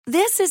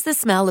This is the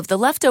smell of the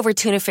leftover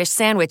tuna fish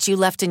sandwich you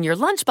left in your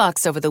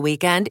lunchbox over the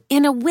weekend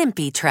in a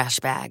wimpy trash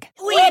bag.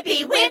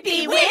 Wimpy,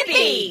 wimpy,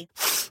 wimpy!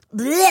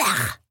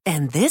 Blech!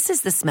 And this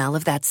is the smell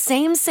of that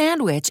same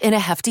sandwich in a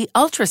hefty,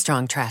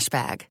 ultra-strong trash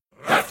bag.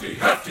 Hefty,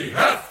 hefty,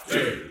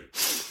 hefty!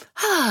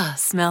 Ah,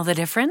 smell the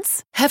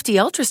difference? Hefty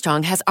Ultra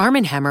Strong has Arm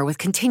 & Hammer with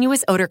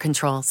continuous odor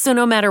control, so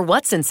no matter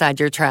what's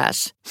inside your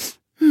trash,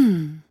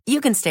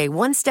 you can stay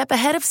one step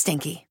ahead of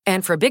stinky.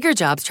 And for bigger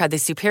jobs, try the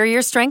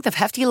superior strength of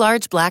Hefty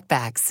Large Black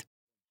Bags.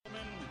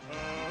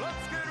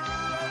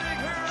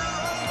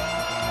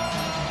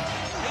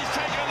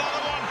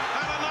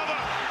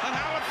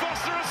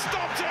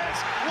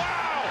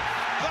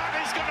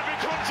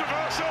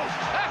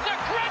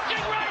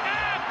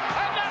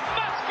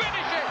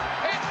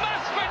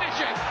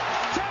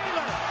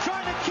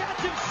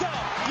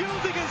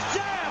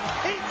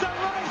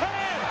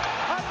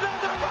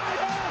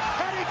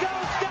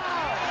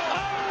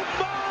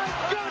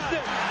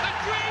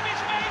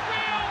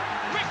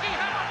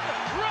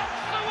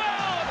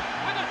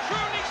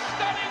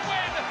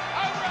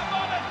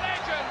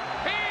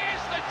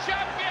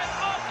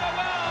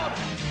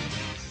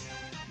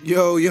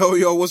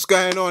 Yo, what's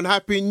going on?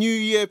 Happy New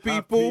Year,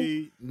 people.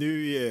 Happy New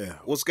Year.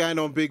 What's going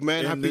on, big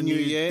man? Happy New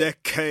Year.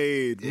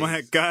 Decade. Yes,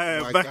 my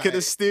guy, back in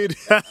the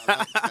studio.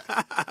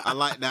 I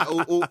like that.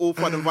 All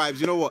fun and vibes.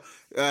 You know what?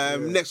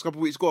 Next couple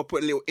of weeks, got to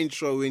put a little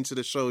intro into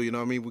the show, you know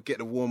what I mean? We'll get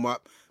the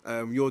warm-up.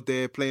 You're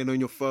there playing on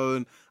your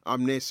phone.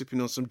 I'm there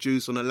sipping on some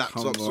juice on a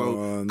laptop.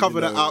 So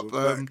cover that up.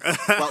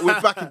 But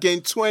we're back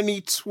again,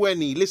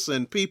 2020.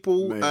 Listen,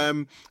 people,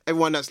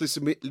 everyone that's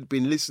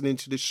been listening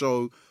to the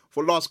show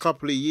for the last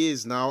couple of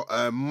years now,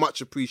 much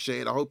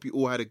appreciated. I hope you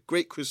all had a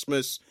great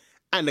Christmas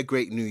and a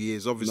great New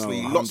Year's,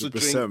 obviously. Lots of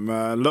drink.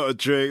 Man. A lot of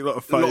drink, a lot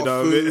of fun. A lot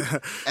of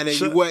food. And then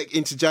you work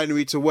into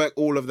January to work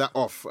all of that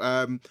off.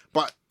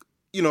 But,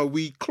 you know,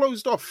 we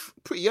closed off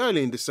pretty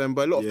early in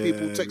December. A lot of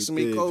people texting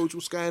me, Coach,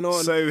 what's going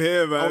on? Same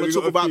here, man. I want to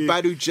talk about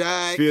Badu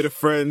Jack. For the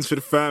friends, for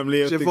the family.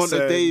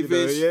 Javonta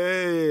Davis. You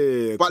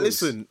know, yeah. But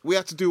listen, we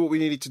had to do what we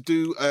needed to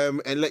do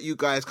and let you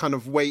guys kind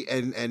of wait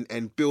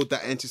and build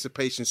that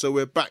anticipation. So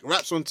we're back.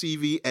 Raps on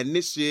TV. And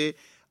this year,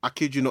 I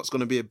kid you not, it's going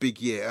to be a big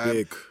year.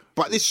 Big.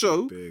 But this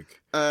show,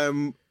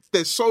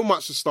 there's so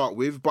much to start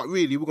with. But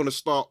really, we're going to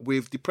start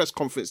with the press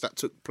conference that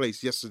took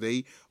place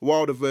yesterday.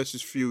 Wilder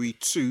versus Fury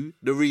 2,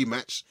 the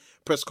rematch.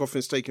 Press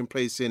conference taking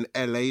place in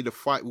LA. The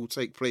fight will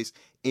take place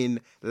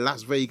in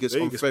Las Vegas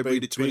on February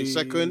the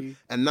 22nd.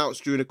 And now it's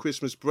during the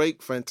Christmas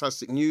break.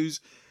 Fantastic news.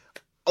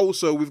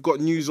 Also, we've got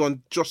news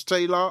on Josh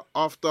Taylor.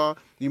 After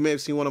you may have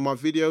seen one of my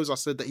videos, I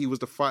said that he was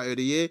the fighter of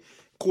the year.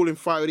 Call him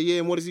fighter of the year,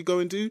 and what does he go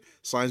and do?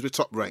 Signs with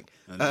Top Rank.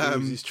 And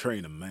who's his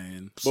trainer,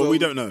 man? Well, we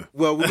don't know.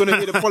 Well, we're going to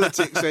hear the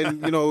politics,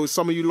 and, you know,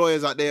 some of you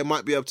lawyers out there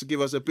might be able to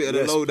give us a bit of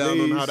the lowdown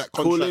on how that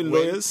contract went.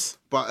 Lawyers.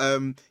 But,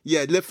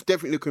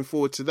 definitely looking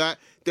forward to that.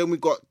 Then we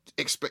got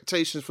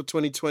expectations for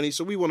 2020.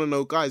 So we want to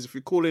know, guys, if you're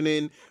calling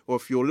in or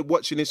if you're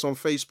watching this on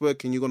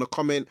Facebook and you're going to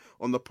comment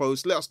on the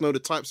post, let us know the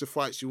types of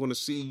fights you want to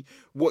see,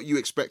 what you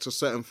expect of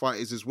certain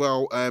fighters as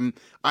well.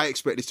 I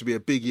expect this to be a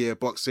big year of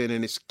boxing,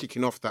 and it's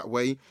kicking off that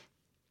way.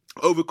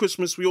 Over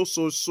Christmas, we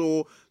also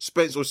saw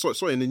Spence,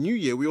 in the New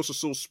Year, we also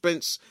saw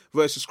Spence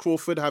versus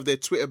Crawford have their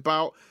Twitter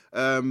bout.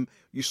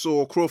 You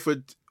saw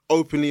Crawford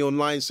openly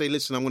online say,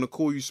 listen, I'm going to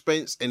call you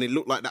Spence, and it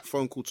looked like that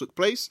phone call took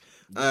place.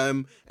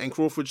 And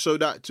Crawford showed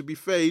that, to be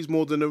fair, he's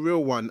more than a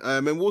real one.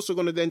 And we're also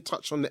going to then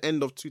touch on the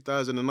end of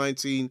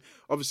 2019.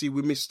 Obviously,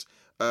 we missed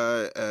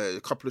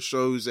a couple of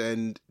shows,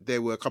 and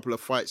there were a couple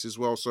of fights as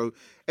well. So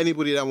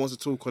anybody that wants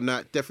to talk on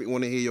that, definitely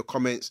want to hear your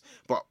comments.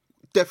 But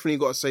definitely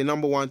got to say,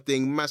 number one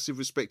thing, massive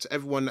respect to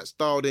everyone that's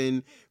dialed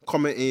in,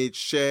 commented,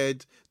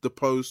 shared the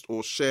post,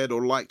 or shared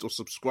or liked or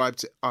subscribed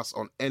to us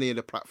on any of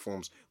the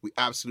platforms. We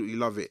absolutely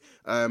love it.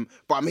 But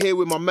I'm here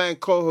with my man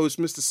co-host,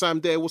 Mr. Sam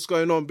Dare. What's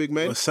going on, big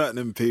man? What's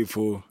happening,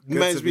 people? Good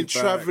Man's been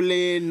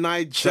travelling,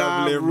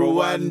 Nigeria,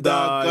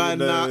 Rwanda,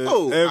 Ghana. You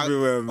know,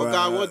 everywhere, man.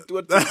 God, what do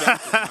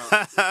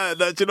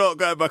no, do you know what?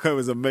 Going back home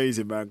was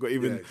amazing, man.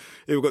 Even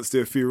got to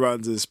do a few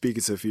runs and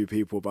speaking to a few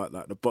people about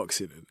like the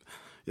boxing and,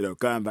 you know,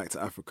 going back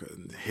to Africa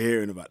and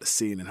hearing about the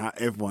scene and how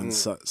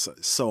everyone's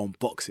so on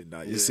boxing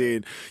now. You're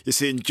seeing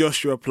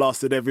Joshua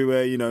plastered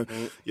everywhere. You know,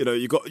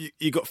 you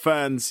got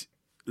fans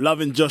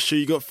loving Joshua.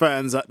 You got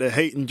fans out there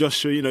hating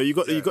Joshua. You know, you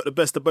got the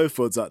best of both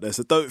worlds out there.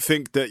 So don't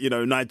think that, you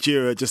know,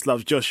 Nigeria just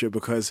loves Joshua,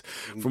 because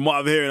from what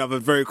I'm hearing, I've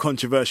heard very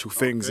controversial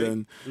things,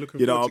 and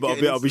you know,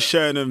 I'll be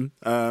sharing them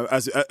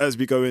as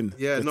we go in.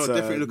 Yeah,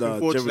 definitely looking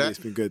forward to that. It's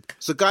been good.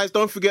 So guys,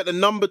 don't forget the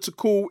number to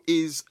call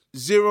is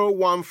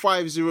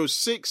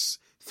 01506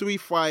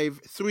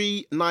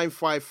 353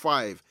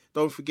 955.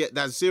 Don't forget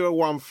that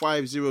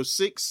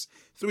 01506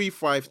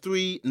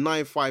 353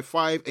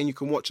 955, and you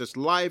can watch us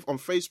live on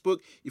Facebook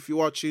if you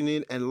are tuning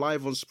in, and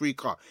live on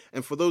Spreaker.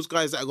 And for those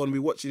guys that are going to be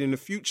watching in the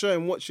future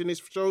and watching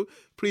this show,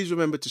 please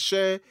remember to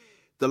share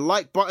the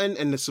like button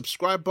and the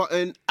subscribe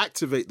button,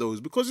 activate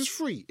those because it's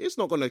free. It's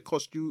not going to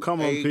cost you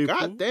a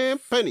goddamn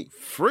penny.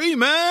 Free,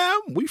 man.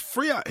 We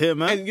free out here,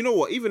 man. And you know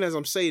what? Even as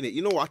I'm saying it,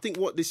 you know what? I think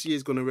what this year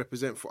is going to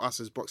represent for us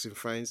as boxing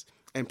fans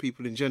and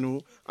people in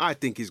general, I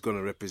think is going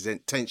to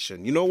represent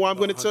tension. You know why I'm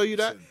going to tell you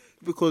that?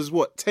 Because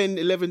 10,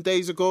 11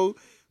 days ago,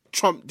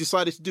 Trump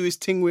decided to do his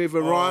thing with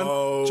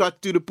Iran, tried to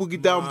do the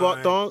boogie down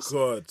butt dance.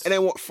 God. And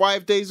then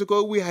 5 days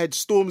ago, we had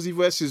Stormzy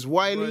versus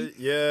Wiley. Right,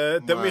 yeah,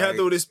 then we had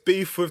all this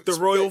beef with the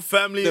royal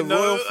family.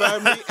 Royal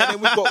family.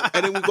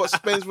 And then we got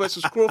Spence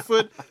versus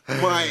Crawford.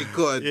 My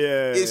God.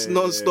 Yeah, it's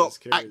non-stop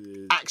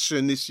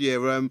action this year.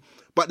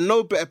 But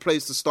no better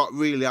place to start,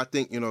 really. I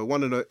think,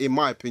 in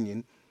my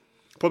opinion,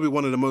 probably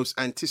one of the most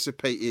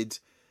anticipated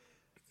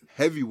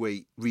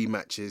heavyweight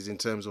rematches in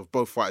terms of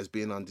both fighters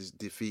being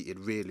undefeated,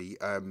 really.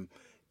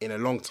 In a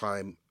long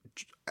time,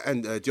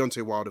 and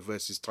Deontay Wilder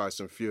versus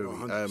Tyson Fury.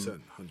 100%.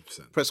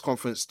 Press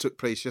conference took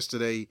place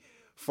yesterday.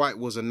 Fight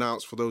was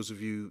announced, for those of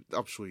you,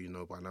 I'm sure you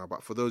know by now,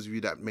 but for those of you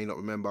that may not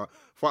remember,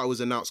 fight was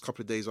announced a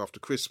couple of days after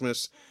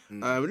Christmas.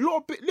 A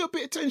little bit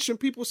of tension,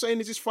 people saying,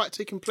 is this fight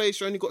taking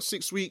place? You only got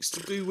 6 weeks to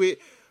do it,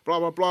 blah,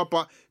 blah, blah.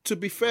 But to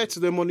be fair to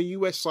them on the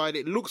US side,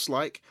 it looks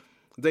like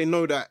they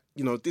know that,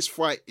 this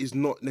fight is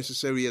not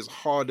necessarily as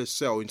hard a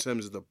sell in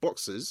terms of the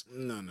boxers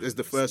as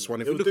the first one.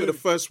 If you look at the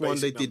first one,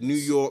 they did New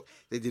York,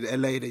 they did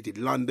LA, they did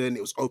London.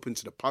 It was open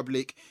to the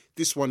public.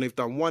 This one, they've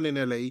done one in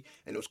LA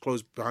and it was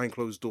closed behind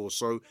closed doors.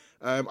 So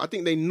I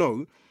think they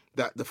know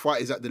that the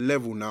fight is at the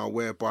level now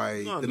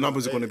whereby the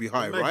numbers are going to be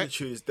high, right?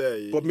 Is there,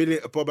 yeah.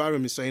 Bob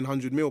Arum is saying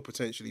 100 mil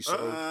potentially. So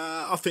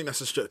I think that's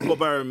a stretch.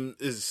 Bob Arum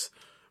is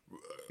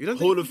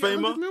Hall of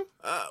Famer. 100 mil?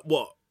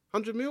 What?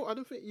 100 mil? I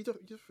don't think you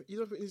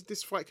don't think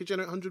this fight could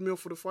generate 100 mil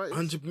for the fight.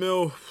 100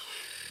 mil.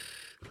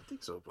 I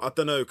think so. Bro. I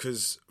don't know,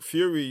 because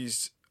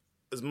Fury's,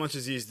 as much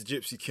as he's the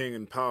Gypsy King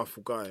and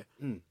powerful guy,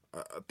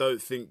 I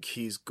don't think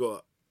he's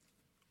got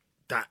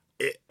that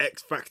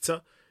X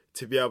factor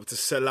to be able to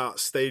sell out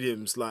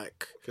stadiums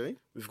like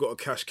we've got a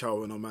cash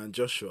cow in our man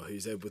Joshua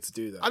who's able to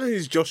do that. I don't think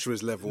he's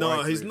Joshua's level.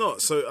 No, he's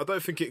not. So I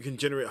don't think it can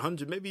generate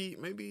 100,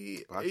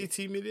 maybe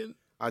 80 million.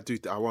 I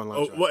won't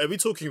lie. What are we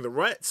talking? The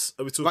rights?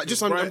 Are we talking? I'm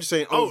just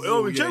saying.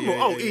 In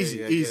general.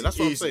 Easy. That's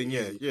what I'm saying.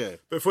 Yeah.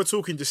 But if we're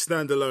talking just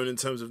standalone in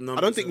terms of numbers,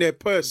 I don't think they're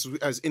purse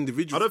as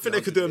individuals. I don't think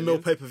they could do a mil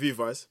pay-per-view,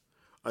 Vice.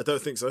 I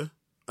don't think so.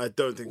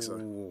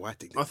 Ooh,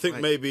 I think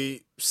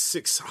maybe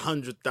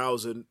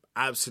 600,000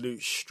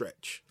 absolute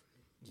stretch.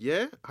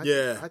 Yeah,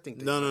 I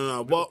think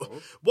no.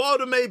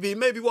 Wilder maybe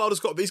Wilder's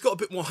he's got a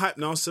bit more hype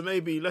now. So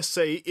maybe let's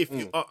say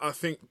I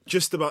think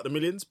just about the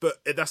millions, but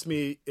that's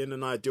me in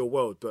an ideal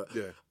world. But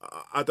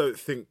I don't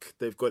think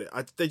they've got it.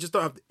 They just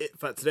don't have the it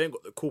factor. They ain't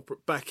got the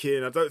corporate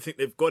backing. I don't think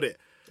they've got it.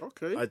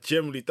 Okay, I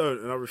generally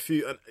don't, and I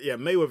refuse.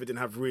 And Mayweather didn't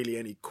have really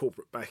any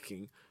corporate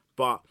backing,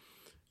 but.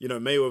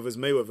 Mayweather's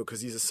Mayweather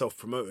because he's a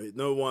self-promoter.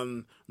 No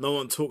one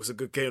talks a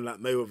good game like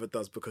Mayweather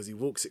does because he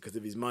walks it because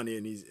of his money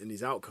and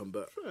his outcome.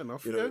 But fair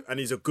enough, and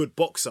he's a good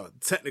boxer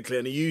technically.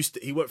 And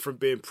he went from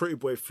being Pretty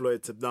Boy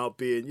Floyd to now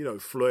being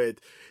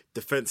Floyd.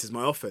 Defense is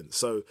my offense.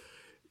 So.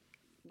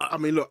 I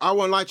mean, look, I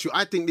won't lie to you.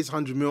 I think this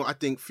 100 mil, I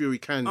think Fury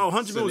can.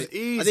 100 mil is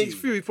easy. I think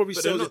Fury probably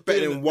sells it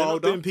better than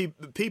Wilder.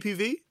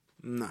 PPV?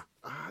 Nah.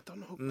 I don't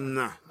know.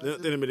 Nah, they're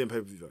not doing a million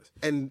pay-per-view guys.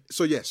 And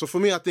so for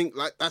me, I think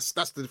that's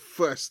the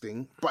first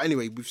thing. But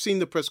anyway, we've seen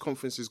the press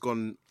conferences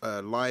gone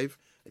live.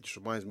 It just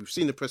reminds me, we've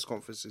seen the press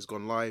conferences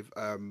gone live.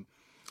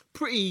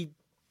 Pretty.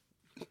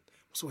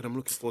 What's the word I'm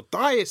looking for?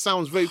 Dire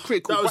sounds very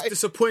critical. That was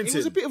disappointing. It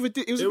was a bit of a.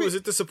 It was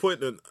a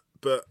disappointment.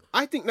 But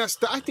I think that's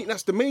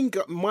the main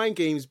mind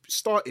games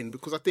starting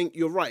because I think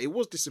you're right. It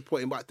was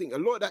disappointing, but I think a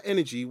lot of that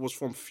energy was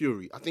from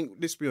Fury. I think,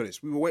 let's be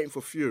honest, we were waiting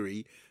for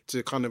Fury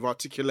to kind of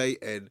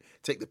articulate and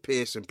take the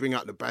piss and bring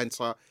out the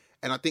banter.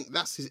 And I think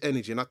that's his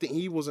energy. And I think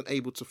he wasn't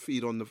able to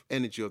feed on the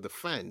energy of the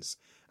fans.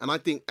 And I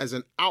think as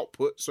an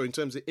output, so in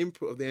terms of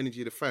input of the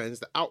energy of the fans,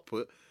 the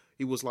output,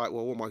 he was like,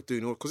 well, what am I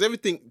doing? Because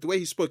everything, the way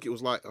he spoke, it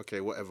was like, okay,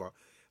 whatever.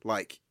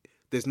 Like,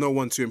 there's no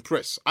one to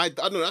impress. I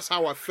don't know, that's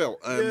how I felt.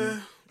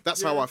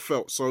 That's how I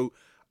felt. So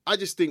I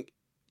just think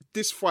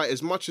this fight,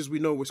 as much as we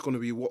know what's going to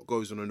be what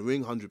goes on in the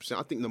ring, 100%,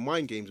 I think the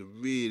mind games are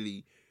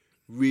really,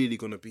 really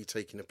going to be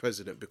taking the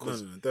president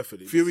because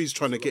definitely. Fury's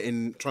trying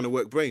to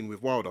work brain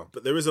with Wilder.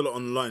 But there is a lot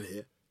on the line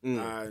here.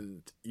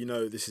 And,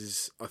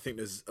 I think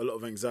there's a lot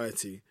of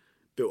anxiety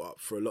built up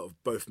for a lot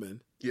of both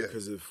men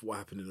because of what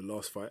happened in the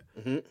last fight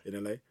in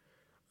LA.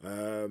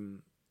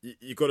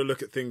 You got to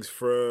look at things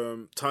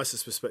from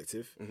Tyson's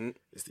perspective.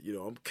 Is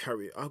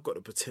that I've got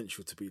the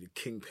potential to be the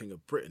kingpin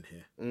of Britain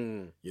here.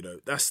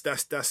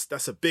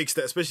 That's a big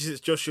step, especially since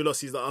Joshua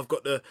lost. He's like, I've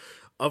got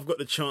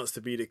the chance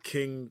to be the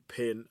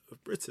kingpin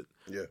of Britain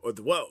or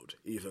the world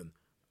even.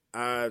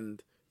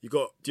 And you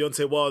got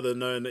Deontay Wilder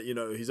knowing that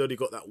he's only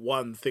got that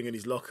one thing in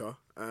his locker,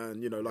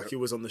 and he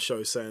was on the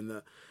show saying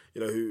that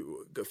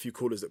who got a few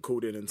callers that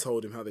called in and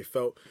told him how they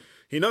felt.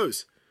 He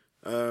knows.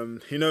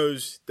 He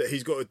knows that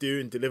he's got to do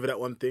and deliver that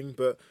one thing,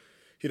 but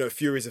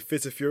Fury's a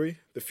fitter Fury.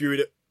 The Fury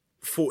that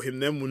fought him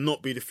then will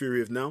not be the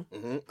Fury of now.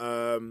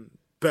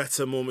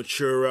 better, more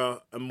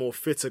mature, and more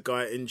fitter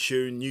guy in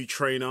tune, new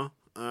trainer.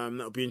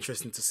 That'll be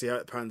interesting to see how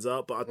it pans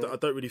out. But I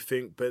don't really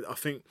think. But I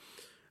think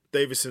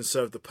Davison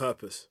served the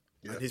purpose,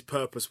 and his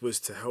purpose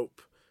was to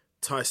help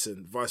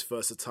Tyson, vice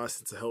versa,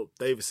 Tyson to help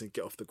Davison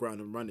get off the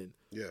ground and running.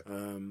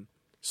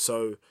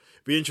 So it'll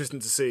be interesting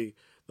to see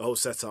the whole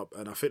setup,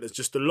 and I think there's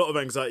just a lot of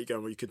anxiety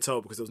going where you can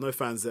tell because there was no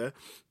fans there.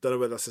 Don't know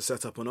whether that's a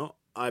setup or not.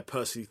 I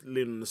personally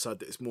lean on the side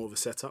that it's more of a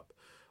setup.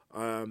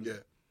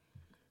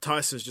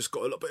 Tyson's just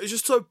got a lot, but it's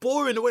just so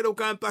boring the way they were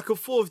going back and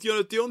forth. You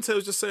know, Deontay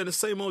was just saying the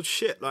same old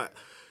shit. Like,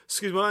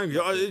 excuse my language,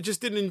 I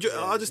just didn't enjoy.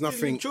 I just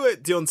didn't enjoy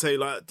it, Deontay.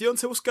 Like,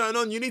 Deontay, what's going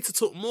on? You need to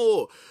talk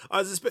more. I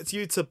was expecting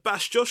you to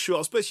bash Joshua. I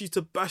was expecting you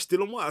to bash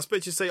Dylan White. I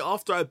expect you to say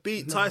after I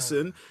beat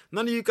Tyson,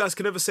 none of you guys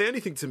can ever say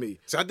anything to me.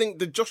 So I think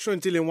the Joshua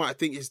and Dylan White, I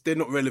think they're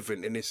not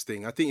relevant in this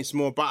thing. I think it's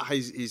more about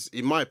his,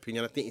 in my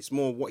opinion, I think it's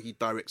more what he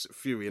directs at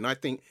Fury, and I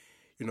think,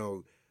 you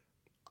know,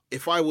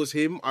 if I was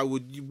him, I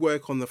would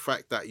work on the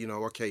fact that, you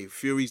know, okay,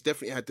 Fury's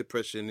definitely had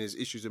depression, his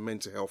issues of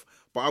mental health,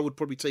 but I would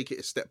probably take it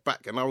a step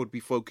back and I would be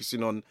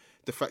focusing on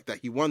the fact that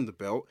he won the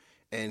belt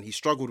and he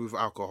struggled with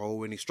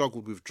alcohol and he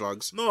struggled with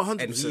drugs. No,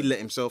 100%. And he let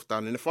himself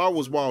down. And if I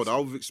was Wilder, I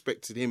would have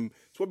expected him to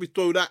probably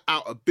throw that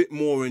out a bit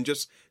more and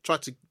just try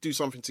to do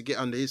something to get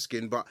under his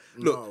skin. But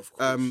look,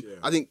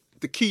 I think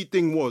the key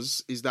thing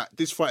is that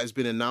this fight has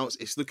been announced.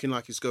 It's looking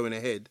like it's going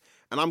ahead.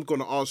 And I'm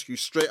going to ask you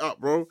straight up,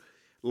 bro.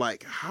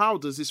 Like, how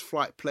does this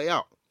fight play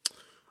out?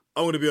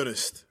 I'm going to be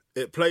honest.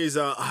 It plays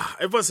out...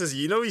 Everyone says,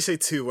 you know, you say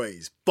two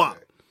ways,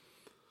 but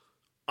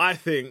I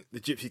think the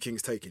Gypsy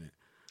King's taking it.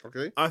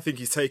 Okay. I think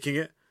he's taking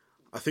it.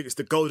 I think it's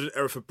the golden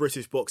era for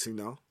British boxing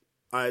now.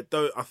 I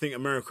think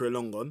America are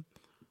long gone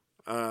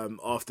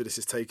after this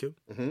is taken.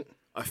 Mm-hmm.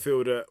 I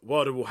feel that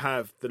Wilder will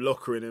have the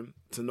locker in him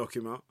to knock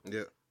him out.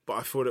 Yeah. But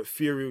I feel that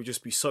Fury will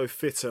just be so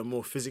fitter and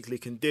more physically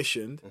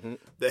conditioned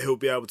that he'll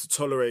be able to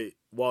tolerate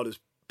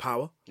Wilder's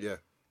power. Yeah.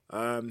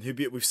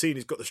 We've seen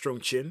he's got the strong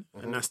chin,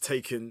 and that's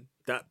taken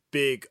that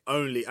big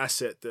only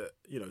asset that,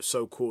 you know,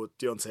 so-called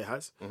Deontay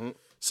has.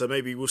 So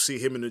maybe we'll see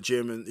him in the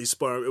gym and he's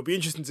sparring. It'll be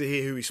interesting to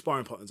hear who his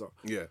sparring partners are.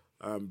 Yeah.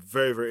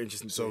 Very, very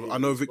interesting. So I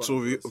know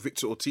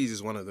Victor Ortiz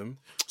is one of them.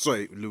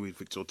 Sorry, Luis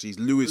Ortiz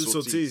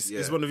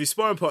is one of his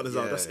sparring partners.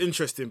 That's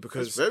interesting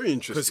because that's very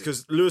interesting.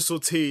 Because Luis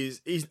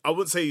Ortiz, I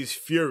wouldn't say he's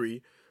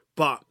Fury,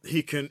 but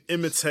he can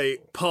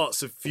imitate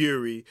parts of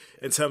Fury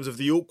in terms of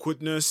the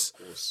awkwardness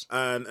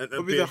and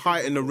probably the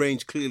height and the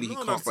range. Clearly, he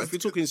can't. But if you're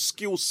talking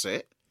skill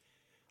set,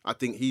 I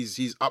think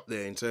he's up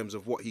there in terms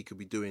of what he could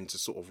be doing to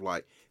sort of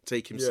like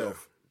take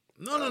himself.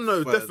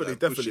 No,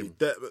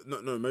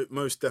 definitely.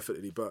 Most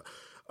definitely. But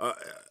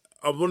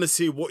I want to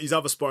see what his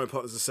other sparring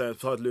partners are saying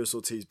besides Luis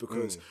Ortiz,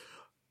 because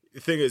the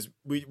thing is,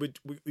 we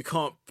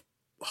can't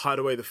hide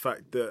away the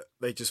fact that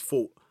they just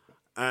fought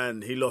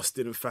and he lost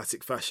in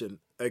emphatic fashion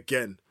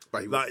again.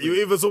 Like, you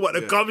even talk about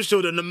the gum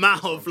shield and the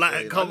mouth.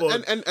 Like, come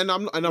on. And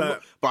I'm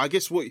not, but I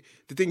guess what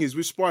the thing is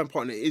with sparring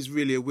partner, it is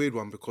really a weird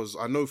one because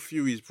I know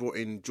Fury's brought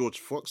in George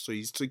Fox, so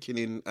he's taking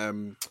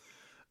in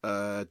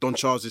Don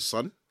Charles'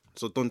 son.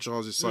 So Don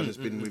Charles' son has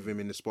been with him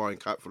in the sparring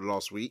camp for the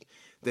last week.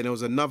 Then there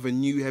was another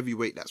new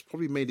heavyweight that's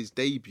probably made his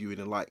debut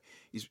either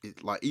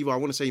I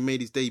want to say he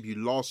made his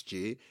debut last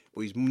year,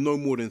 or he's no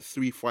more than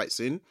 3 fights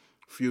in.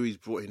 Fury's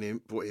brought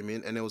him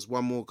in, and there was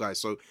one more guy.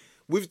 So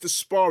with the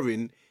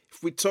sparring,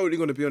 if we're totally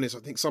going to be honest, I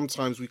think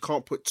sometimes we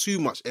can't put too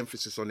much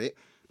emphasis on it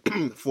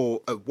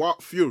for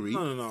Fury,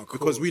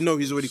 because we know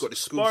he's already got the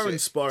skill set.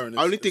 Sparring.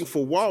 I only think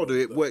for Wilder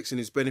it works in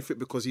his benefit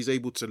because he's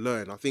able to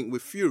learn. I think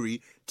with Fury,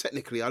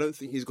 technically, I don't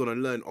think he's going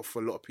to learn off a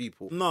lot of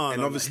people.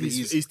 Obviously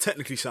he's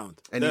technically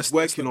sound, and he's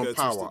working on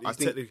power. I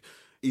think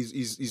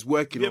he's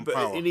working on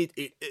power.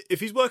 If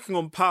he's working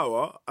on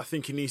power, I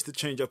think he needs to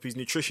change up his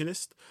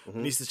nutritionist. He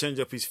needs to change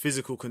up his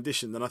physical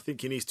condition, and I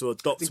think he needs to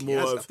adopt more.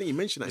 I think he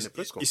mentioned that in the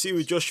press conference. You see,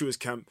 with Joshua's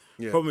camp,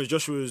 the problem is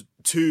Joshua was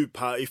too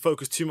power. He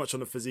focused too much on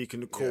the physique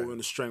and the core and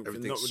the strength,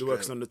 and not really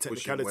working on the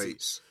technicality.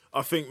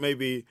 I think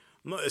maybe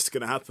not this is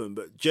going to happen,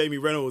 but Jamie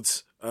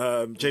Reynolds,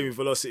 Jamie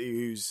Velocity,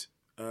 who's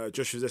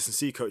Joshua's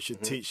S&C coach,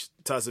 should teach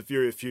Tyson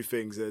Fury a few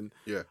things, and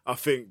I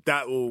think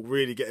that will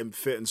really get him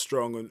fit and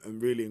strong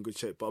and really in good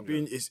shape. But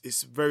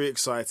it's very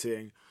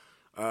exciting.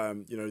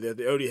 You know, they're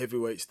the only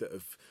heavyweights that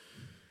have,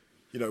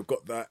 you know,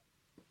 got that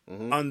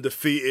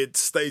undefeated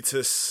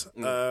status.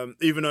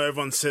 Even though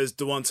everyone says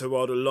Deontay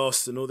Wilder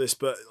lost and all this,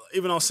 but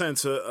even I was saying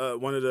to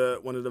one of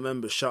the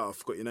members, shout out, I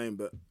forgot your name,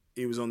 but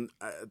he was on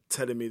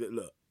telling me that,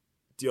 look,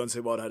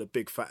 Deontay Wilder had a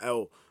big fat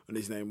L on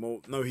his name. Well,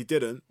 no, he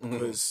didn't,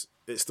 because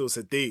it still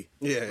said D.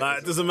 Yeah, like,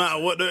 it doesn't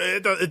matter what.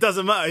 It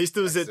doesn't matter. He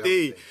still said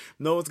D.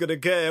 No one's gonna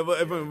care.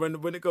 When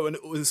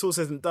it's all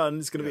said and done,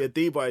 it's gonna be a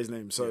D by his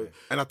name. So,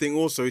 and I think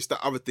also it's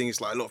that other thing.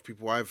 It's like a lot of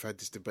people. I've had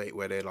this debate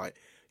where they're like,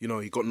 you know,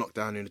 he got knocked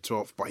down in the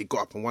 12th, but he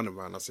got up and won a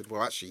round. I said,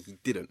 well, actually, he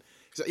didn't.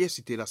 He's like, yes,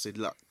 he did. I said,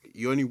 look,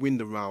 you only win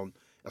the round.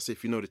 I said,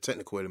 if you know the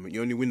technical element,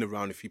 you only win the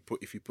round if you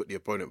put the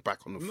opponent back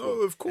on the floor.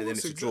 No, of course, and then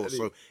it's exactly. a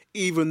draw. So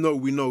even though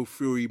we know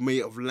Fury may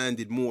have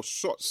landed more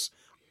shots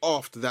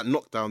after that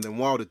knockdown than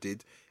Wilder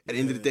did, At the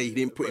end of the day, he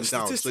didn't put him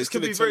down. Statistics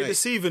can be very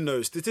deceiving,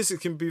 though.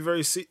 Statistics can be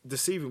very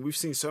deceiving. We've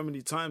seen so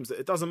many times that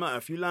it doesn't matter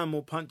if you land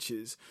more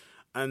punches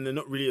and they're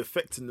not really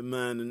affecting the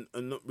man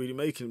and not really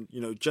making,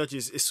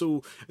 judges. It's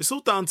all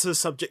down to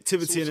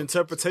subjectivity and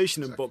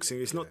interpretation in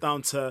boxing. It's not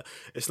down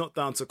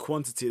to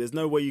quantity. There's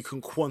no way you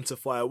can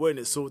quantify a win.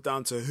 It's all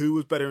down to who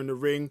was better in the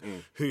ring,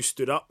 who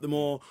stood up the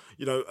more.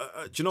 Do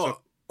you know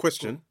what?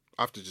 Question.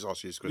 I have to just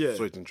ask you this question.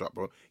 Sorry to interrupt,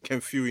 bro.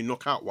 Can Fury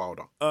knock out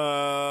Wilder?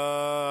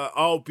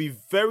 I'll be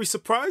very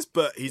surprised,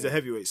 but he's a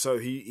heavyweight, so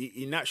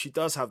he naturally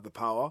does have the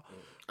power.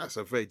 That's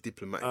a very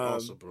diplomatic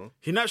answer, bro.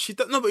 He naturally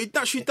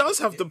does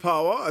have the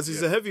power as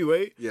he's a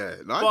heavyweight. Yeah,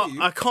 but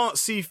I can't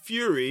see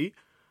Fury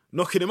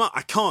knocking him out.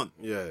 I can't.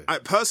 Yeah. I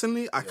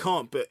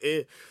can't. But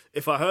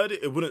if I heard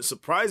it, it wouldn't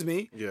surprise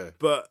me. Yeah.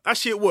 But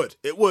actually, it would.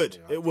 It would.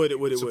 It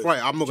would.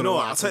 Surprise. I'm not going to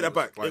lie. I'll take that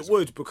back. It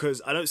would,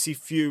 because I don't see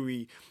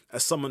Fury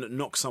as someone that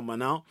knocks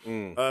someone out.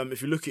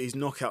 If you look at his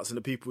knockouts and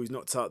the people he's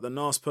knocked out, the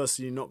last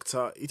person he knocked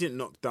out, he didn't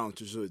knock down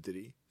Chisora, did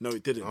he? No, he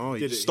didn't. Oh,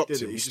 he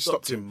stopped him. He just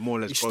stopped him more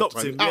or less. He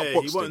stopped him.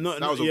 Yeah, he won't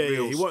knock. Yeah,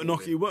 he won't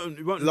knock. He won't.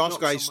 The last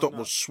guy he stopped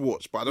was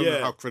Schwartz, but I don't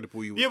know how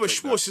credible you. Yeah, but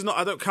Schwartz is not.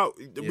 I don't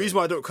count. The reason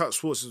why I don't count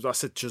Schwartz is I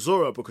said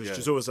Chisora, because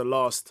Chisora's the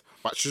last.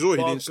 But Chisora,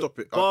 he didn't stop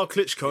it. Bar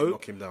Klitschko.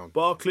 Knock him down.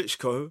 Bar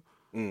Klitschko.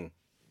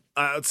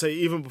 I'd say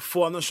even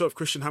before. I'm not sure if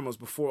Christian Hammer was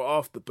before or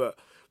after, but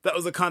that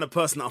was the kind of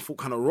person that I thought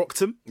kind of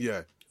rocked him.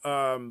 Yeah.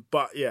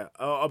 But yeah,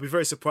 I'll be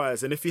very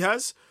surprised. And if he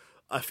has,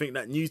 I think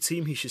that new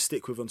team he should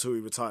stick with until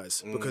he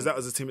retires, because that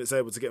was a team that's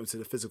able to get him to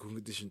the physical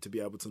condition to be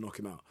able to knock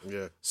him out.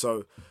 Yeah.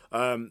 So,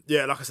 like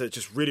I said,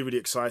 just really, really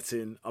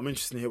exciting. I'm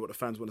interested to hear what the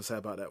fans want to say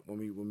about that when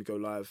we go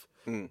live.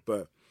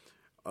 But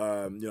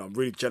I'm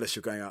really jealous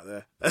you're going out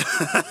there.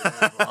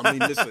 I mean,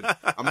 listen,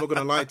 I'm not going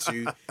to lie to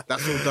you.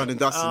 That's all done and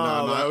dusted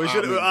now.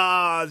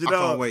 I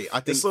can't wait.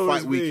 I think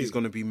Fight Week is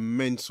going to be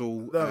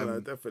mental. No,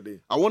 definitely.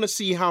 I want to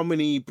see how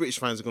many British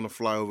fans are going to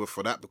fly over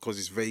for that, because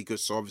it's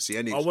Vegas, so obviously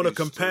any. I want to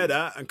compare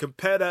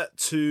that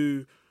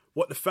to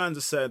what the fans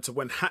are saying to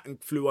when Hatton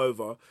flew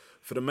over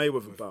for the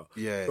Mayweather bout.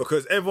 Yeah.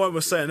 Because everyone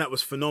was saying that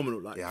was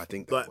phenomenal. I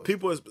think that was.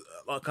 People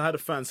I had a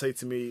fan say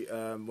to me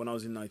when I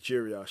was in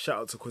Nigeria, shout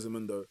out to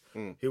Quasimodo,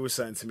 he was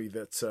saying to me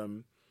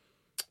that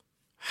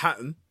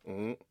Hatton,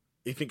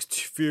 he thinks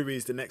Fury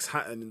is the next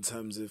Hatton in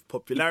terms of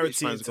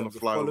popularity. Fans are going to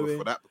fly over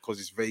for that because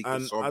it's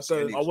Vegas.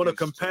 And I want to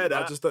compare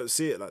that. I just don't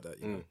see it like that.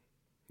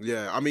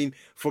 Yeah, I mean,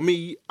 for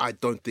me, I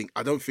don't think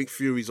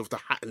Fury's of the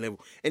Hatton level,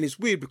 and it's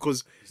weird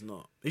because he's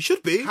not. He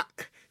should be.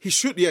 He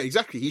should. Yeah,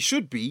 exactly. He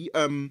should be.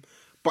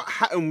 But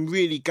Hatton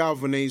really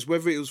galvanised,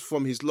 whether it was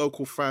from his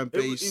local fan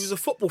base. He was a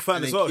football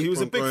fan as well. He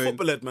was a big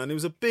football-led man. He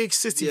was a big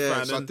City fan.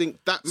 Yeah, so I think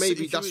that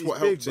maybe that's what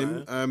helped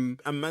him.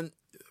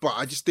 But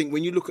I just think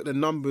when you look at the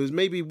numbers,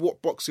 maybe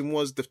what boxing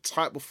was, the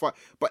type of fight.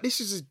 But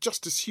this is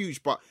just as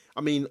huge. But,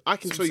 I mean, I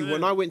can tell you,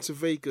 when I went to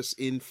Vegas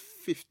in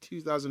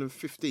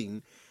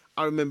 2015,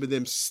 I remember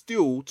them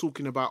still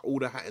talking about all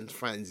the Hatton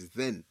fans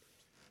then.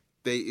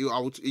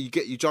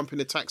 You jump in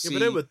a taxi. Yeah,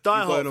 but they were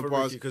diehard for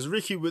Ricky, because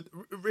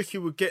Ricky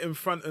would get in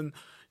front and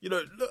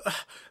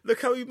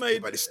look how he made. Yeah,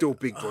 but it's still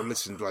big, bro.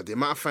 Listen, bro, the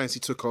amount of fans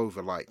he took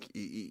over, like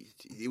he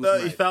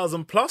was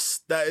 30,000 plus.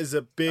 That is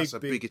a big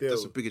deal.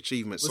 That's a big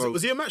achievement.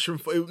 Was he a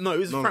matchroom? No, he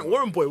was a Frank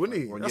Warren boy, wasn't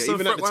he? That's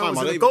even at the time,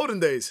 in the golden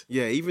days.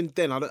 Yeah, even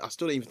then, I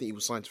still don't even think he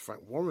was signed to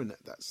Frank Warren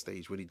at that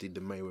stage when he did the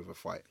Mayweather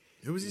fight.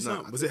 Who was he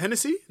signed? Was it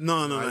Hennessy?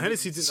 No.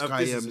 Hennessy didn't have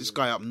business. This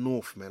guy up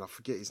north, man. I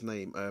forget his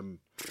name.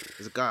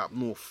 There's a guy up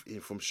north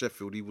from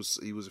Sheffield. He was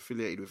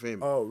affiliated with him.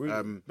 Oh,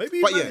 really?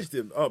 Maybe he managed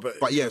him. Oh,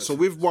 but yeah. So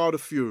with Wilder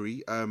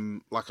Fury,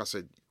 like I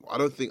said, I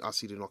don't think I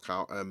see the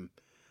knockout.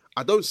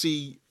 I don't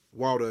see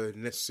Wilder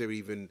necessarily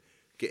even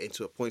getting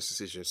to a points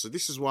decision. So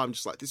this is why I'm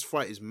just like, this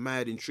fight is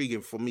mad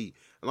intriguing for me,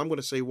 and I'm going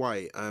to say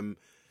why. And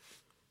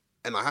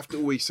I have to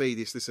always say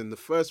this. Listen, the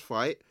first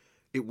fight,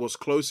 it was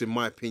close in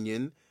my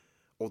opinion.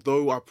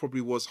 Although I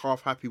probably was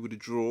half happy with the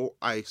draw,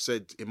 I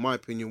said, in my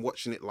opinion,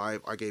 watching it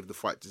live, I gave the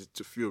fight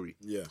to Fury.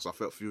 Yeah. So I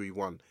felt Fury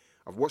won.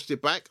 I've watched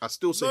it back. I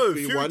still say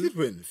Fury won. Did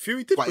win.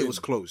 Fury did win. But it was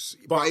close.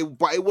 But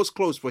it was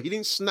close. But he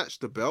didn't snatch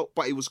the belt,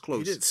 but it was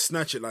close. He didn't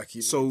snatch it like he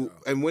did. So,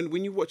 and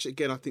when you watch it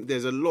again, I think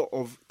there's a lot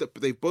of...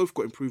 They've both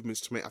got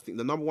improvements to make. I think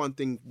the number one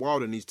thing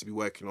Wilder needs to be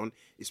working on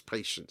is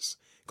patience.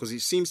 Because he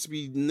seems to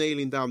be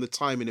nailing down the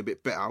timing a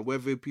bit better.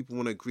 Whether people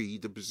want to agree,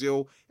 the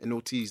Brazil and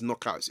Ortiz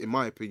knockouts, in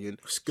my opinion,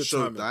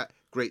 showed that.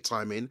 Great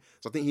timing.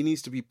 So I think he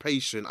needs to be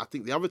patient. I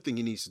think the other thing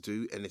he needs to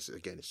do, and it's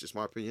just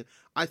my opinion,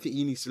 I think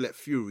he needs to let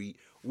Fury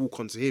walk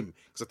onto him.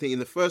 Because I think in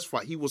the first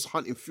fight, he was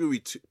hunting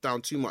Fury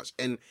down too much.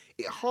 And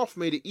it half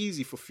made it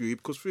easy for Fury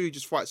because Fury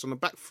just fights on the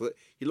back foot.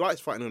 He likes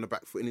fighting on the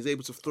back foot and he's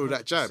able to throw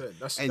that jab.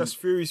 That's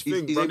Fury's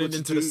thing, he's running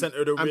into the centre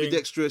of the ring.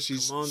 Ambidextrous,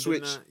 he's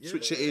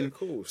switch it in.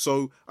 Cool.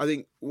 So I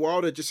think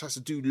Wilder just has to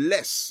do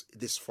less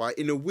this fight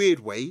in a weird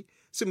way,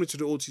 similar to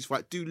the Ortiz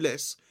fight, do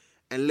less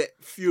and let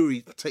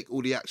Fury take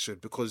all the action,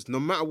 because no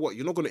matter what,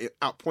 you're not going to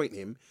outpoint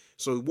him.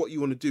 So what you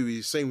want to do is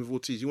the same with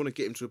Ortiz. You want to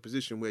get him to a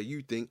position where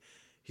you think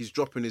he's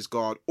dropping his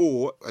guard,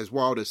 or as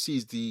Wilder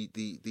sees the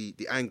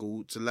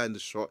angle to land the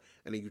shot,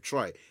 and then you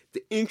try.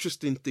 The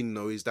interesting thing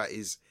though is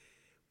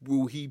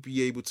will he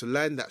be able to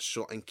land that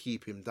shot and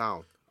keep him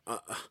down?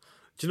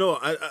 Do you know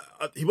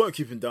what? He won't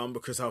keep him down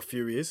because how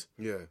Fury is.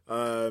 Yeah.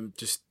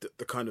 Just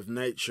the kind of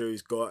nature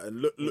he's got,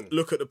 and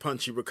look at the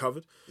punch he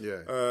recovered.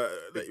 Yeah.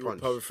 That he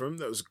recovered from.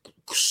 That was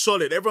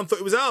solid. Everyone thought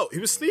he was out. He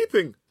was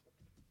sleeping.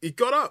 He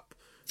got up.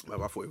 I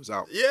thought he was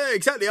out. Yeah,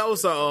 exactly. I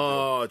was like,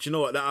 oh, do you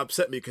know what? That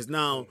upset me because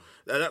now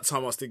at that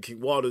time I was thinking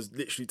Wilder's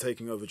literally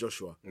taking over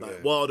Joshua.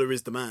 Like Wilder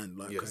is the man,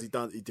 like because he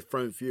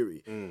dethroned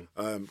Fury.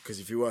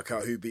 Because if you work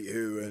out who beat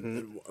who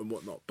and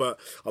whatnot, but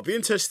I'll be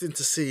interested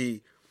to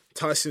see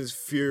Tyson's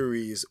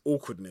Fury's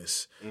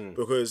awkwardness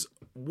because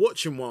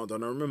watching Wilder,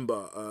 and I remember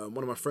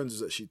one of my friends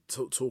was actually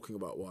talking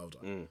about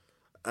Wilder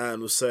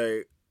and was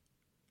saying,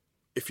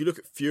 if you look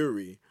at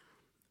Fury,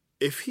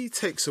 if he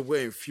takes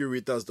away and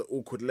Fury does the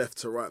awkward left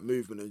to right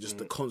movement and just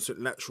the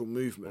constant lateral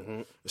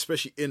movement,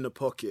 especially in the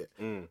pocket,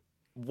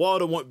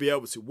 Wilder won't be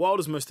able to.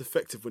 Wilder's most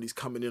effective when he's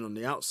coming in on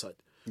the outside.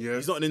 Yeah.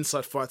 He's not an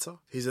inside fighter.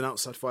 He's an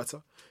outside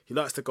fighter. He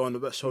likes to go on the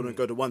back shoulder and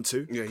go to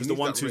 1-2 because the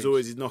 1-2 is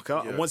always his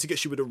knockout. And once he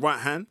gets you with the right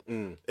hand,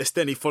 it's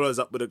then he follows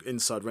up with an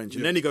inside range.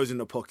 And then he goes in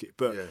the pocket.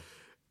 But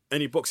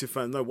any boxing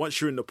fan know, once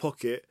you're in the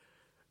pocket,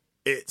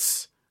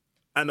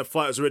 and the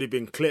fighter's already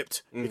been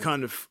clipped, you're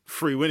kind of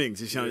free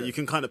winnings. You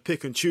can kind of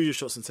pick and choose your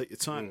shots and take your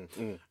time.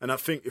 And I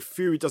think if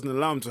Fury doesn't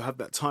allow him to have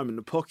that time in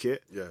the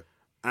pocket,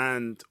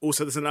 and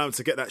also doesn't allow him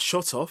to get that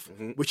shot off,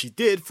 which he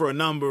did for a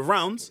number of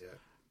rounds,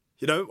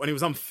 you know, when he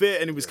was unfit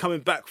and he was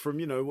coming back from,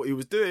 you know, what he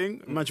was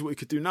doing, imagine what he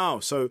could do now.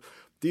 So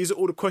these are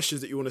all the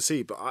questions that you want to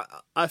see. But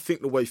I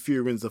think the way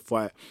Fury wins the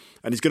fight,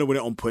 and he's going to win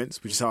it on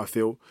points, which is how I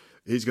feel.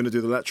 He's going to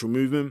do the lateral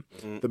movement,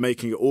 the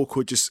making it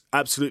awkward, just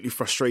absolutely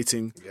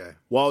frustrating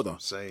Wilder.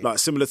 Like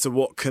similar to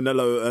what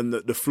Canelo and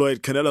the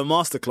Floyd Canelo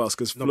masterclass.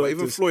 Because but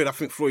even Floyd, I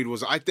think Floyd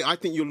was. I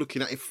think you're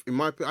looking at, in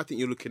my opinion, I think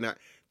you're looking at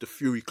the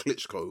Fury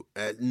Klitschko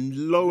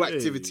low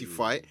activity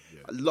fight.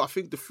 I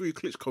think the Fury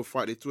Klitschko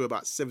fight, they threw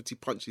about 70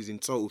 punches in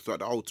total throughout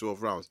the whole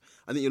 12 rounds.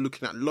 I think you're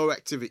looking at low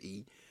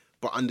activity,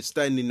 but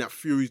understanding that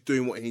Fury's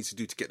doing what he needs to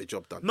do to get the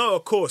job done. No,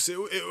 of course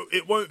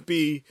it won't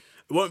be.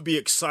 It won't be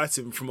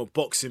exciting from a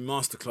boxing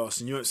masterclass,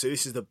 and you won't say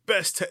this is the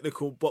best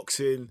technical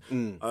boxing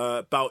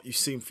bout you've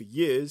seen for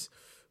years.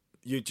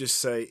 You just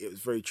say it was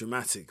very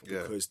dramatic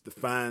because the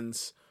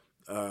fans,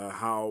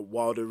 how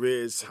Wilder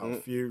is, how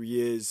Fury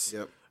is,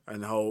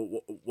 and how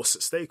what's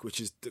at stake,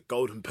 which is the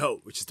golden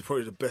belt, which is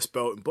probably the best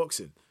belt in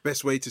boxing.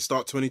 Best way to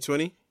start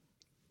 2020?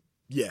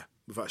 Yeah,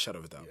 without a shadow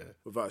of a doubt.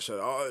 Without a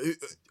shadow,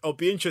 I'll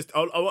be interested. I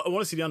want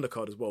to see the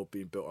undercard as well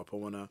being built up. I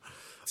want to.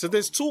 So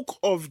there's talk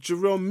of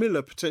Jarrell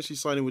Miller potentially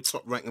signing with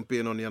Top Rank and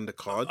being on the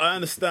undercard. I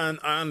understand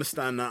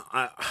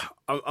that.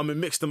 I'm in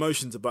mixed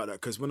emotions about that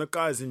because when a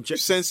guy's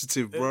injected...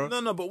 sensitive, bro.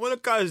 No, but when a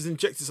guy's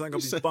injected something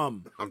up his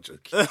bum... I'm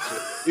joking.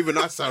 Even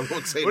I sound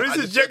wrong saying that. When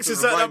he's injected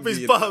something up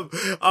his bum...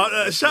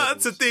 shout out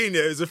to Dean,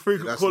 who's a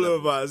frequent caller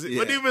of ours.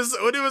 When he was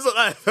on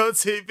like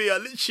LTV, I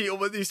literally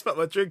almost spat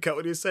my drink out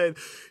when he was saying,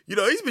 you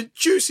know, he's been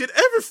juicing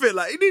everything.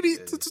 Like, he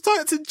needed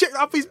to inject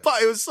up his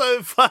butt. It was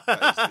so fun.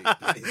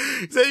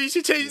 So you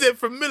should change it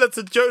from Miller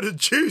to Jordan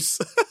Juice.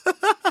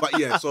 But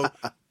yeah, so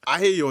I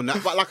hear you on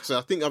that. But like I said,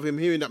 I think of him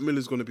hearing that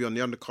Miller's going to be on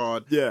the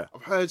undercard. Yeah.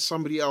 I've heard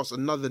somebody else,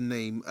 another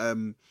name.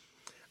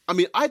 I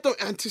mean, I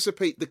don't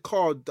anticipate the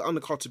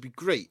undercard to be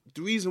great.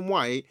 The reason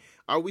why,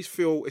 I always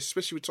feel,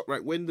 especially with Top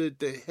Rank, when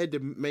the head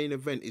of main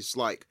event is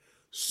like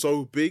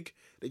so big,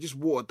 they just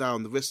water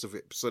down the rest of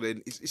it. So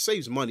then it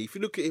saves money. If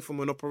you look at it from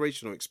an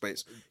operational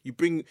expense,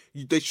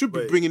 they should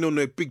be bringing on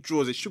their big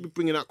draws. They should be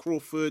bringing out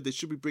Crawford. They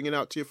should be bringing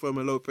out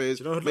Teofimo Lopez.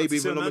 Do you know who'd maybe like to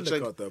see even on the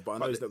undercard though, but I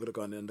know he's not going to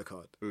go on the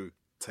undercard. Who?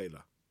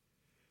 Taylor.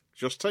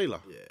 Josh Taylor?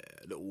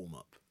 Yeah, a little warm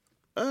up.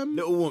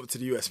 Little warm up to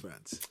the US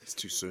fans. It's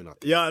too soon, I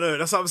think. Yeah, I know.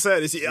 That's what I'm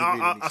saying.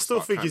 I still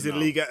think he's in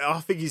league. I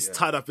think he's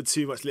tied up in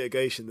too much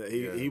litigation that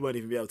he won't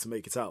even be able to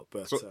make it out.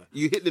 But so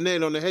you hit the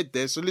nail on the head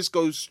there. So let's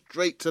go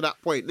straight to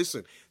that point.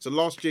 Listen, so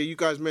last year you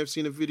guys may have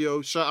seen a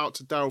video. Shout out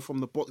to Daryl from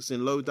the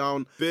Boxing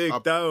Lowdown. Big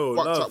Daryl.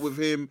 I fucked up with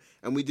him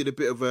and we did a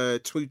bit of a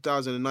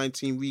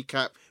 2019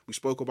 recap. We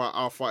spoke about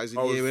our fighters in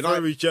the year. I was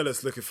very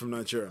jealous looking from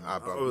Nigeria.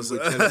 We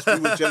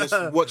were jealous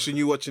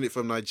watching it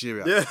from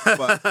Nigeria. Yeah.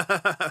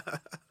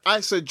 But I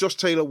said Josh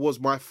Taylor was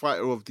my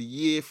fighter of the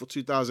year for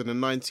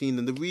 2019.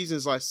 And the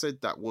reasons I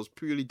said that was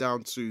purely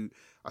down to,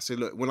 I said,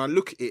 look, when I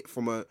look at it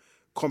from a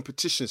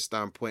competition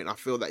standpoint, I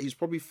feel that he's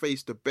probably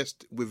faced the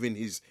best within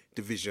his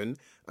division,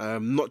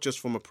 not just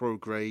from a pro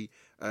grade.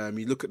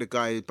 You look at the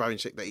guy,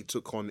 Baranchek, that he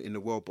took on in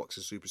the World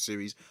Boxing Super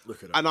Series.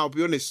 Look at that. And I'll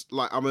be honest,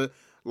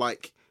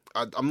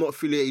 I'm not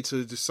affiliated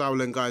to the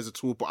Sauerland guys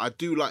at all, but I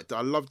do like that.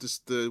 I love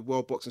the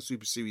World Boxing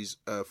Super Series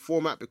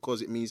format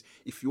because it means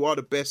if you are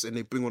the best and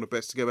they bring on the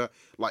best together,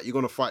 like you're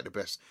going to fight the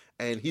best.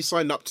 And he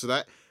signed up to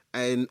that.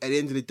 And at the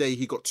end of the day,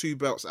 he got 2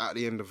 belts at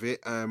the end of it.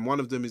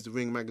 One of them is the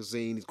Ring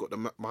Magazine. He's got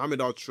the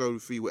Muhammad Ali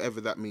Trophy, whatever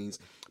that means.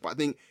 But I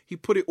think he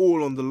put it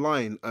all on the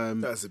line.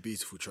 That's a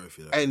beautiful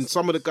trophy. And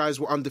some of the guys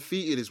were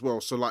undefeated as well.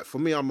 So, like, for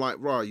me, I'm like,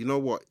 right, you know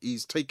what?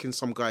 He's taken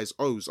some guys'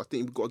 O's. I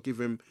think we've got to give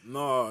him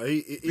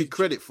big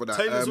credit for that.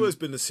 Taylor's always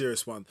been the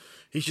serious one.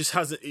 He just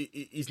hasn't...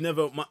 He's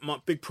never... My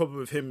big problem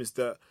with him is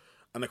that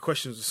And the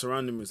questions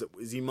surrounding him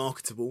is he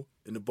marketable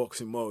in the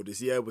boxing world? Is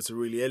he able to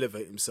really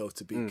elevate himself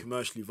to be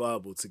commercially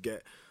viable to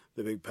get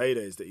the big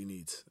paydays that he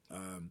needs?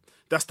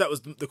 That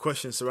was the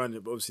question surrounding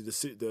it. But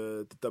obviously,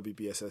 the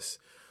WBSS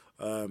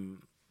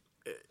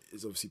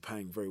is obviously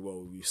paying very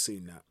well. We've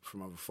seen that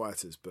from other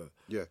fighters. But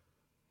yeah,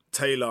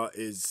 Taylor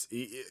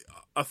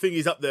I think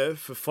he's up there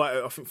for fight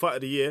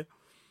of the year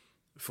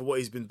for what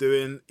he's been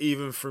doing.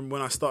 Even from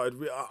when I started,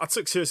 I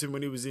took seriously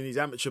when he was in his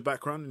amateur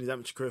background and his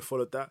amateur career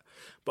followed that.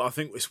 But I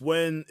think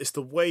it's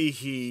the way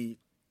he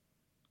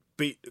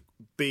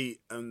beat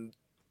and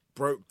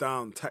broke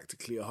down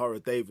tactically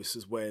Ahara Davis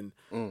is when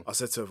I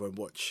said to everyone,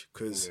 watch,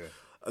 because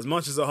as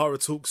much as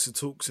Ahara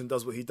talks and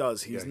does what he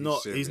does, he's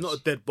not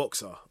a dead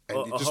boxer.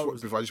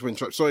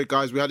 Sorry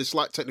guys, we had a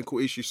slight technical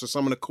issue, so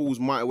some of the calls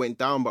might have went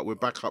down, but we're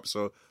back up,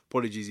 so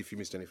apologies if you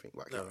missed anything.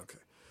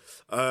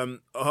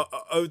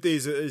 OD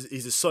he's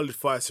a solid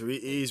fighter.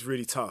 He is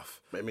really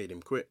tough. It made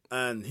him quit.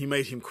 And he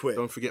made him quit.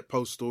 Don't forget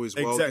Postal as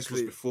well. Exactly. This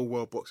was before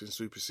World Boxing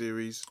Super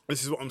Series.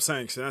 This is what I'm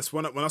saying. So that's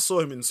when I saw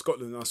him in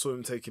Scotland and I saw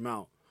him take him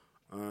out.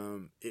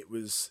 It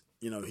was,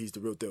 he's the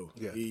real deal.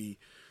 Yeah. He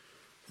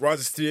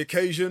rises to the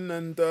occasion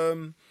and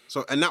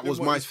that was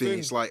my thing.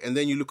 It's like, and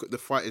then you look at the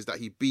fighters that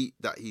he beat,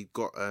 that he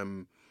got.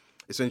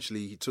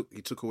 Essentially, he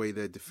took away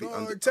their defeat.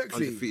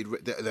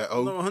 Undefeated, their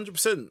own. No,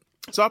 100%.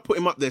 So I put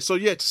him up there. So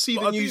yeah, to see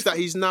the news that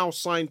he's now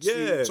signed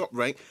to Top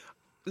Rank,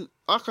 like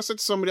I said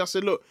to somebody, I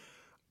said, look,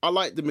 I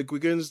like the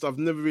McGuigans. I've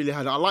never really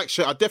had. I like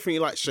Shane. I definitely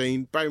like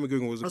Shane. Barry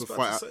McGuigan was a good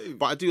fighter,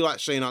 but I do like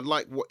Shane. I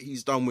like what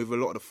he's done with a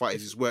lot of the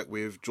fighters he's worked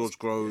with. George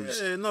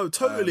Groves. Yeah, no,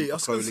 totally. I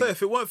was going to say,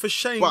 if it weren't for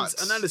Shane's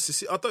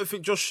analysis, I don't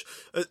think Josh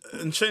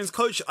and Shane's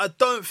coach. I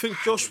don't think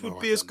Josh would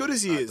be as good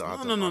as he is. No,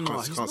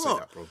 he's can't say not.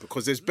 that, bro,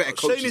 because there's better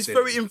coaches. Shane is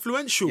very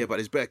influential. Yeah, but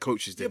there's better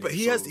coaches than him.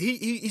 Yeah, but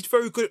he's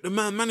very good at the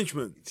man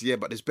management. Yeah,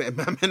 but there's better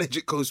man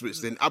management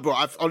coaches than. Bro,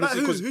 I've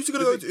honestly, who's he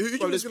going to go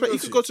to? He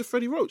could go to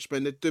Freddie Roach,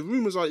 man. The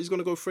rumours are he's going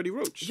to go Freddie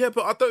Roach. Yeah,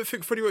 but I don't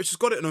think Freddie Roach has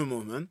got it no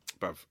more, man.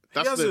 Bruv,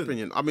 that's the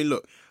opinion. I mean,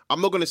 look,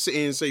 I'm not going to sit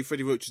here and say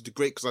Freddie Roach is the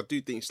great, because I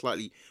do think he's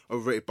slightly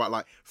overrated, but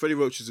like, Freddie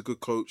Roach is a good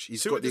coach.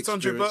 He's got the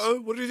experience. Andre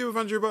Berto? What did he do with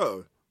Andre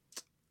Berto?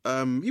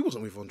 He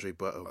wasn't with Andre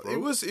Berto, bro. He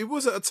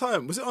was at a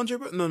time. Was it Andre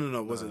Berto? No,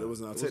 it wasn't. It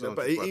wasn't. I'll take that.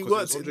 But he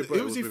worked.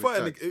 Who was he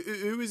fighting?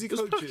 Who was he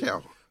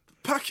coaching?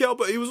 Pacquiao,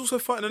 but he was also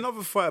fighting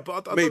another fighter.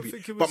 But I don't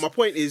think it was. But my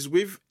point is,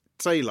 with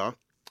Taylor,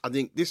 I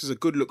think this is a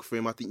good look for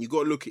him. I think you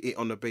got to look at it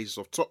on the basis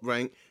of Top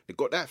Rank. They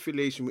got that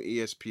affiliation with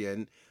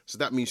ESPN, so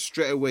that means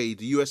straight away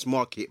the US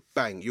market,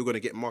 bang, you're going to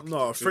get marketed.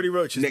 No, Freddie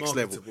Roach is next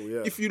level.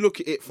 Yeah. If you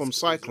look at it from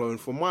Cyclone,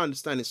 from my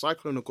understanding,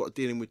 Cyclone have got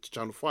dealing with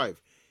Channel 5,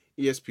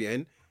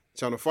 ESPN,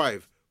 Channel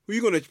 5. Who are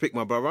you going to pick,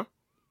 my brother?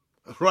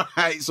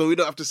 Right, so we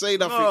don't have to say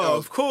nothing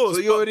else. Of course.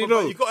 So you already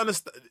know. You got to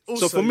understand.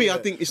 Also, so for me, I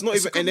think it's not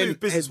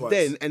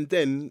even. And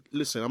then,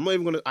 listen, I'm not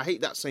even going to. I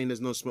hate that saying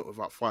there's no smoke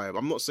without fire.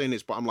 I'm not saying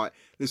this, but I'm like,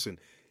 listen.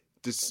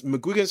 This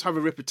McGuigans have a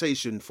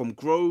reputation from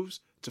Groves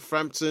to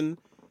Frampton,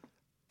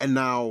 and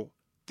now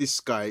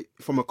this guy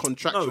from a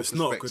contractual perspective.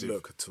 No, it's not a good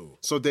look at all.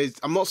 So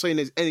I'm not saying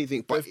there's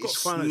anything, but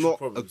it's not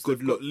a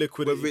good look.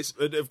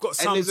 They've got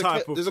some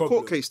type of There's a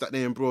court case that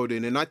they're embroiled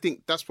in, and I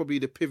think that's probably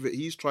the pivot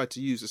he's tried to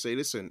use to say,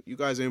 listen, you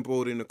guys are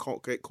embroiled in a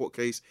court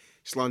case,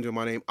 slandering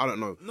my name. I don't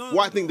know.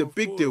 I think the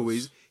big deal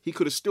is he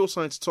could have still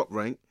signed to Top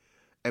Rank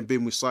and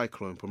been with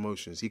Cyclone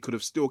Promotions. He could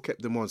have still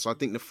kept them on. So I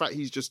think the fact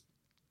he's just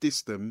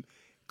dissed them,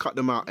 cut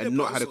them out, and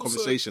not had a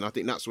conversation. I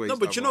think that's where. No,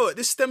 but you know what?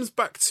 This stems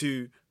back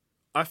to,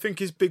 I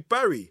think, is Big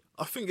Barry.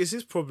 I think it's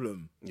his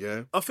problem.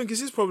 Yeah, I think it's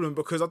his problem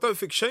because I don't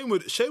think Shane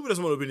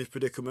doesn't want to be in this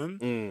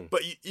predicament.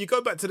 But you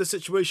go back to the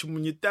situation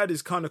when your dad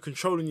is kind of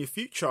controlling your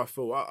future. I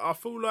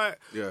feel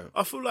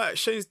like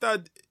Shane's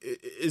dad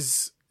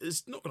is.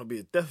 It's not going to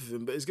be a death of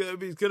him, but it's going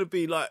to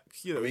be like,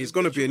 you know. I mean, it's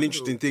going to be an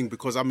interesting thing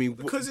because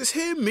it's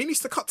him. He needs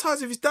to cut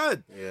ties with his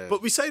dad. Yeah.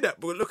 But we say that,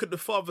 but look at the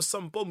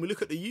father-son bond. We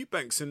look at the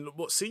Eubanks and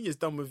what Senior's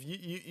done with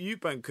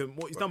Eubank and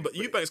what he's done. But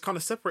Eubank's kind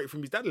of separated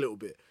from his dad a little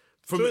bit.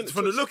 From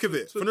the look of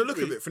it,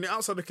 from the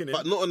outside looking in.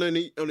 But not on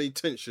any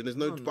tension. There's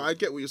no. But I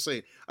get what you're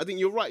saying. I think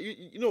you're right.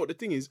 You know what the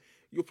thing is.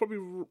 You're probably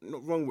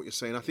not wrong what you're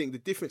saying. I think the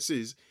difference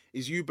is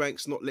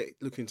Eubanks not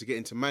looking to get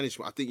into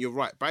management. I think you're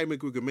right. Barry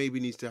McGuigan maybe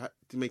needs to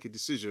make a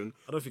decision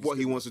what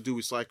he wants to do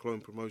with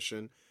Cyclone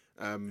Promotion.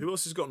 Who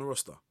else has got on the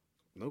roster?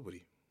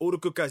 Nobody. All the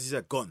good guys he's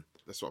had gone.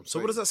 That's what I'm saying. So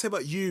what does that say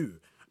about you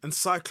and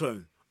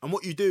Cyclone and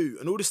what you do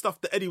and all the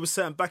stuff that Eddie was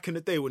saying back in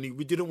the day when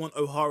we didn't want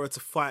O'Hara to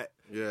fight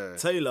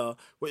Taylor,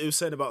 what he was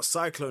saying about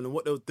Cyclone and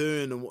what they were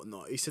doing and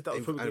whatnot. He said that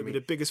was probably going to be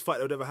the biggest fight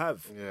they would ever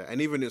have. Yeah, and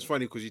even it's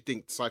funny because you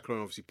think Cyclone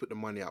obviously put the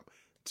money up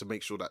to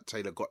make sure that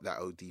Taylor got that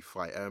OD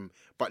fight.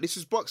 But this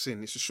is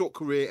boxing. It's a short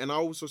career. And I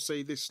also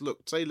say this,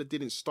 look, Taylor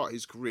didn't start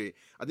his career.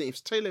 I think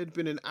if Taylor had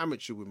been an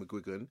amateur with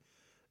McGuigan,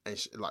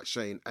 and like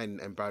Shane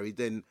and Barry,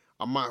 then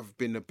I might have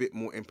been a bit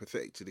more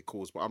empathetic to the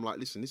cause. But I'm like,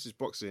 listen, this is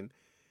boxing.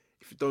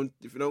 If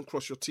you don't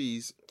cross your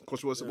T's,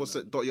 what's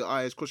that? Dot your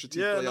I's, cross your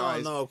T's, dot your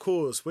I's. No, of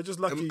course. We're just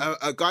lucky.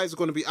 Guys are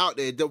going to be out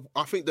there.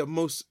 I think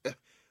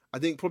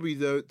probably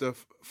the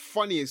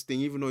funniest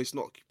thing, even though it's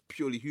not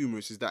purely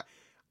humorous, is that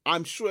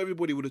I'm sure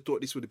everybody would have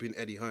thought this would have been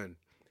Eddie Hearn.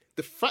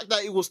 the fact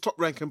that it was Top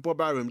Rank and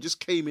Bob Arum just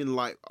came in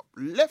like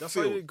left That's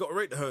field. why you got to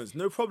rate the Hearns.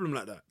 No problem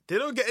like that. They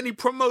don't get any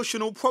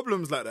promotional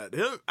problems like that. They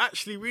don't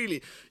actually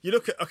really. You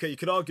look at, okay, you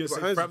could argue,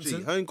 say,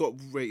 Frampton. Hearn got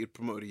rated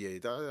promoter of the year.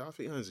 I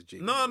think Hearn's a G.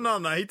 No.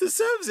 He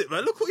deserves it,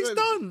 man. Look what he's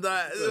done.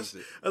 Like,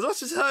 as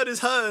much as Hearn is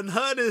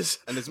Hearn is...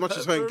 And as much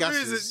as Hearn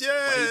gasses.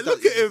 Yeah,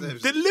 look at him.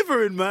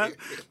 Delivering, man.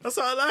 That's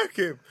how I like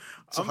him.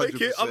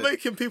 I'm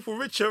making people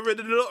richer in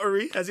the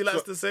lottery, as he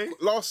likes to say.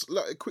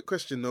 Quick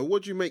question, though.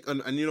 What do you make...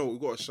 And you know,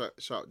 we've got to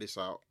shout this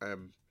out.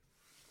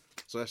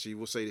 So actually,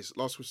 we'll say this.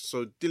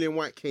 So Dillian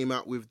White came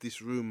out with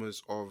this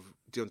rumours of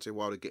Deontay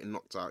Wilder getting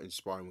knocked out in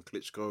sparring with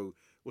Klitschko.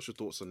 What's your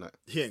thoughts on that?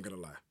 He ain't going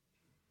to lie.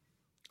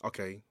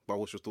 Okay, but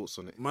what's your thoughts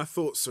on it? My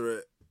thoughts on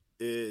it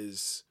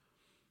is...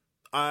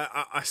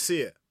 I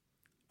see it.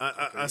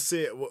 I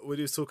see it when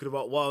he was talking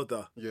about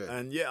Wilder. Yeah.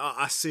 And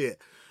I see it.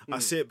 I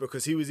see it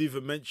because he was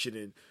even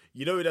mentioning,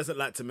 he doesn't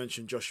like to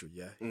mention Joshua,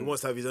 yeah? He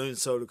wants to have his own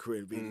solo career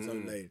and be in his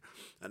own lane.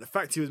 And the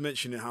fact he was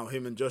mentioning how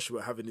him and Joshua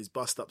were having his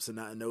bust-ups and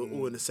that, and they were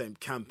all in the same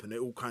camp and they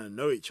all kind of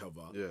know each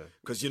other. Yeah.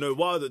 Because,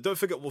 Wilder, don't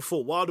forget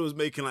before, Wilder was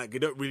making like, you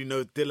don't really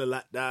know Dilla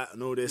like that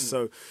and all this.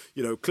 So,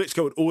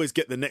 Klitschko would always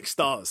get the next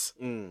stars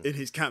in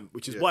his camp,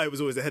 which is why he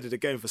was always ahead of the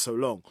game for so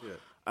long.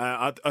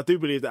 Yeah. I do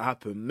believe that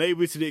happened.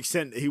 Maybe to the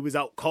extent that he was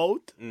out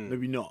cold,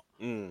 maybe not.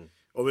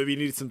 Or maybe he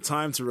needed some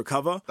time to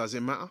recover. Does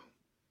it matter?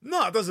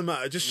 No, it doesn't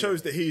matter. It just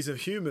shows that he's a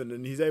human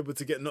and he's able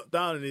to get knocked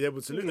down and he's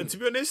able to lose. And to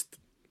be honest,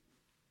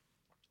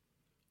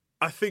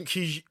 I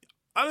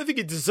don't think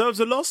he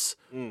deserves a loss,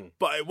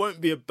 but it won't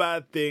be a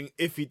bad thing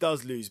if he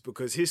does lose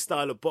because his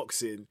style of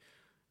boxing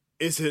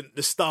isn't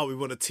the style we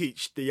want to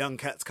teach the young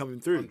cats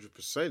coming through.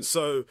 100%.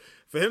 So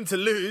for him to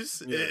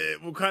lose,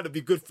 it will kind of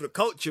be good for the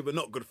culture, but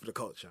not good for the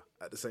culture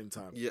at the same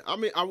time. Yeah, I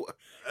mean,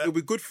 it'll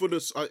be good for the...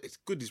 it's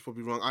good, he's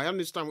probably wrong. I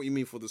understand what you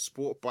mean for the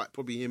sport, but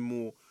probably him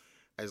more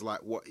as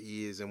like what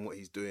he is and what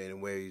he's doing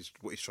and what he's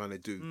trying to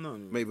do.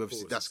 Maybe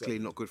obviously that's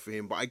clearly not good for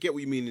him, but I get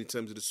what you mean in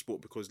terms of the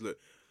sport because look,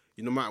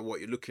 no matter what,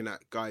 you're looking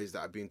at guys that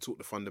are being taught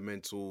the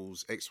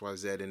fundamentals, X, Y,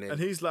 Z, and then... And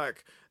he's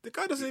like, the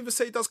guy doesn't even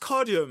say he does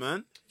cardio,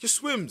 man. He just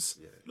swims.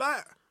 Yeah.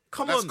 Like...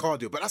 That's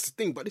cardio, but that's the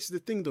thing. But this is the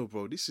thing, though,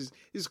 bro. This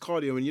is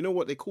cardio, and you know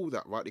what they call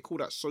that, right? They call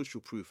that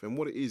social proof. And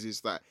what it is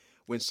that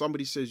when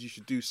somebody says you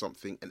should do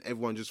something, and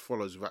everyone just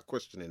follows without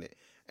questioning it.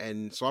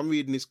 And so I'm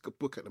reading this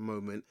book at the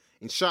moment.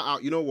 And shout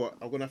out, you know what?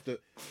 I'm gonna have to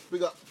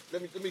big up.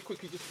 Let me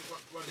quickly just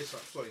run this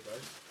up. Sorry,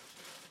 guys.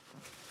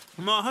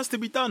 No, it has to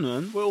be done,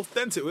 man. We're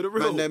authentic. We're the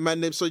real.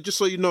 Man. So just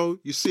so you know,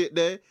 you see it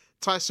there.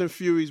 Tyson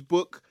Fury's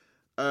book.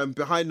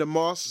 Behind the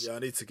Mask. Yeah, I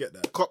need to get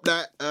that. Cop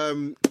that.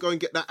 Go and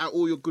get that at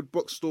all your good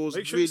box stores.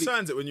 Make sure he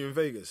signs it when you're in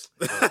Vegas.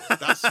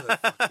 That's a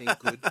fucking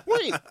good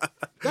point.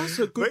 That's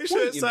a good point. Make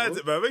sure he signs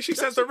it, man. Make sure he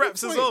signs the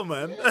raps as well,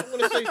 man. Yeah, I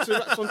want to say to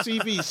raps on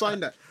TV, sign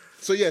that.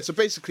 So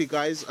basically,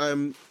 guys,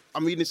 I'm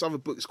reading this other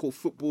book. It's called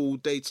Football,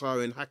 Data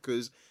and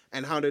Hackers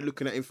and how they're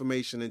looking at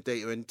information and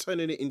data and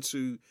turning it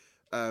into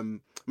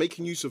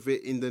making use of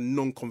it in the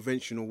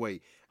non-conventional way.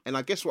 And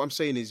I guess what I'm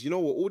saying is, you know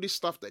what, all this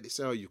stuff that they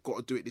say, you've got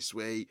to do it this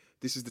way,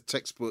 this is the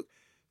textbook,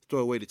 throw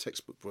away the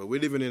textbook, bro. We're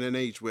living in an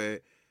age where,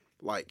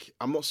 like,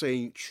 I'm not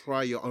saying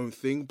try your own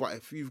thing, but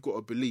if you've got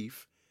a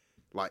belief,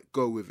 like,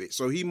 go with it.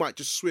 So he might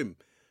just swim.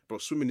 Bro,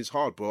 swimming is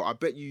hard, bro. I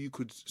bet you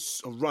could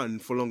run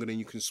for longer than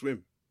you can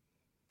swim.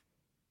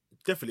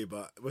 Definitely,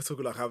 but we're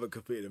talking like I haven't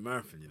completed a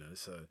marathon,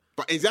 so...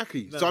 But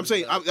exactly. No, so I'm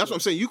saying, that's what I'm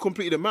saying. You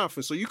completed a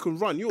marathon, so you can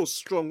run. You're a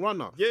strong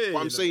runner. Yeah, but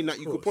I'm saying that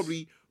you could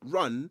probably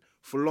run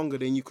for longer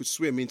than you could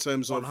swim in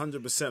terms of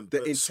 100%,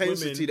 the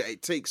intensity that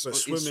it takes. But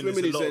swimming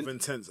is a lot of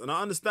intense. And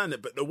I understand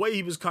it, but the way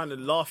he was kind of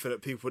laughing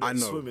at people that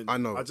swimming, I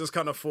know. I just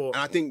kind of thought...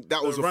 And I think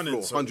that was a flaw,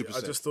 100%.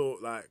 I just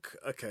thought, like,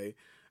 okay...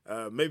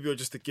 maybe you're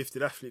just a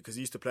gifted athlete because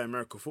he used to play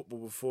American football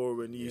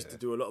before and he used to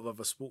do a lot of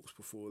other sports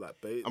before. Like,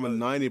 I'm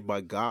anointed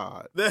by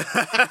God.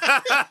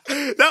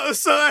 That was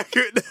so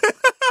accurate.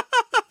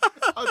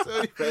 I'll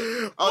tell you,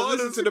 man. I was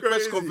listening to the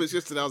press conference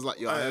yesterday. I was like,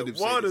 yo, I heard him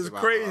say Wilder's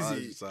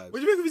crazy. What do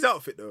you think of his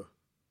outfit, though?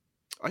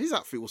 His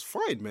outfit was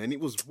fine, man. It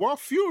was Wild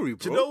Fury, bro.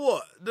 Do you know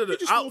what? He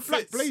just wore a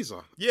black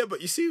blazer. Yeah,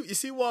 but you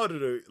see Wilder,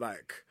 though,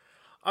 like...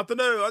 I don't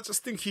know. I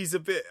just think he's a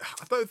bit...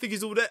 I don't think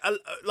he's all that...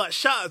 Like,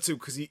 shout out to him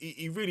because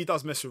he really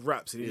does mess with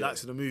raps and he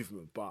likes the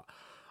movement. But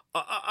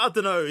I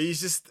don't know.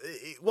 He's just...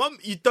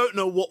 you don't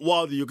know what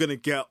Wilder you're going to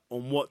get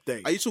on what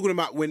day. Are you talking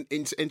about when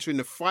entering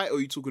the fight or are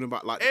you talking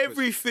about like...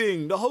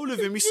 Everything. The whole of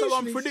him. He's so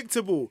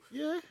unpredictable.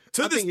 Yeah.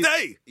 To this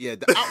day. Yeah,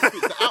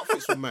 the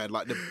outfits were mad.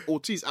 Like, the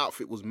Ortiz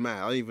outfit was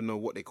mad. I don't even know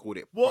what they called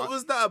it. What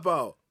was that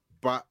about?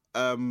 But...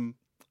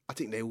 I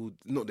think they will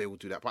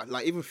do that. But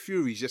like even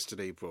Fury's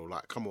yesterday, bro.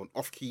 Like, come on,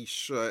 off-key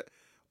shirt,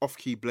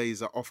 off-key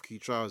blazer, off-key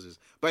trousers.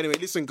 But anyway,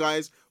 listen,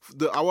 guys.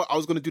 I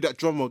was going to do that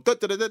drum roll. Da,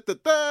 da, da, da, da,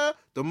 da.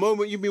 The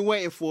moment you've been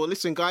waiting for.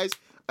 Listen, guys.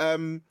 I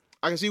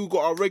can see we've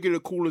got our regular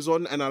callers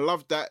on, and I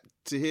love that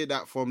to hear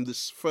that from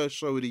this first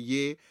show of the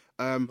year.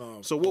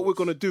 So what we're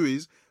going to do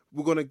is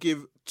we're going to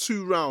give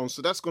 2 rounds.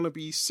 So that's going to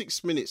be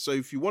 6 minutes. So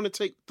if you want to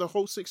take the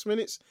whole 6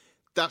 minutes,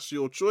 that's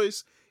your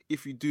choice.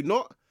 If you do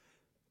not,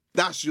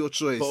 That's your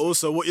choice. But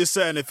also, what you're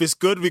saying, if it's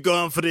good, we go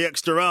on for the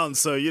extra round.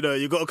 So, you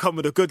got to come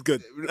with a good.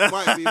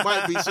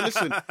 Might be. So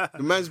listen,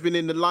 the man's been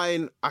in the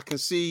line. I can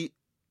see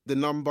the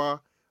number.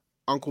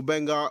 Uncle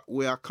Benga,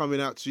 we are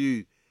coming out to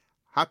you.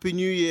 Happy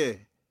New Year.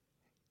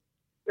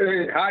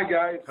 Hey, hi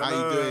guys. How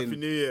you doing? Happy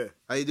New Year.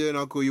 How you doing,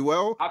 Uncle? You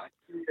well? Happy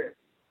New Year.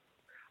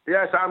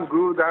 Yes, I'm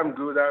good.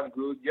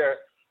 Yeah.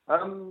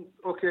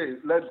 Okay,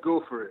 let's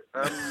go for it.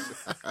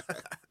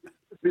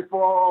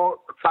 Before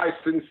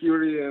Tyson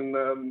Fury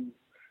and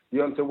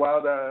Deontay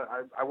Wilder,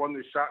 I want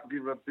to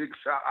give a big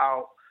shout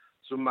out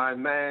to my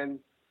man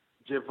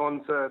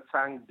Gervonta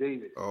Tank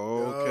Davis.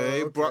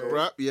 Okay.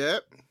 Brap, yeah.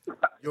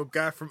 Your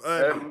guy from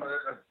early.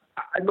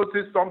 I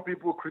noticed some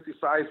people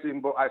criticize him,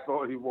 but I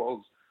thought he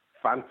was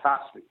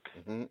fantastic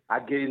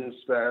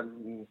against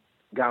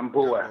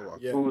Gamboa,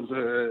 yeah. who's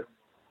an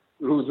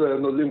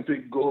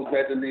Olympic gold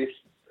medalist.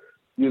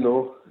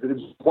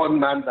 There's one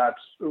man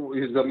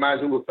is a man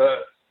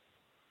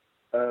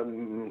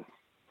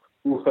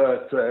who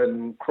hurt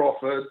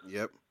Crawford.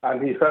 Yep.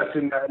 And he hurt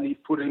him and he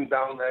put him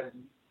down and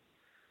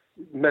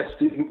messed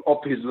him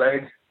up his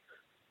leg,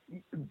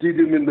 did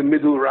him in the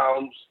middle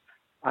rounds,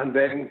 and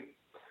then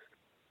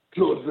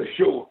closed the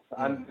show.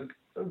 And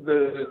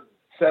the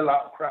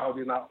sellout crowd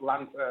in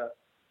Atlanta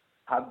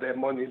had their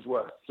money's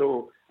worth.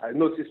 So I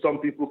noticed some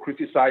people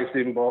criticize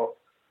him, but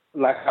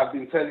like I've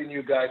been telling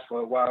you guys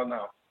for a while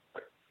now,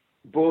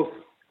 both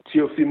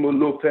Teofimo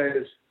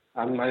Lopez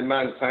and my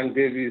man Tank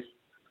Davis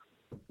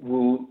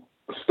will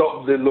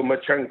stop the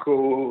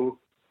Lomachenko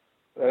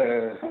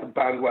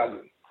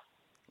bandwagon.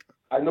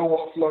 I know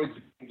what Floyd's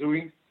been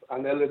doing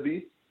and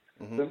LB.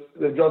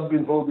 They've just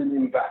been holding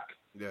him back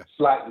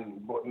slightly,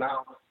 but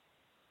now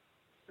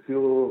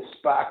he'll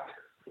spark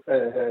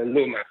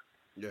Loma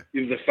if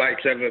the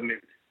fight's ever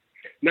made.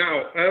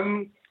 Now,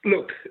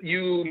 look,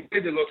 you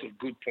made a lot of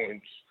good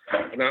points,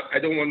 and I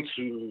don't want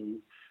to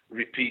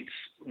repeat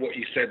what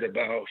you said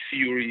about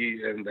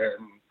Fury and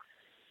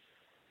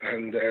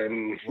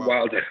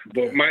Wilder,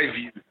 but my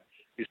view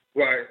is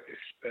quite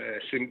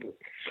simple.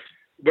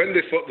 When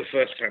they fought the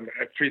first time,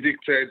 I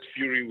predicted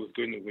Fury was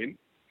going to win.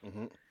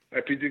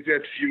 I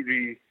predicted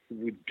Fury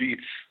would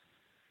beat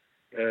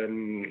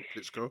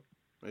Klitschko,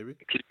 maybe.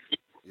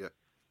 Yeah.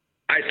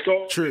 I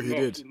saw True, he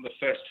enough did. in the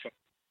first fight.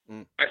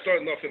 I saw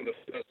enough in the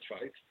first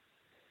fight,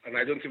 and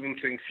I don't even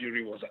think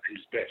Fury was at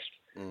his best.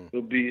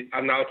 It'll be,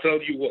 and I'll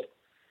tell you what,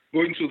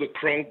 going to the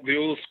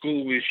old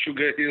school with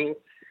Sugar Hill,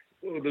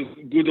 the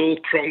good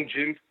old Kronk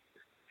gym,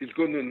 he's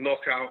going to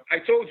knock out. I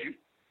told you.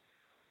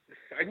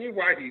 I knew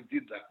why he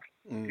did that.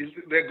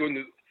 They're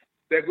going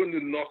to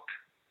knock.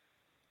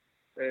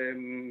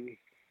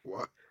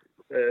 What?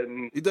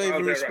 You don't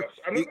even respect.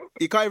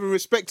 You can't even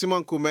respect him,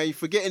 Uncle, man. You're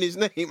forgetting his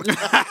name. you know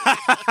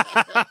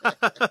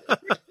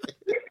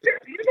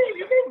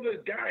the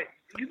guy.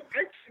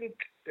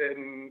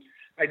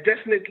 I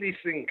definitely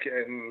think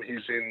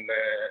he's in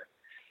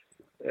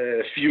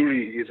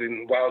Fury is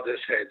in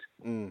Wilder's head.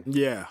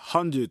 Yeah,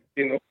 100.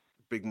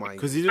 Big mind.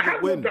 Because he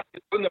didn't win. The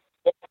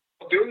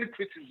only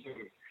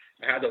criticism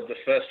I had of the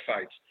first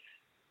fight,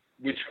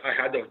 which I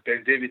had of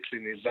Ben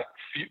Davidson, is that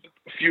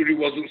Fury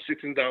wasn't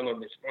sitting down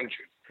on his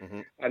punches.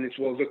 And it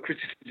was a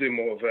criticism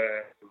of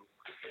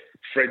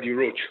Freddie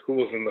Roach, who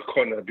was in the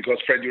corner,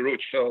 because Freddie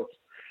Roach felt,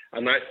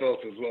 and I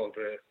felt as well,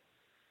 that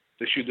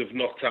they should have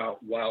knocked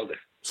out Wilder.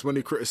 It's when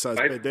he criticised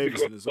Ben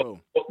Davidson as well.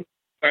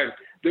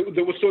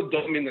 They were so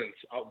dominant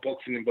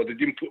outboxing him, but they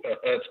didn't put a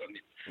hurt on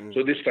him.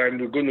 So this time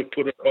we're going to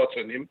put a hurt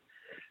on him.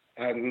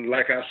 And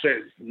like I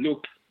said,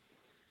 look,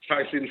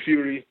 Tyson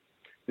Fury,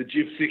 the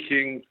Gypsy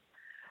King,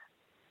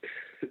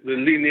 the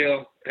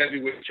lineal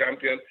heavyweight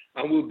champion,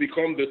 and will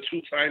become the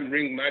two-time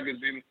Ring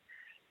Magazine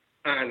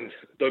and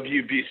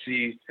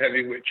WBC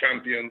heavyweight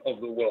champion of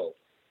the world.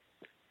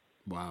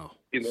 Wow.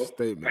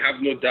 Statement. I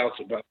have no doubts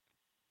about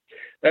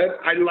it.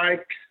 I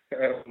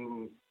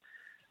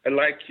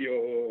like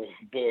your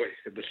boy,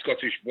 the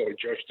Scottish boy,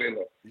 Josh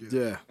Taylor.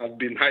 Yeah. I've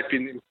been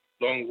hyping him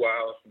for a long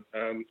while.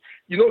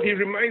 He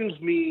reminds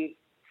me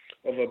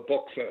of a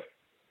boxer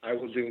I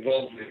was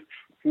involved with,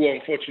 who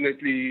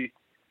unfortunately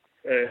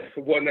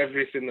won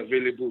everything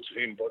available to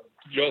him, but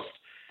just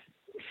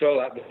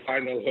fell at the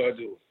final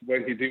hurdle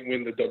when he didn't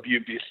win the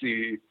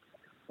WBC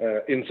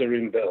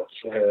interim belt.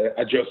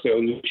 Adjust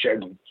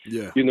Olusegun.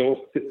 Yeah.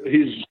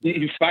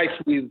 He fights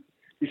with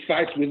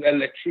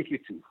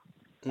electricity.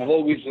 I've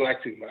always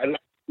liked him. I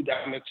like good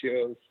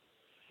amateurs,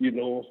 yes,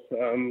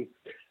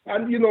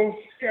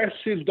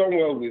 he's done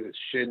well with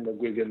Shane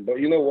McGuigan, but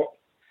you know what?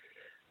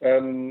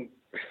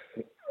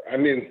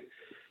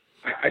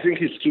 I think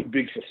he's too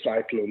big for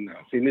Cyclone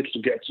now. He needs to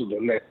get to the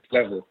next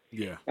level.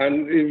 Yeah.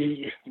 And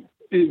if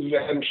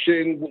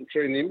Shane won't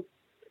train him,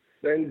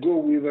 then go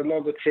with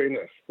another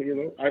trainer.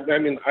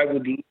 I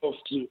would love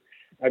to.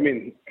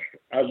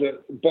 As a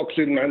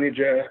boxing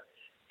manager,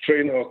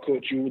 trainer or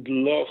coach, you would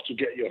love to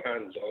get your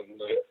hands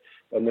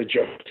on the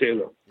Josh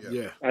Taylor.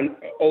 Yeah. And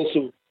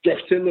also,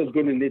 Josh Taylor is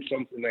going to need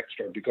something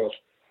extra because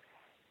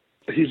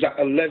he's at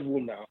a level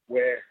now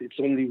where it's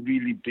only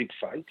really big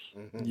fights.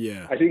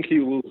 Yeah. I think he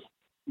will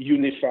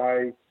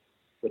unify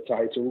the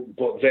title.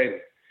 But then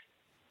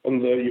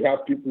you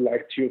have people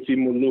like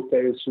Teofimo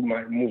Lopez who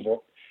might move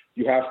up.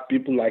 You have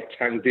people like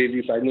Tank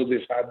Davis. I know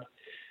they've had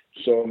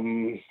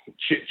some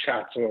chit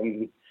chat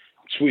on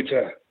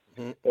Twitter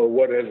or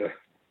whatever.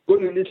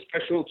 Going to need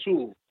special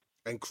tools.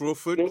 And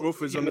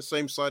Crawford's on the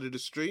same side of the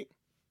street.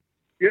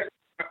 Yeah,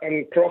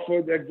 and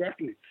Crawford,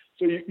 exactly.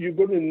 So you're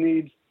going to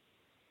need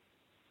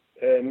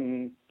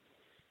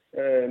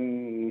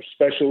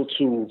special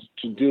tools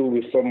to deal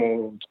with some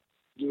of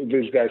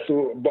these guys.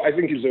 So, but I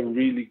think he's a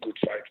really good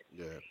fighter.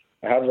 Yeah,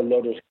 I have a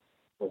lot of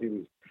for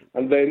him.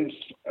 And then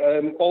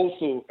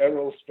also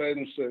Errol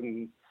Spence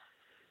and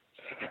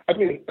I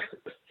mean,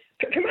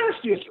 can I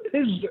ask you?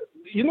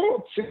 Tim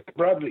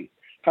Bradley,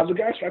 has the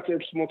guy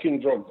started smoking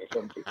drugs or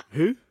something?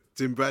 Who?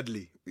 Tim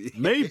Bradley.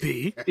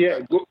 Maybe. Yeah,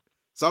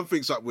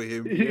 Something's up with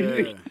him.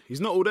 Yeah,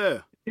 he's not all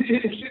there.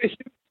 It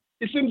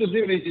seems as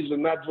if he's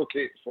an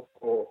advocate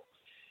for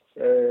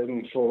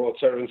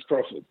Terence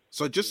Crawford.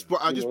 So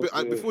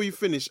before you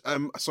finish,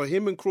 so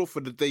him and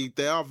Crawford,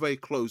 they are very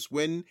close.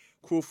 When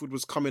Crawford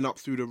was coming up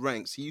through the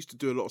ranks, he used to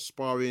do a lot of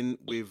sparring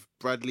with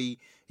Bradley.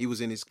 He was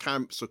in his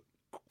camp, so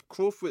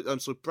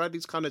so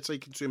Bradley's kind of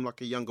taken to him like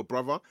a younger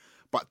brother.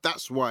 But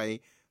that's why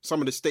some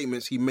of the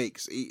statements he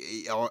makes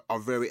are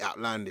very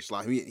outlandish.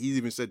 Like he's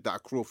even said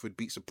that Crawford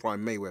beats a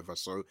prime Mayweather.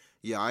 So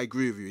yeah, I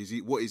agree with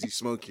you. What is he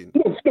smoking?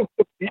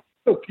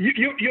 Look,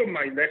 you're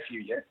my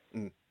nephew, yeah.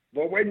 Mm.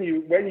 But when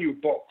you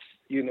box,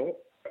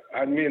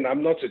 I mean,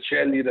 I'm not a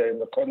cheerleader in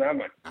the corner,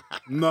 man.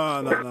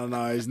 No.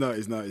 He's not.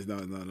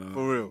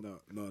 For real?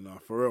 No.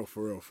 For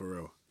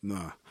real.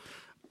 Nah.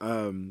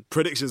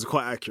 Predictions are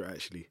quite accurate,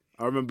 actually.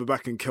 I remember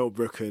back in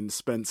Kelbrook and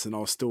Spence, and I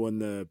was still on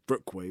the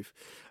Brook wave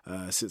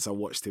since I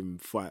watched him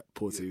fight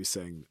Porter. He was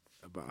saying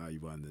about how he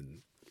won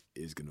and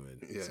he's going to win.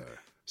 Yeah.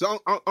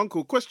 So,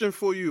 Uncle, question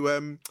for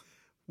you.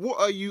 What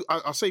are you?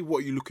 I'll say what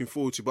are you looking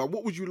forward to, but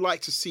what would you like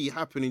to see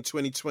happen in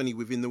 2020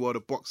 within the world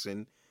of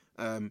boxing?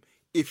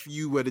 If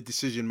you were the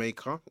decision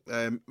maker,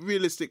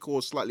 realistic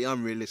or slightly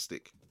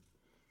unrealistic?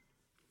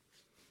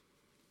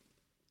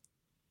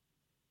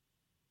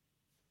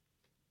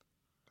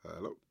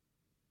 Hello.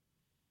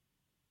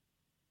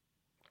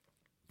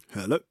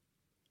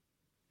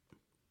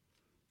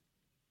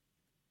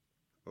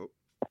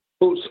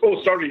 Oh,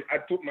 sorry, I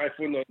put my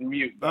phone on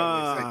mute.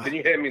 Can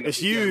you hear me now?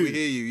 It's you. Yeah, we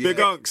hear you. Big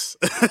Unks.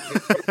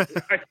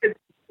 I said,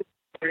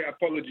 sorry,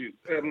 apologies.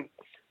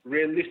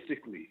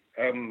 Realistically,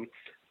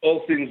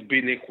 all things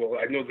being equal,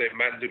 I know they're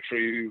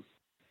mandatory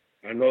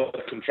and all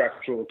the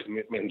contractual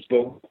commitments,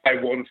 but what I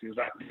want is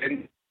at the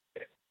end.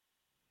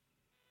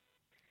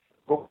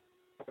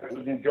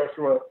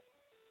 Joshua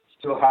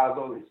still has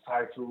all his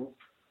titles.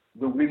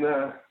 The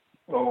winner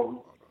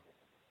of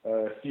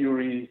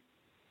Fury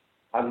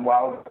and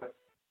Wilder.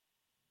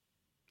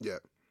 Yeah.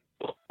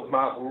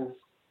 Marvel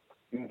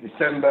in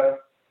November,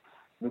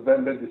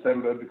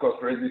 December,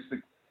 because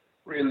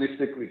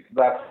realistically,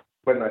 that's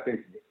when I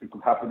think it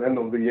could happen, end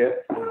of the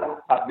year.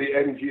 At the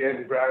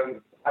MGM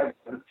Grand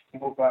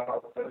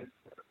Mobile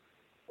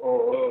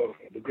or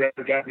the Grand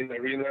Garden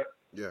Arena.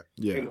 Yeah.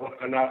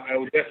 And I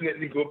will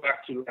definitely go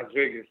back to Las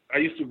Vegas. I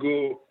used to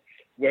go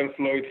when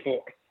Floyd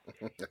fought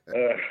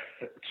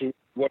to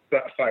watch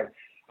that fight.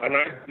 And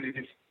I believe,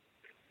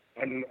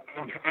 and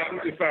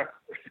in fact,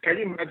 can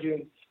you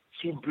imagine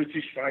two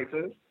British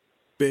fighters?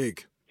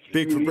 Big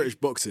for British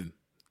boxing.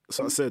 That's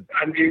what I said.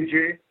 And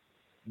AJ.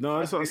 No,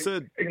 that's what I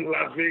said. In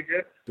Las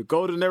Vegas. The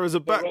golden eras are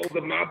back. All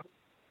the marbles.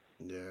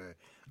 Yeah.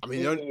 I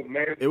mean,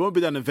 it won't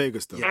be done in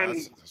Vegas, though. Yeah,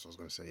 that's what I was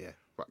going to say, yeah.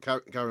 But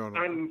carry on.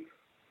 And,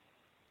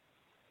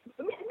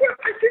 well,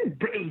 I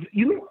think,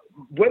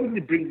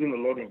 Wembley brings in a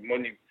lot of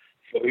money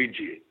for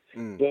AJ.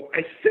 But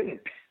I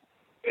think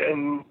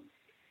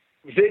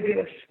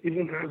Vegas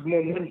even has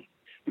more money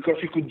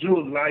because you could do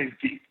a live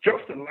game,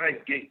 just a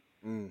live game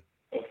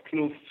of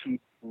close to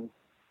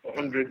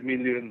 $100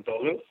 million.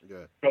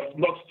 Yeah. Just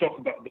not to talk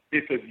about the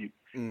pay-per-view.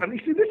 And you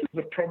see, this is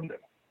the problem.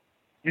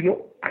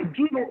 I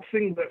do not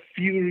think that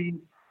Fury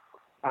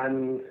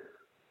and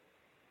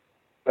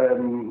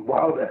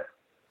Wilder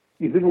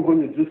is even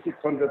going to do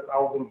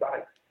 600,000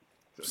 buys.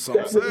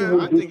 Definitely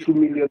will do 2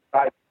 million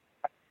buys.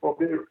 I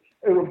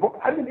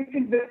mean,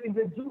 if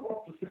they do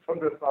up to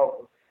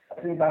 600,000, I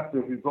think that's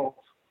the result.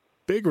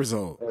 Big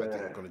result. I think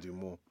they're going to do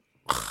more.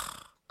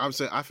 I'm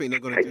saying, I think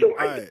they're going to do.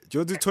 All right, do you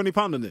want to do £20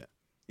 on it?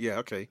 Yeah,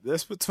 okay.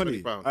 Let's put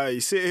 20. All right, you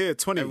see it here,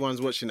 20.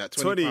 Everyone's watching that,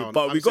 £20.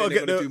 But we got to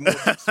get do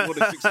more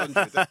than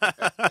 600.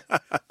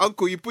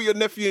 Uncle, you put your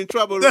nephew in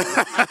trouble. Bring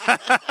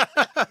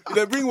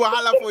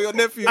Wahala for your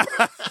nephew.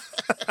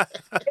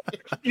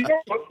 You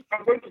know what?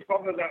 I'm going to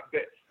cover that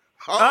bit.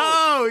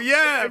 Oh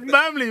yeah,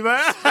 family,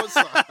 man.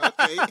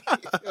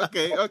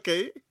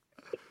 Okay.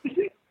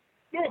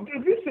 No,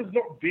 this has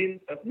not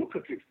been. Look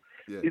at this.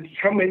 Yeah. It's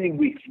how many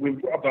weeks?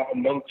 We've got about a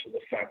month to the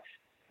fact.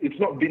 It's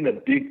not been a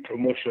big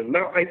promotion.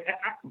 Now, I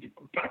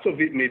part of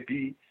it may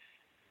be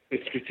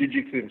a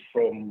strategic thing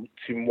from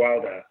Tim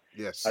Wilder.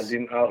 Yes. As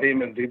in Al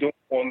Heyman, they don't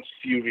want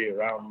Fury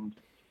around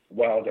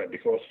Wilder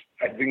because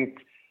I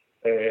think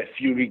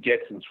Fury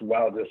gets into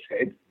Wilder's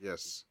head.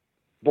 Yes.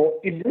 But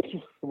if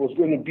this was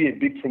going to be a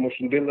big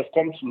promotion, they'll have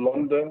come to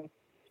London,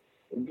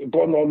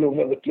 gone all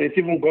over the place,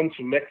 even gone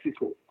to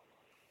Mexico,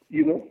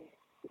 you know.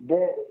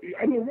 But,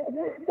 I mean,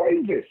 what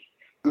is this?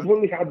 We've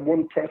only had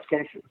one press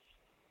conference.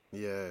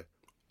 Yeah.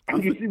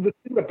 And you see, the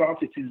thing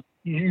about it is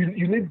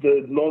you need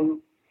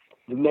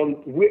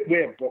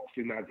we're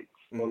boxing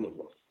addicts, all of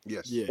us.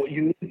 Yes. Yeah. But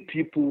you need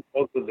people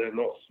other than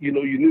us. You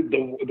know, you need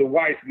the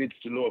wife needs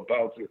to know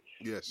about it.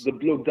 Yes. The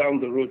bloke down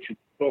the road should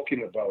be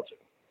talking about it.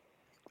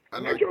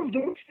 And I just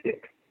don't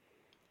think.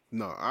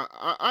 No,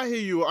 I hear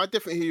you. I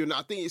definitely hear you. And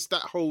I think it's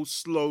that whole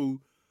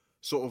slow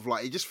sort of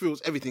like, it just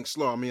feels everything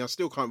slow. I mean, I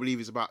still can't believe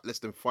it's about less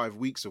than 5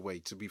 weeks away,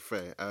 to be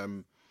fair.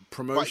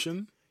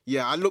 Promotion?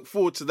 Yeah, I look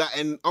forward to that.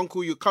 And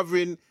Uncle, you're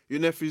covering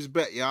your nephew's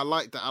bet. Yeah, I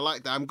like that.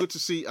 I'm good to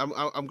see.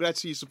 I'm glad to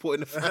see you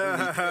supporting the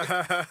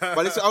family.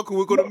 But listen, Uncle,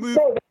 we're going to move.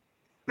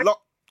 I don't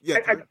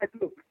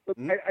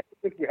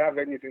think we have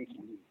anything to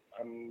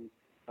lose.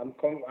 I'm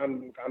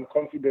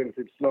confident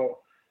it's not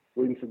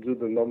going to do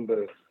the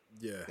numbers.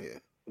 Yeah.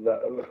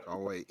 Can't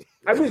wait.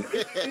 I mean,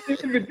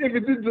 if it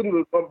did do the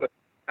numbers,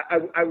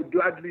 I would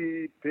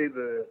gladly pay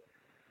the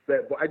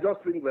bet. But I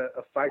just think that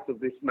a fight of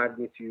this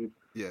magnitude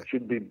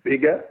should be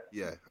bigger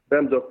in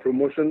terms of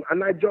promotion.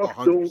 And I just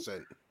 100%. don't,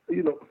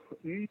 you know,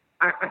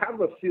 I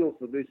have a feel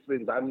for these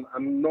things. I'm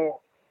not.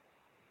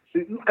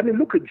 See, I mean,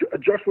 look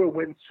at Joshua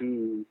went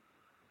to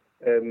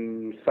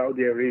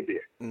Saudi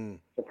Arabia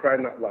for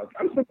crying out loud.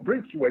 And some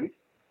Brits went,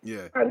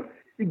 and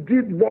he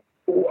did what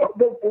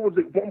was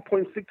it?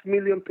 1.6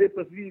 million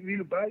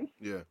pay-per-view buys.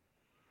 Yeah.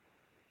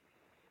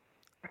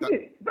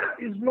 That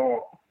is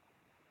not.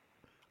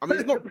 I mean,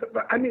 it's not.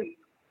 I mean,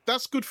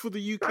 that's good for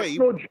the UK,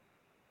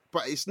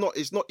 but it's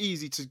not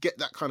easy to get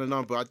that kind of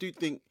number. I do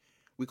think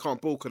we can't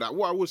bulk of that.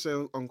 What I will say,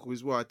 Uncle,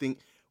 as well, I think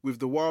with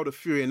the Wilder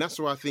Fury, and that's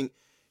why I think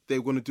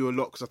they're going to do a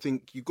lot, because I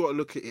think you've got to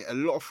look at it. A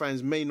lot of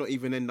fans may not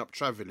even end up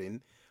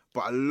travelling,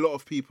 but a lot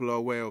of people are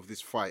aware of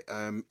this fight,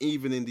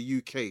 even in the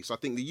UK. So I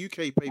think the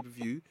UK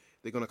pay-per-view,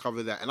 they're going to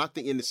cover that. And I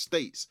think in the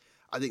States,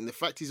 I think the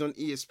fact he's on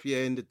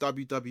ESPN, the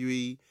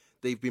WWE,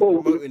 they've been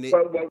promoting it.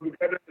 Well, we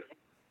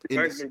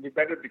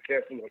better be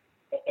careful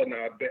on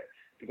our bet,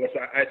 because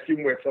I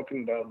assume we're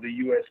talking about the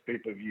US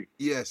pay-per-view.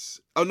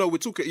 Yes. Oh, no, we're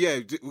talking,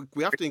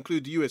 we have to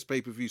include the US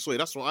pay-per-view. Sorry,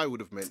 that's what I would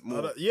have meant more.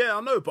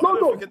 I know, but I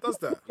don't think it does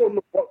that.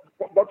 No,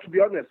 but to be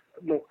honest,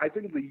 no, I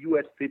think the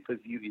US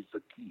pay-per-view is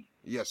the key.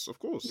 Yes, of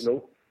course. You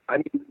know, I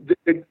mean,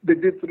 they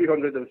did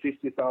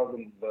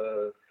 350,000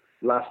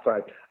 last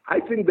time. I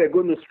think they're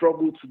going to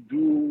struggle to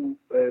do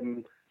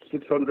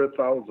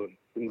 600,000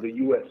 in the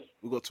US.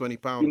 We've got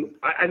 £20. You know,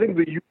 I think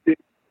the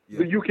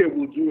UK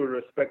will do a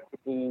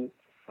respectable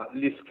at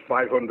least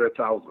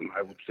 500,000,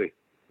 I would say.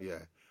 Yeah.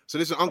 So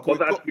listen, Uncle.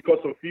 But that's because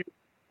of you.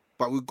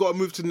 But we've got to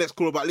move to the next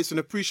caller. But listen,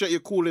 appreciate your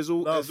call as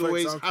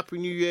always. Uncle. Happy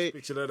New Year.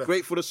 Speak to you later.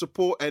 Great for the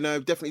support, and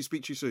definitely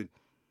speak to you soon.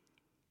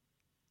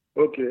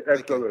 Okay,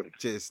 excellent.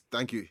 Cheers.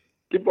 Thank you.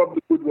 Keep up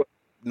the good work.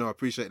 No, I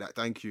appreciate that.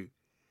 Thank you.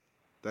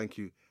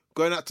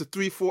 Going out to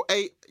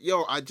 348.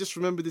 Yo, I just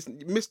remember this.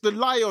 Mr.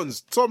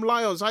 Lyons, Tom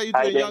Lyons. How you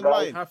doing, young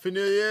Lion? Happy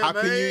New Year,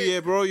 Happy New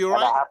Year, bro. You all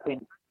right?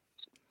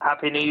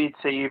 Happy New Year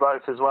to you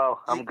both as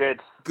well. I'm good.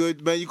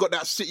 Good, man. You got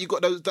that. You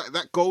got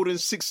that golden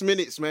 6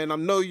 minutes, man. I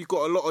know you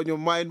got a lot on your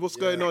mind. What's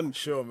going on?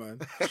 Sure, man.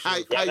 How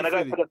I'm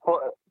gonna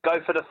go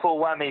for the full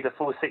whammy, the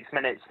full 6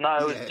 minutes.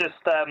 No, it's just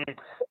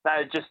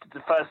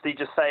firstly,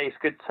 just say it's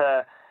good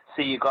to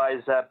see you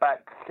guys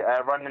back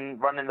running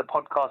the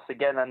podcast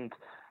again, and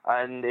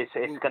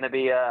it's going to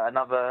be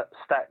another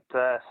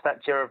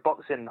stacked year of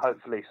boxing,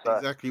 hopefully. So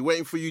exactly,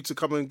 waiting for you to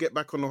come and get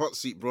back on the hot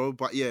seat, bro.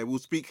 But yeah, we'll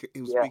speak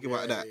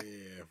about that.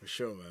 Yeah, for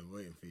sure, man.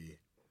 Waiting for you.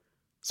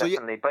 So,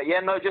 definitely, but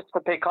just to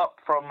pick up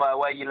from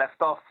where you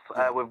left off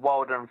with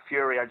Wilder and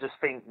Fury, I just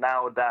think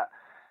now that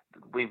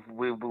we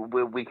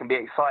can be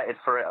excited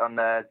for it on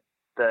the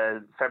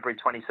February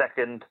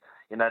 22nd.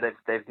 You know,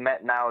 they've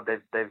met now.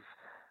 They've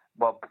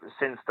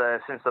since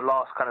the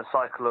last kind of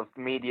cycle of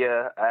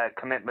media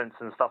commitments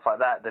and stuff like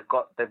that, they've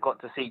got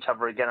to see each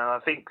other again. And I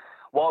think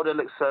Wilder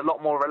looks a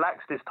lot more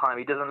relaxed this time.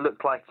 He doesn't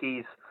look like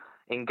he's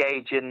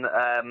engaging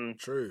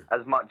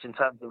as much in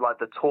terms of like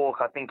the talk.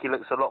 I think he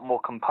looks a lot more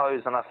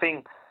composed, and I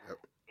think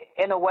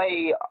in a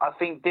way, I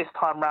think this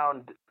time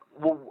round,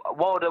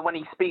 Wilder, when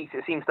he speaks,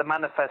 it seems to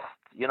manifest,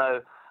 you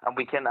know, and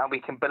we can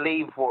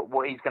believe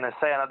what he's going to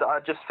say. And I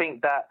just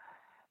think that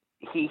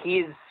he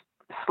is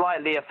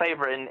slightly a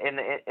favourite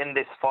in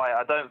this fight.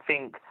 I don't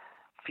think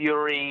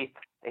Fury.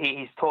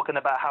 He's talking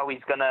about how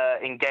he's going to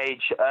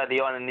engage early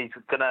on and he's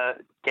going to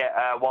get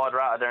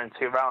Wilder out of there in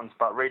 2 rounds.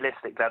 But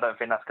realistically, I don't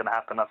think that's going to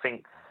happen. I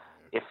think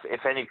if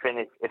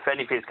anything, it's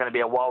going to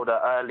be a Wilder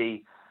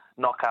early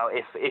knockout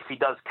if he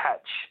does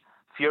catch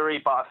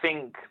Fury. But I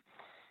think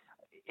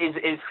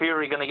is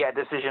Fury going to get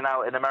a decision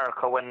out in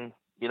America when,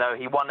 you know,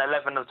 he won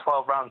 11 of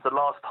 12 rounds the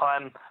last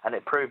time and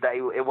it proved that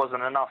it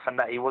wasn't enough and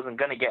that he wasn't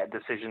going to get a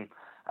decision.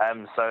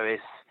 So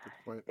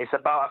it's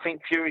about, I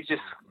think Fury's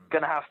just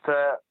going to have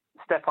to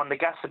step on the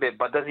gas a bit,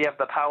 but does he have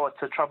the power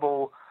to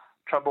trouble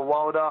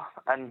Wilder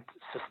and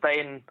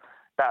sustain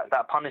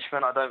that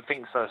punishment? I don't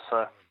think so.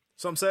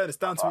 So I'm saying it's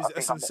down to his I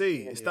think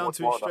S&C. It's down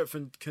to his Wilder. strength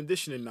and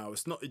conditioning now.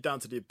 It's not down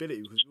to the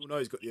ability, because we all know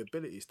he's got the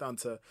ability. It's down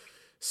to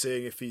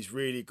seeing if he's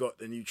really got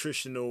the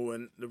nutritional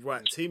and the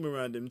right team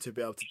around him to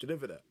be able to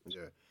deliver that.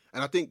 Yeah.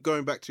 And I think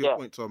going back to your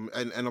point, Tom,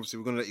 and obviously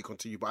we're going to let you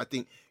continue, but I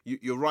think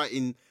you're right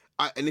in,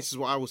 and this is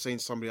what I was saying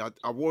to somebody,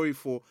 I worry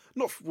for,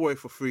 not worry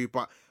for free,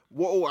 but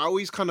I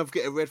always kind of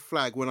get a red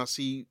flag when I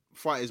see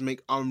fighters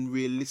make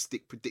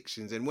unrealistic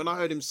predictions. And when I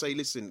heard him say,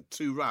 listen,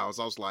 2 rounds,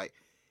 I was like,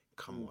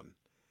 come on.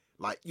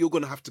 Like, you're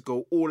going to have to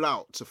go all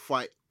out to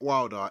fight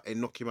Wilder and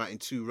knock him out in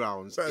 2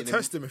 rounds. Better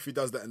test him if he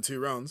does that in 2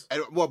 rounds.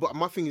 And, well, but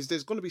my thing is,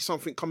 there's going to be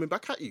something coming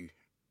back at you.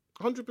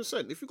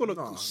 100%. If you're going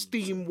to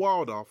steam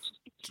Wilder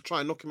to try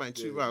and knock him out in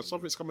 2 rounds,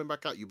 something's coming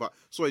back at you. But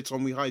sorry,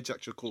 Tom, we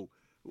hijacked your call.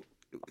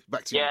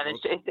 Back to you. Yeah, and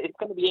it's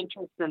going to be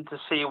interesting to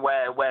see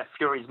where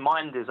Fury's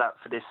mind is at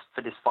for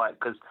this fight,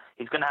 because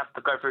he's going to have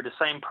to go through the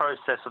same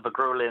process of a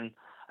grueling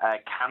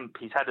camp.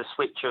 He's had a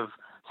switch of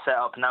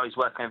setup. Now he's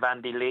working with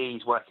Andy Lee.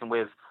 He's working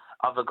with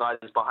other guys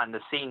behind the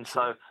scenes.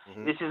 So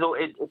this is all.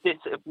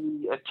 If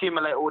we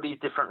accumulate all these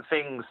different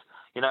things,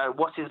 you know,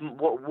 what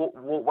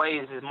way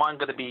is his mind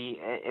going to be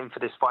in for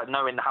this fight,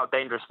 knowing how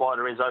dangerous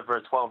Wilder is over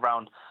a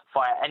 12-round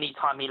fight?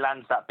 Anytime he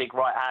lands that big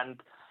right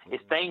hand,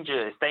 it's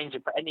danger. It's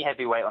danger for any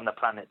heavyweight on the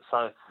planet.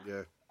 So,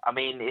 I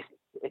mean,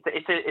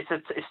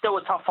 it's still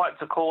a tough fight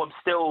to call. I'm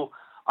still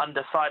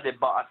undecided,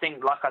 but I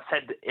think, like I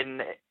said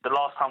in the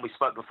last time we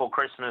spoke before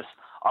Christmas,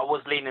 I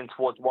was leaning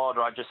towards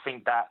Wilder. I just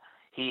think that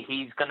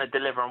he's going to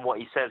deliver on what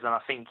he says, and I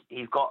think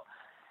he's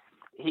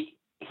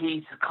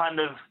kind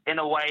of, in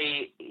a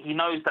way, he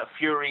knows that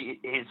Fury's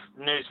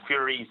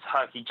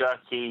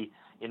herky-jerky,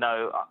 you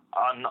know,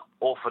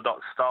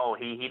 unorthodox style.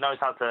 He knows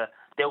how to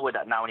deal with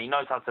that now, and he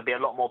knows how to be a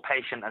lot more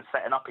patient and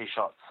setting up his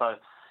shots. So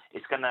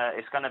it's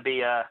gonna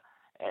be an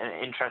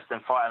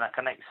interesting fight, and I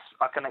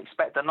can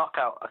expect a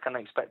knockout. I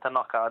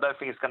don't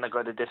think it's gonna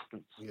go the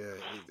distance. Yeah,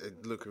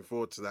 looking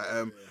forward to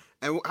that.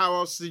 And how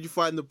else did you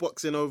find the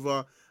boxing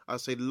over,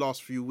 I'd say, the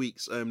last few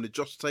weeks? The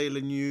Josh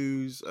Taylor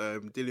news,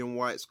 Dillian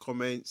White's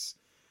comments,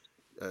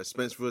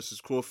 Spence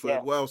versus Crawford.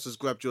 Yeah. What else has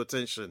grabbed your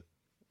attention?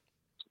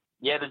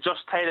 Yeah, the Josh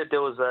Taylor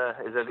deal is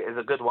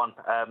a good one.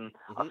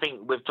 I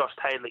think with Josh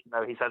Taylor, you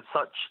know, he's had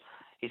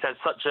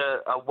such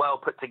a well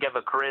put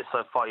together career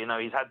so far. You know,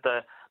 he's had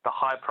the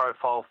high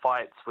profile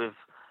fights with,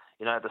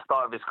 you know, at the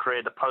start of his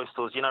career, the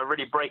Postals, you know,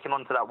 really breaking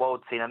onto that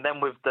world scene, and then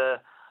with the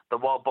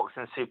World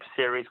Boxing Super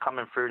Series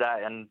coming through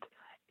that, and,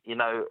 you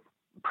know,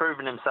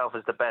 proving himself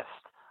as the best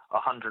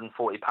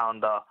 140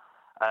 pounder.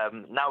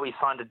 Now he's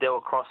signed a deal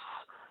across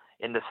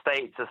in the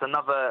States. There's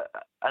another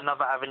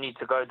avenue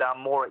to go down,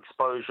 more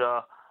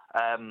exposure.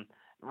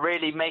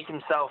 Really make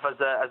himself as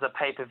a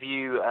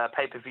pay-per-view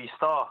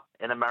star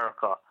in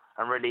America,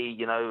 and really,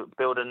 you know,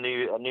 build a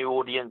new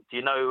audience.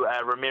 You know,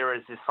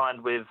 Ramirez is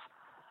signed with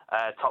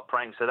Top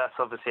Rank, so that's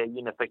obviously a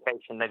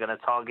unification they're going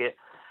to target.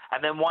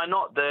 And then why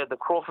not? The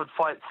Crawford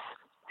fights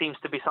seems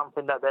to be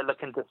something that they're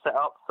looking to set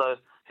up. So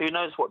who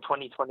knows what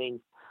 2020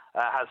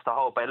 has to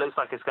hold, but it looks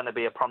like it's going to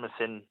be a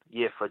promising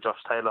year for Josh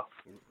Taylor.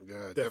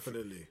 Yeah,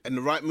 definitely. And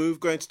the right move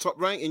going to Top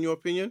Rank, in your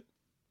opinion?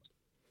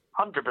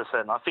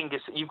 100%. I think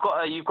you've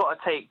got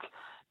to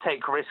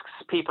take risks.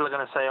 People are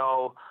going to say,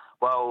 "Oh,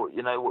 well,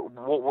 you know,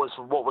 what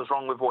was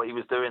wrong with what he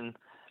was doing,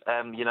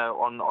 you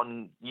know,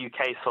 on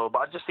UK soil." But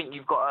I just think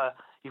you've got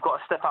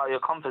to step out of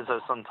your comfort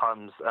zone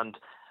sometimes, and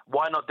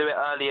why not do it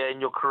earlier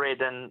in your career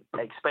than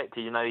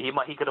expected? You know,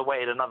 he could have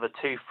waited another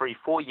 2, 3,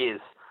 4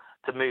 years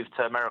to move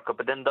to America,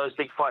 but then those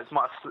big fights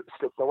might have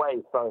slipped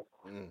away. So,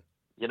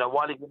 you know,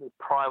 while he's in his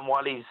prime,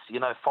 while he's, you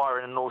know,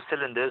 firing on all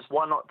cylinders,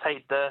 why not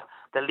take the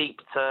leap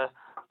to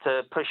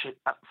push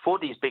for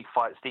these big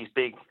fights, these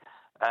big,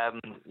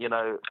 you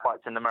know,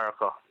 fights in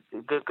America?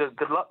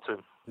 Good luck to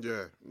him.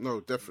 Yeah, no,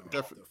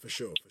 definitely. For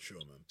sure,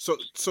 man. So,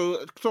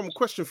 Tom,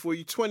 question for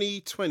you.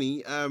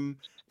 2020,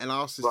 and I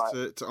asked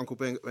this to Uncle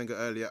Benga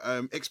earlier.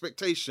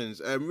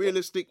 Expectations,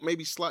 realistic,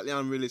 maybe slightly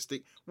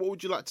unrealistic. What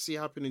would you like to see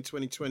happen in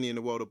 2020 in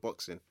the world of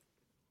boxing?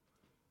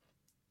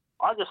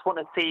 I just want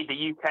to see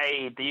the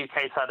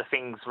UK side of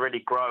things really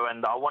grow,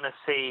 and I want to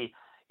see,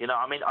 you know,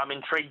 I mean, I'm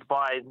intrigued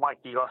by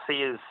Mikey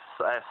Garcia's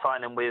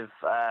signing with,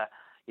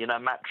 you know,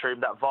 Matchroom.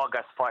 That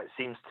Vargas fight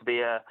seems to be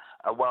a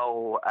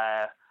well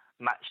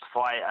matched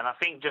fight, and I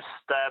think just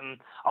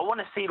I want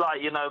to see,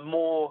 like, you know,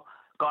 more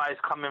guys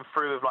coming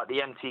through with like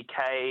the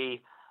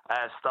MTK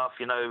stuff,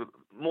 you know,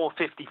 more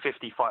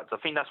 50-50 fights. I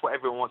think that's what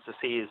everyone wants to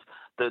see, is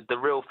the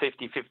real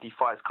 50-50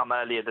 fights come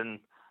earlier than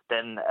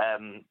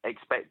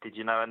expected,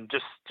 you know, and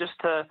just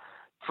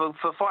for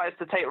fighters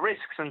to take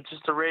risks and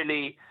just to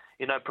really,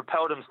 you know,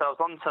 propel themselves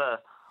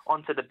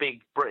onto the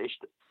big British,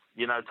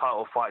 you know,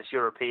 title fights,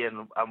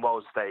 European and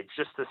world stage,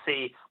 just to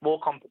see more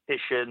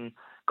competition,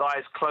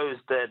 guys close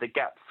the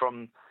gap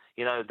from,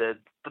 you know,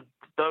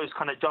 those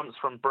kind of jumps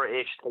from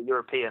British to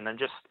European, and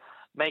just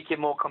make it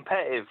more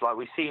competitive. Like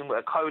we've seen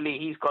with Coley,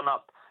 he's gone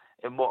up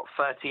in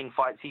 13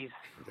 fights. He's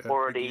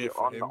already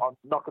on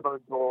knocking on the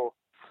door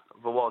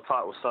of a world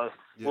title. So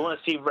we want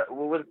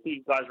to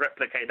see guys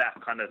replicate that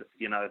kind of,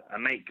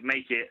 and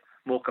make it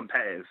more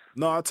competitive.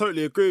 No, I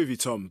totally agree with you,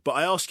 Tom. But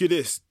I ask you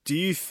this: do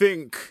you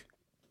think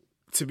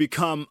to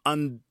become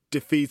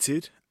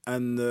undefeated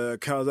and the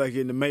Kawasaki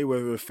and the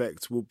Mayweather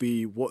effect will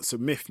be what's a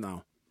myth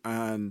now?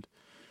 And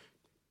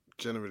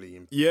generally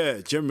in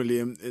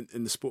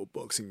the sport of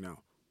boxing now.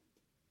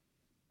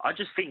 I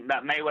just think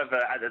that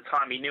Mayweather at the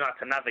time, he knew how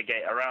to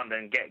navigate around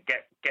and get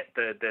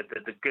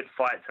the good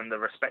fights and the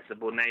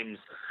respectable names,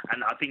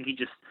 and I think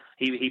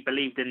he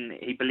believed in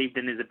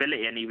his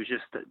ability, and he was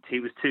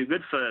too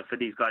good for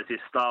these guys,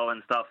 his style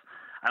and stuff.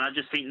 And I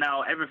just think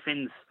now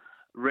everything's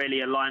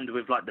really aligned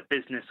with like the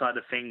business side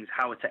of things,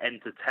 how to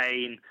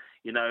entertain,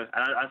 and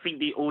I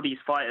think all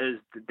these fighters,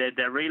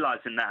 they're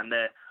realizing that, and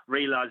they're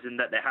realizing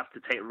that they have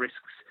to take risks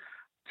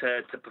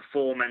to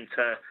perform and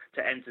to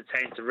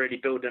entertain, to really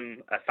build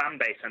them a fan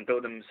base and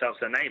build themselves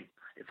a name,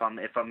 if I'm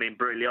being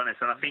brutally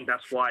honest. And I think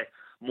that's why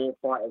more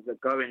fighters are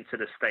going to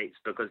the States,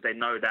 because they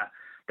know that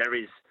there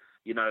is,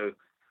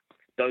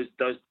 those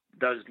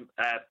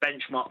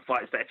benchmark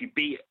fights that if you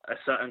beat a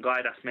certain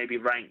guy that's maybe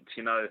ranked,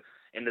 in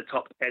the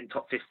top 10,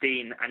 top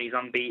 15, and he's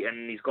unbeaten,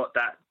 and he's got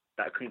that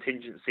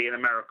contingency in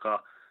America,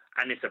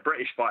 and it's a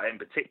British fighter in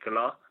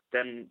particular,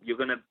 then you're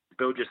going to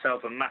build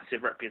yourself a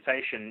massive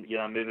reputation,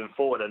 moving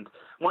forward. And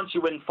once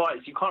you win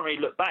fights, you can't really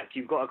look back.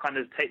 You've got to kind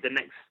of take the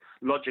next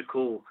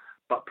logical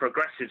but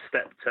progressive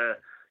step to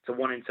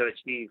wanting to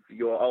achieve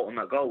your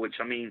ultimate goal, which,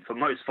 I mean, for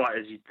most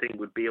fighters, you'd think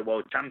would be a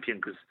world champion,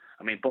 because,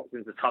 I mean,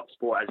 boxing's a tough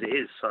sport as it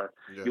is. So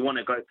you want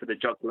to go for the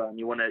jugular, and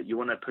you want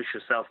to push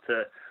yourself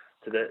to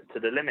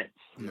the limits.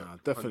 Yeah,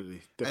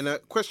 definitely. And a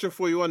question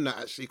for you on that,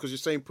 actually, because you're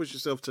saying push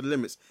yourself to the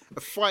limits.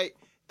 A fight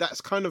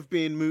that's kind of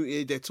being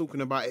mooted, they're talking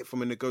about it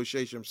from a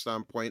negotiation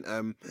standpoint.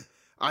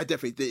 I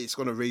definitely think it's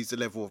going to raise the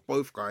level of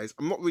both guys.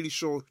 I'm not really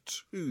sure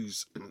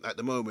who's at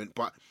the moment,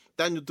 but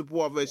Daniel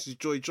Dubois versus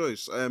Joy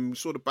Joyce. We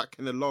saw the back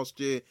end of last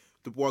year,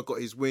 Dubois got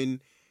his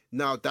win.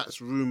 Now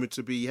that's rumoured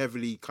to be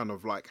heavily kind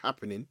of like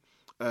happening.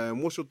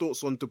 What's your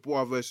thoughts on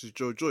Dubois versus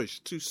Joy Joyce?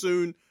 Too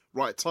soon,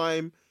 right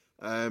time,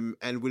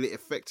 and will it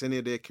affect any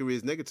of their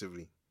careers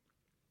negatively?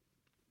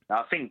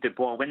 I think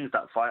Dubois wins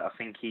that fight. I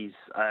think he's,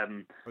 a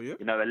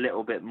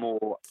little bit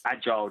more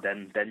agile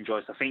than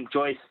Joyce. I think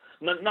Joyce,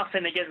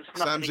 nothing against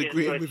Joyce.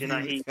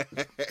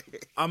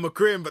 I'm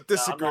agreeing but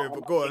disagreeing.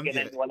 But go on. Not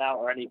anyone out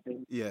or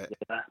anything. Yeah.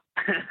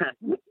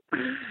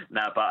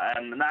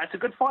 It's a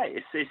good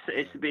fight.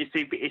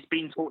 It's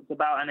been talked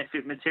about, and if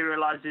it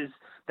materialises,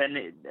 then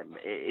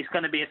it's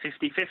going to be a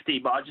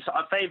 50-50. But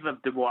I favour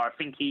Dubois. I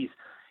think he's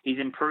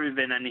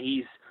improving, and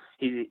he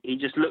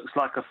just looks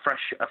like a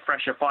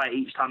fresher fight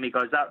each time he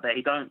goes out there.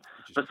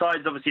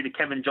 Besides obviously the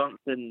Kevin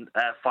Johnson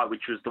fight,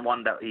 which was the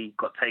one that he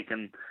got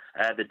taken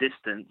the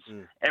distance.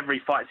 Every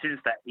fight since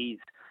that, he's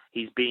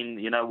been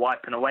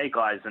wiping away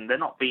guys, and they're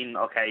not being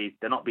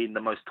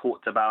the most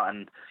talked about,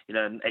 and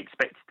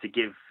expected to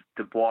give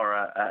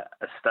Dubois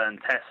a stern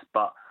test.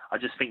 But I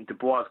just think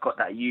Dubois has got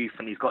that youth,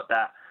 and he's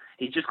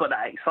just got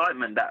that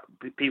excitement that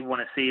people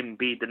want to see him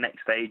be the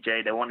next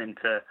AJ. They want him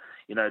to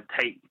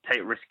take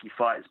risky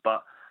fights,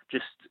 but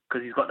just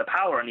because he's got the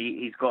power, and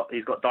he's got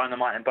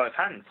dynamite in both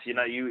hands. You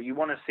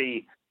want to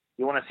see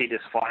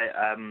this fight.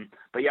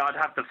 But yeah, I'd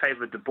have to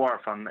favour Dubois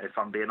if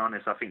I'm being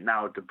honest. I think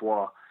now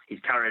Dubois, he's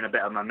carrying a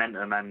bit of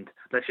momentum, and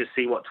let's just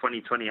see what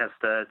 2020 has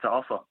to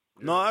offer.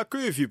 No, I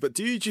agree with you, but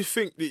do you just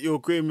think that you're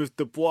agreeing with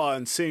Dubois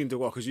and seeing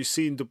Dubois because you've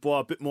seen Dubois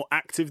a bit more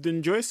active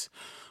than Joyce?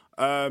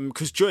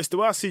 Because Joyce, the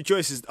way I see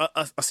Joyce is,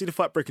 I see the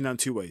fight breaking down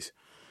two ways.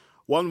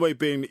 One way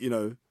being,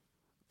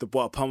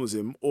 Dubois pummels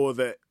him, or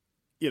that,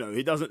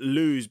 he doesn't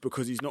lose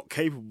because he's not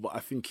capable, but I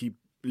think he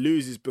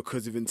loses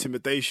because of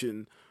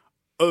intimidation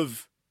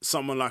of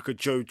someone like a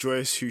Joe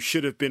Joyce, who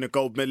should have been a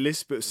gold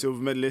medalist but a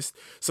silver medalist.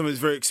 Someone who's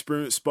very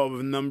experienced, sparred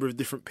with a number of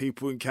different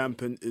people in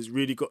camp, and has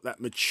really got that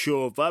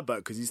mature vibe back,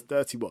 because he's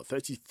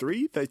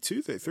 33,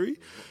 32, 33?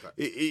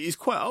 He's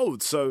quite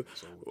old. So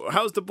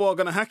how's Dubois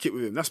going to hack it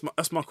with him?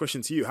 That's my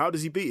question to you. How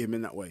does he beat him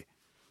in that way?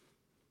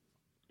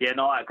 Yeah,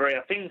 no, I agree.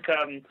 I think,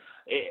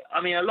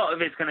 a lot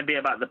of it's going to be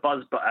about the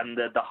buzz and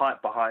the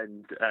hype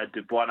behind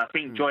Dubois. And I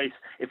think Joyce,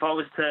 if I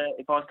was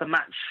to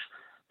match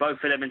both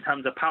of them in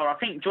terms of power, I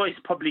think Joyce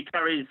probably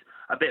carries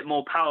a bit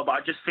more power, but I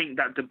just think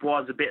that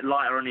Dubois is a bit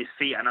lighter on his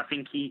feet, and I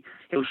think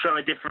he'll show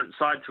a different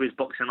side to his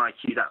boxing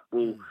IQ that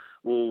will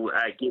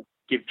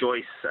give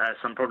Joyce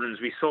some problems.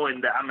 We saw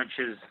in the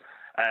amateurs,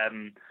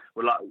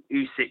 with like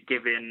Usyk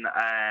giving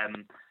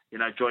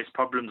Joyce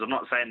problems. I'm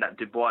not saying that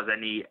Dubois is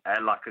any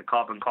like a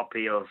carbon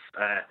copy of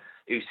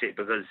Usyk,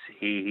 because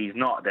he's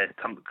not. They're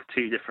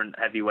two different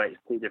heavyweights,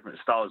 two different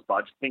styles. But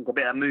I just think a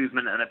bit of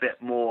movement and a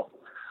bit more.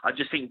 I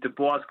just think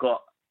Dubois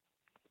got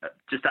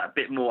just that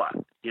bit more,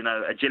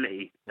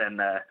 agility than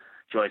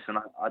Joyce, and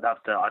I'd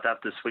have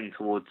to swing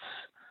towards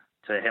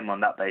to him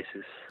on that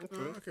basis.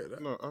 Okay.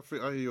 No, I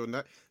hear you on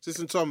that.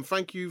 Listen, Tom,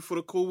 thank you for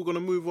the call. We're going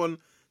to move on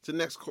to the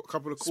next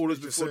couple of callers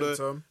before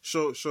the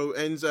show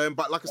ends.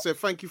 But like I said,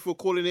 thank you for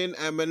calling in,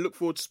 and look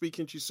forward to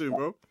speaking to you soon,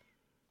 bro.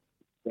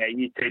 Yeah,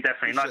 you too,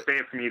 definitely. Nice to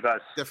hear from you guys.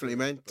 Definitely,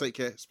 man. Take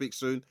care. Speak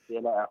soon. See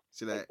you later.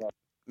 See you later.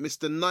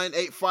 Mr.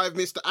 985,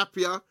 Mr.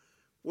 Appia.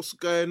 What's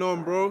going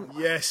on, bro?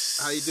 Yes.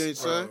 How you doing,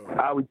 sir?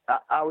 How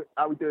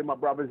we doing, my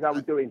brothers? How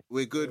we doing?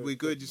 We're good. We're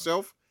good.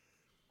 Yourself?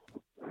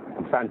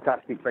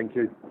 Fantastic. Thank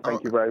you.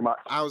 Thank you very much.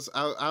 How's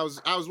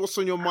what's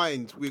on your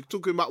mind? We're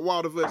talking about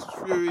Wilder versus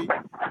Fury,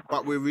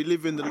 but we're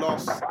reliving the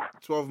last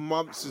 12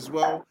 months as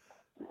well.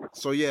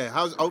 So yeah,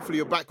 hopefully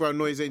your background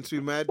noise ain't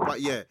too mad,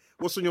 but yeah,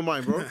 what's on your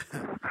mind, bro?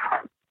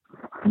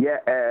 Yeah,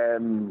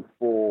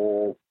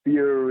 for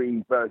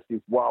Fury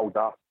versus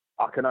Wilder,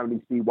 I can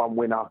only see one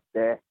winner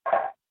there,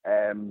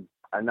 and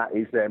that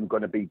is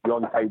going to be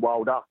Deontay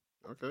Wilder.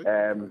 Okay.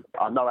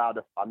 I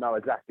know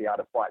exactly how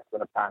the fight's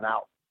going to pan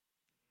out,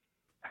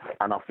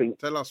 and I think.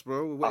 Tell us,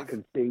 bro. I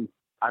can see,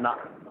 and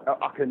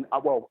I can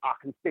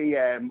see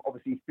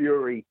obviously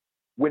Fury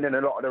winning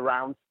a lot of the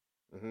rounds,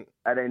 and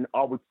then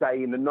I would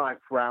say in the 9th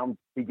round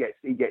he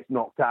gets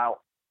knocked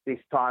out. This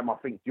time I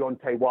think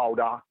Deontay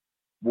Wilder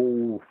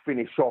will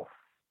finish off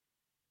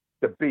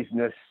the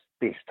business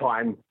this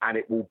time, and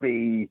it will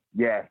be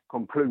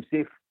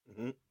conclusive,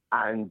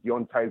 and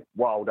Deontay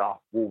Wilder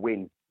will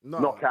win.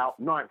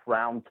 Knockout, 9th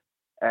round.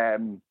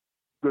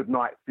 Good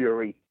night,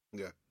 Fury.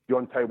 Yeah.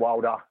 Deontay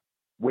Wilder,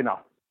 winner.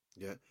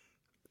 Yeah.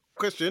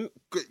 Question,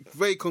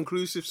 very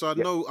conclusive. So I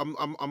know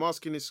I'm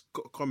asking this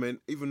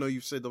comment, even though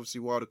you've said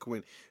obviously Wilder can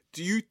win.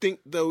 Do you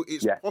think though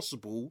it's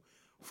possible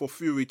for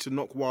Fury to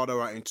knock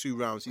Wilder out in 2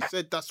 rounds? He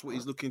said that's what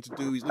he's looking to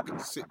do. He's looking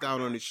to sit down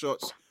on his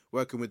shots,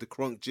 working with the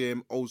Kronk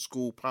gym, old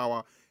school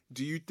power.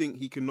 Do you think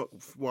he can knock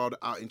Wilder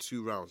out in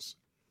 2 rounds?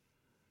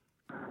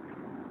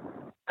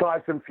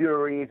 Tyson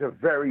Fury is a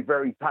very,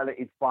 very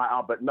talented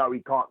fighter, but no, he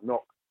can't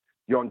knock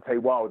Deontay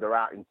Wilder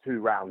out in 2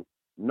 rounds.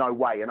 No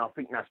way. And I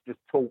think that's just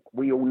talk.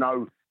 We all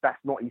know that's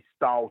not his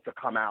style to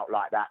come out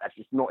like that. That's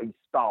just not his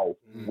style.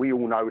 We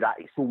all know that.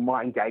 It's all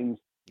mind games,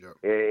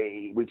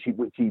 which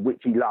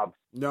he loves.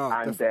 No,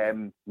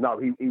 and no,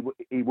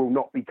 he will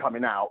not be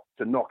coming out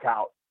to knock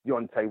out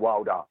Deontay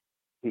Wilder.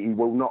 He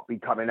will not be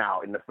coming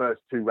out in the first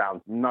 2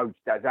 rounds. No,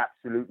 there's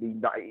absolutely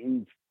not.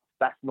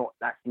 That's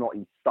not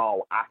his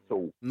style at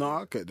all. No,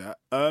 I get that.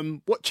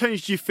 What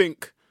change do you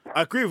think?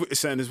 I agree with what you're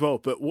saying as well,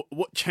 but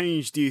what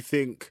change do you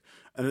think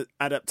and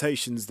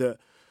adaptations that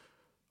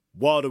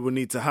Wilder will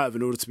need to have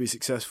in order to be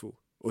successful?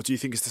 Or do you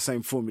think it's the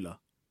same formula?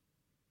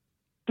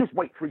 Just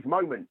wait for his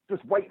moment.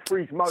 Just wait for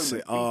his moment.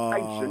 Be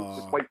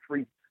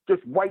patient.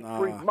 Just wait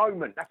for his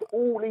moment. That's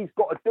all he's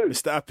got to do.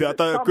 Mr. Appy, I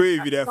don't agree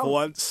with you there for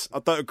once. I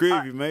don't agree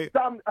with you, mate.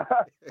 Some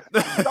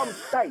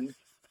stage,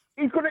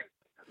 he's going to...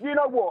 You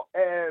know what,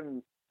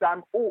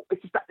 Sam?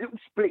 It's just that little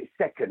split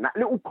second, that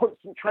little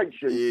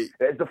concentration.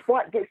 As the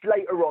fight gets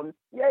later on,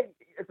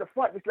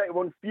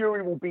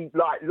 Fury will be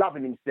like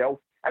loving himself,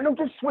 and he'll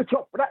just switch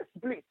off for that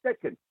split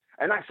second.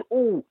 And that's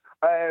all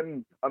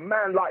a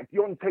man like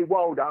Deontay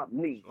Wilder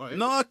needs.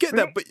 No, I get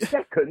that, but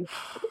second,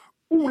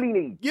 all he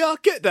needs. Yeah, I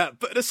get that,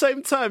 but at the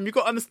same time, you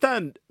got to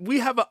understand, we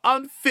have an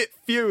unfit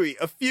Fury,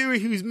 a Fury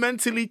who's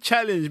mentally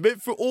challenged, been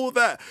through all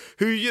that,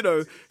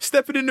 who,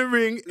 stepping in the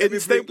ring Let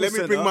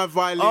me bring my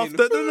violin. No,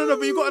 but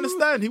you got to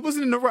understand, he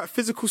wasn't in the right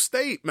physical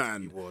state,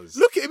 man. He was.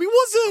 Look at him, he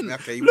wasn't.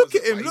 Okay, look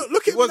at him,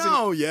 look at him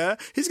now, yeah?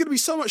 He's going to be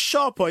so much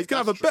sharper. He's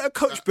going to have a better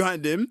coach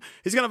behind him.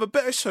 He's going to have a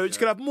better show. He's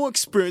going to have more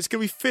experience. He's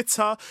going to be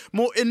fitter,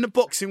 more in the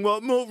boxing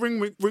world, more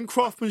ring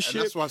craftsmanship.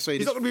 And that's why I say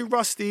he's not going to be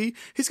rusty.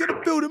 He's going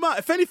to build him out.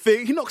 If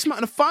anything, he knocks him out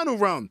in the final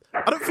round.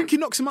 I don't think he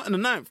knocks him out in the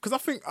 9th because I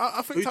think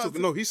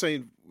he's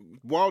saying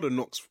Wilder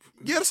knocks.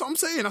 Yeah, that's what I'm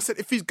saying. I said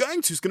if he's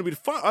going to, it's going to be the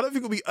fight. I don't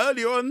think it'll be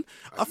earlier on.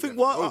 I think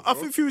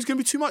Fury's going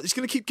to be too much. He's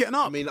going to keep getting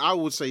up. I mean, I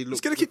would say, look,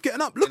 he's going to keep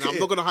getting up. Look, I'm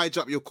not going to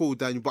hijack your call,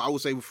 Daniel, but I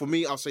would say for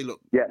me, I'll say, look,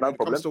 when it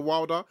comes to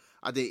Wilder,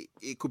 I think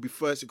it could be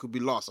first, it could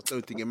be last. I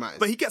don't think it matters.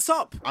 But he gets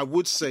up. I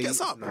would say he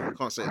gets up. No, I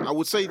can't say it. I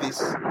would say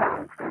this, and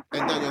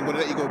Daniel, I'm going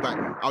to let you go back.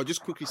 I'll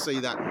just quickly say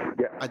that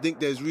I think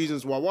there's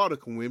reasons why Wilder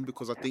can win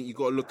because I think you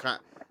got to look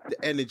at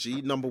the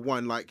energy, number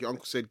one, like your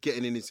uncle said,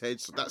 getting in his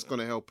head, so that's going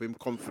to help him,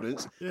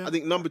 confidence. Yeah. I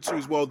think number 2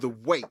 as well, the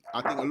weight.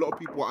 I think a lot of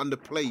people are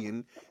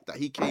underplaying that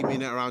he came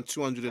in at around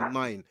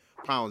 209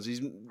 pounds.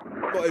 He's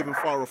not even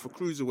far off a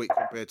cruiserweight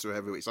compared to a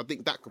heavyweight, so I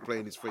think that could play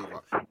in his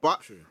favour.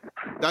 But,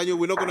 Daniel,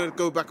 we're not going to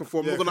go back and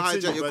forth. I'm not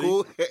going to hijack your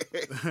call.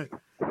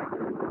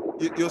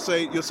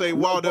 You're saying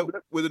Wilder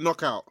with a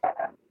knockout?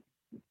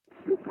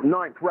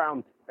 9th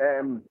round,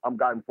 I'm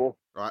going for.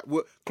 All right,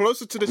 we're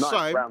closer to the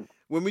time. Round.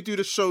 When we do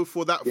the show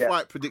for that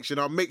fight prediction,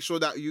 I'll make sure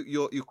that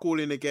you're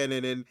calling again,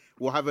 and then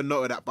we'll have a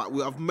note of that. But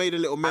I've made a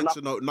little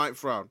mental note,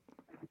 9th round.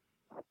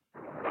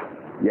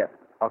 Yeah.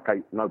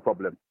 Okay. No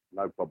problem.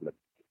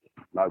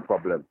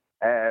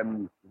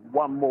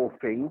 One more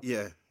thing.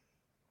 Yeah.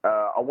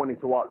 I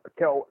wanted to ask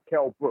Kell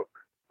Brook.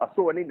 I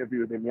saw an interview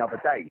with him the other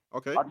day.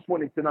 Okay. I just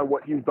wanted to know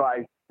what you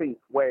guys think,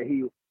 what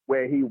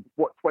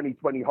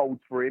 2020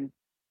 holds for him.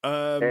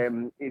 Has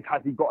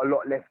he got a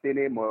lot left in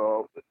him,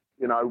 or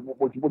You know,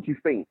 what do you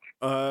think?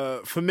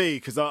 For me,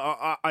 because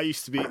I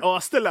used to be, I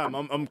still am.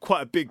 I'm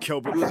quite a big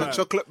Kell Brook It was fan. a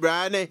chocolate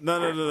brownie. No.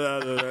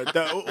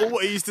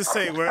 What he used to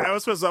say, where I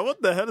was supposed to like,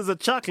 what the hell is a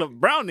chocolate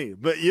brownie?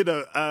 But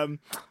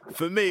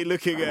for me,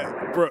 looking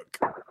at Brook,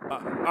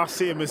 I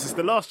see him as it's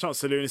the last chance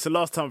saloon. It's the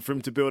last time for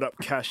him to build up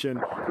cash,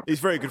 and he's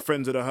very good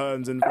friends with the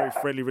Hearns and very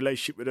friendly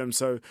relationship with them.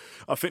 So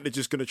I think they're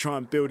just going to try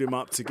and build him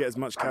up to get as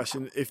much cash.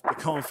 And if the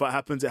Khan fight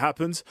happens, it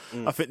happens.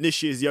 I think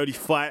this year is the only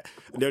fight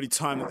and the only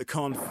time that the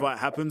Khan fight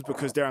happens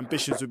because their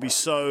ambitions would be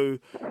so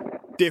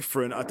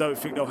different. I don't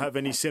think they'll have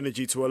any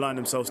synergy to align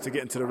themselves to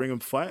get into the ring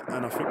and fight.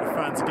 And I think the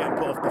fans are getting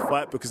put off the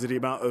fight because of the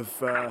amount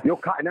of... You're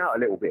cutting out a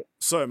little bit.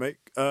 Sorry, mate.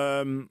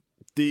 The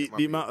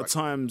amount of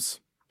times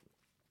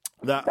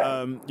that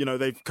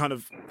they've kind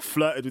of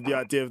flirted with the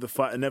idea of the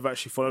fight and never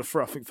actually followed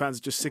through. I think fans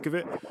are just sick of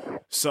it.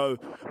 So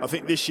I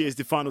think this year is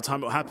the final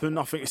time it'll happen.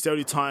 I think it's the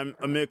only time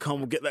Amir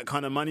Khan will get that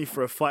kind of money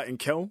for a fight in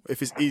Kell.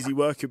 If it's easy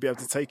work, he'll be able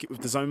to take it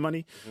with the zone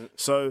money.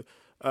 So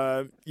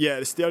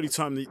it's the only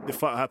time the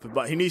fight will happen.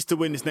 But he needs to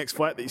win this next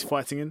fight that he's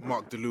fighting in.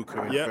 Mark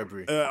DeLuca in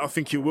February. I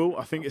think he will.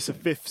 I think it's a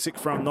 5th,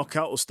 6th round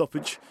knockout or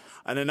stoppage.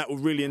 And then that will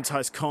really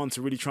entice Khan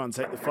to really try and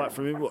take the fight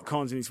from him.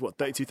 Khan's in his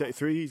 32,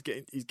 33?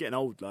 He's getting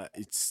old. Like,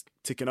 it's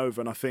ticking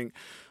over. And I think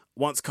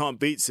once Khan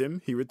beats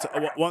him,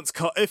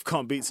 if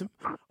Khan beats him,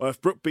 or if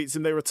Brook beats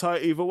him, they retire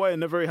either way.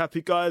 And they're very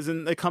happy guys.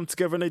 And they come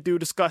together and they do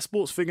the Sky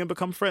Sports thing and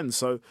become friends.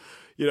 So,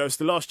 it's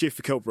the last year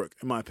for Kell Brook,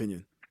 in my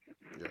opinion.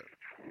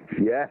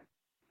 Yeah.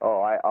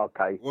 All right.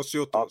 Okay. What's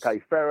your thoughts? Okay.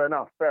 Fair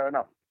enough.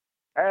 It's...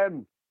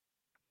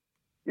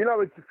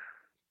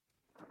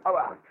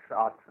 I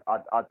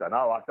don't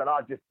know. I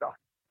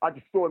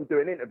just saw him do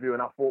an interview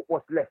and I thought,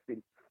 what's left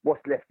in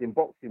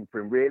boxing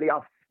for him, really?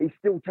 He's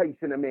still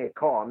chasing Amir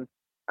Khan.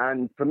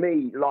 And for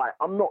me, like,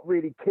 I'm not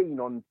really keen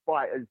on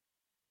fighters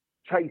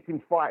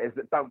chasing fighters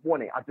that don't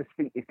want it. I just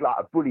think it's like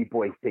a bully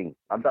boy thing.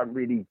 I don't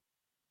really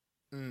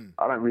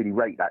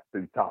rate that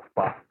too tough.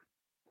 But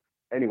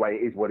anyway,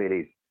 it is what it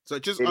is. So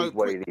just a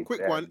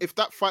quick one. If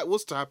that fight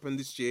was to happen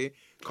this year,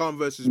 Khan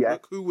versus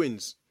Brook, who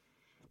wins?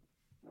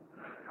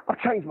 I've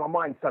changed my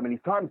mind so many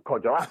times,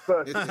 Codger. At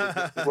first,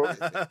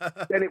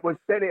 then it was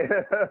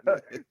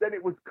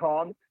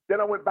Khan.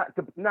 Then I went back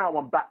to. Now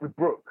I'm back with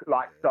Brook.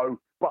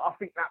 But I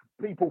think that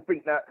people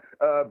think that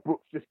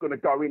Brook's just going to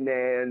go in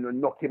there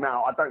and knock him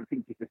out. I don't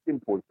think it's as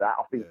simple as that.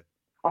 I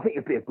think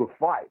it'd be a good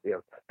fight.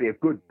 It'd be a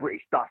good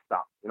British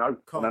dust-up, on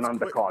an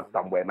undercard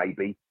somewhere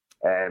maybe.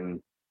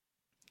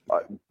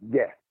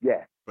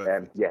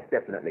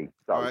 Definitely.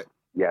 So, right.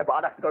 But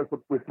I'd have to go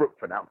with Brook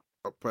for now.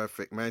 Oh,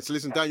 perfect, man. So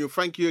listen, Daniel,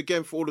 thank you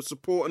again for all the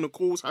support and the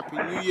calls. Happy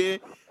New Year.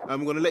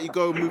 I'm going to let you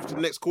go and move to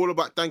the next caller,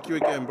 but thank you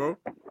again, bro.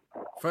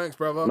 Thanks,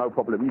 brother. No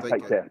problem. You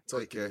take care.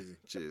 Take care.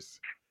 Cheers.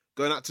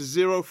 Going out to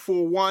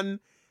 041.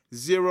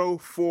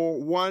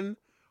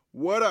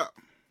 What up?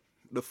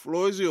 The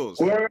floor is yours.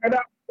 What up,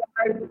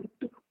 guys?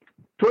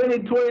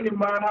 2020,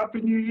 man. Happy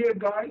New Year,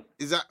 guys.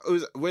 Is that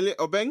Willie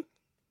Obeng?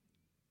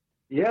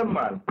 Yeah,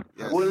 man.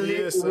 Yes.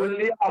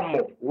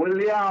 Williamo,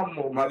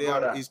 my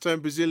brother. He's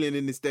turned Brazilian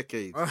in this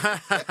decade.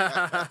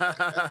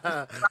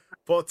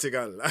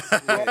 Portugal.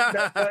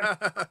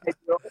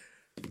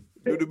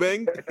 Dudu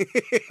Beng.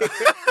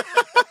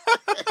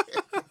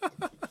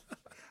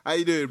 How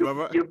you doing,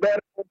 brother? You better.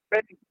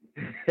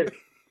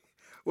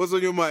 What's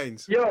on your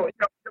minds? Yo,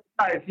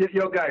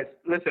 guys.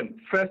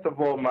 Listen, first of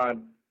all,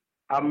 man,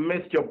 I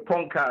missed your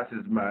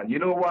podcasts, man. You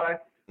know why?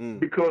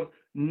 Because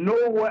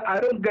nowhere, I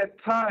don't get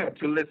time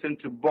to listen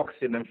to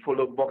boxing and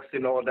follow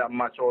boxing all that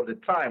much all the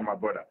time, my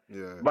brother.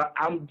 Yeah. But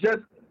I'm just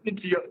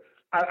into your.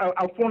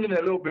 I'm phoning a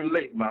little bit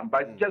late, man.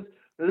 But just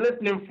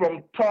listening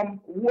from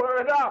Tom,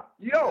 word up,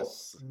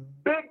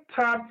 big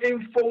time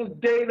info,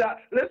 data.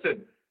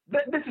 Listen,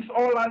 this is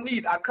all I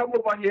need. I come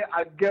over here,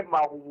 I get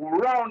my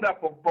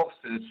roundup of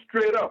boxing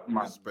straight up,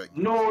 man. Respect.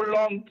 No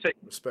long take.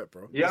 Respect,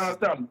 bro. You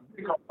understand?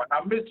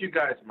 I miss you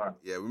guys, man.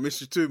 Yeah, we miss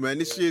you too, man.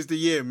 This year's the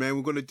year, man.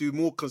 We're going to do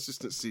more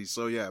consistency.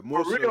 So, yeah,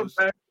 more For real, shows.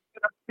 man.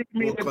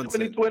 Me in the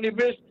 2020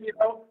 vision,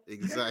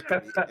 Exactly.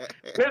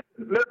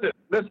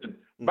 Listen.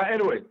 But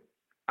anyway,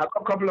 I've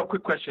got a couple of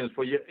quick questions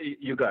for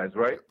you guys,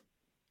 right?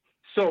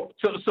 So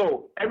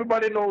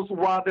everybody knows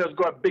Wilder's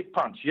got a big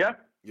punch, yeah?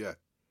 Yeah.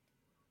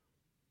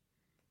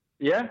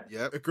 Yeah?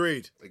 Yeah.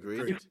 Agreed.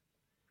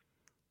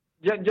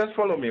 Yeah, just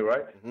follow me,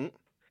 right? Mm-hmm.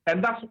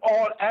 And that's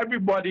all.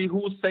 Everybody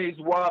who says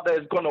Wilder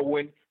is gonna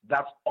win,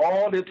 that's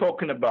all they're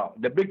talking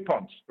about. The big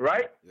punch,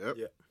 right? Yep.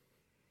 Yeah.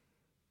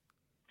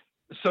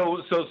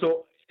 So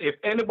if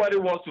anybody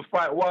wants to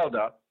fight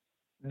Wilder,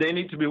 they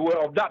need to be aware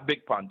of that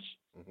big punch,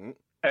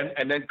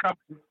 and then come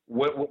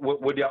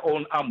with their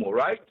own ammo,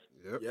 right?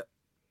 Yep.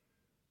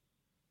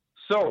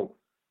 So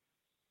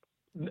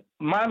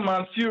my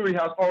man Fury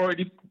has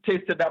already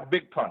tasted that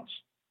big punch.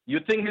 You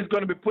think he's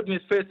going to be putting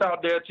his face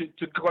out there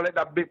to collect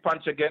that big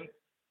punch again?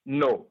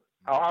 No.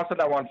 I'll answer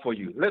that one for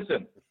you.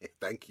 Listen.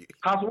 Thank you.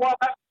 Can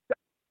Wilder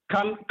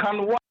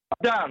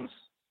dance?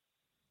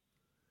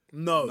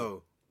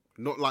 No.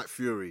 Not like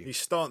Fury. His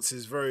stance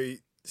is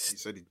very He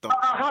said he don't.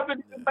 I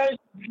haven't mentioned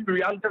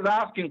Fury. I'm just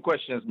asking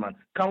questions, man.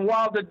 Can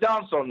Wilder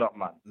dance or not,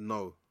 man?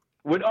 No.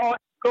 With all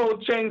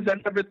gold chains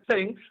and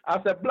everything,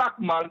 as a black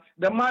man,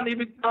 the man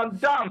even can't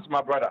dance,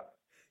 my brother.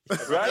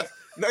 Right?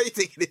 No, you're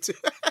taking it too.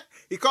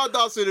 He can't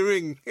dance in the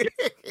ring.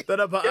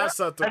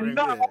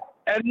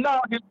 And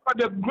now he's got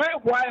the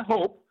great white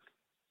hope,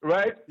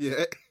 right?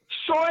 Yeah.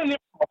 Showing him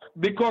off,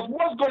 because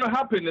what's going to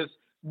happen is,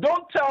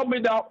 don't tell me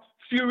that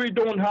Fury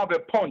don't have a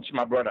punch,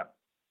 my brother.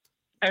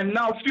 And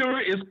now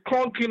Fury is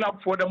clunking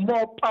up for the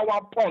more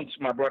power punch,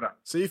 my brother.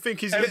 So you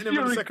think he's getting him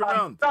in the second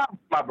round? Dance,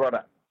 my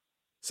brother.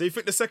 So you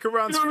think the second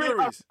round's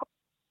Fury's?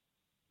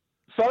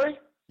 Sorry?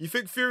 You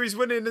think Fury's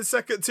winning the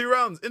second 2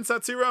 rounds,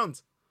 inside 2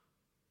 rounds?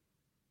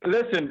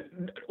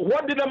 Listen,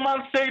 what did the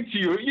man say to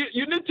you?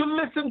 You need to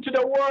listen to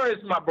the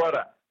words, my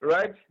brother,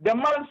 right? The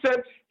man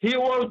said he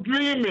was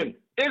dreaming.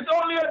 It's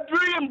only a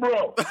dream,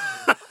 bro.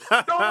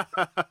 Don't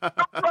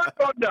write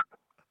on that.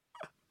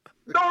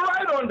 Don't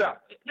write on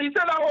that. He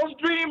said, I was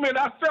dreaming.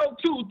 I felt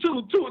two.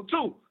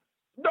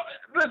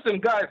 Listen,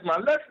 guys,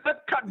 man, let's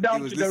cut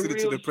down to the real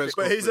to the press shit.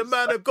 But he's a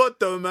man of God,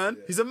 though, man.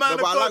 He's a man of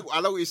God. I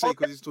like what you say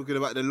because he's talking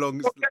about the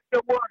longest. Forget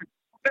the words.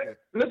 Okay?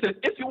 Listen,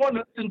 if you want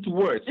to listen to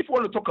words, if you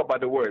want to talk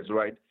about the words,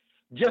 right,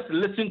 just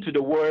listen to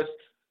the words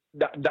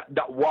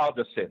that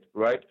Wilder said,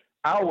 right?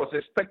 I was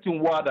expecting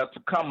Wilder to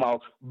come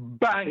out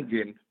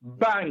banging.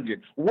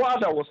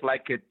 Wilder was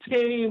like a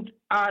tamed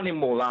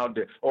animal out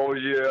there. Oh,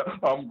 yeah,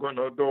 I'm going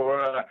to do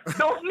it.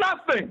 There was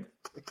nothing.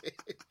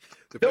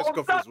 The press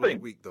conference was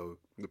weak, though.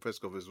 The press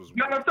conference was weak.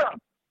 You understand?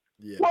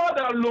 Yeah.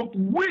 Wilder looked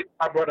weak,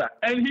 my brother.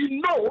 And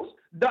he knows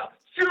that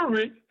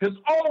Fury has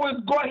always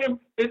got him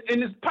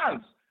in his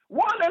pants.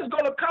 Wilder's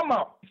going to come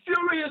out.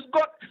 Fury has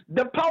got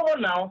the power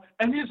now,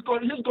 and he's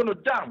going to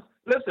dance.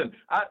 Listen,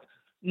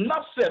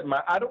 enough said,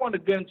 man. I don't want to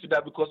get into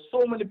that because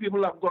so many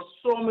people have got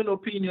so many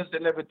opinions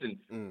and everything.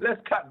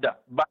 Let's cut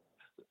that. But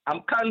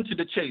I'm cutting to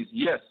the chase.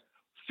 Yes,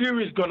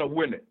 Fury's going to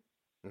win it.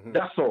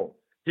 That's all.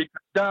 He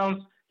can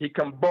dance, he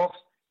can box,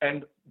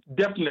 and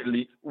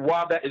definitely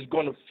Wilder is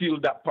going to feel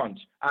that punch.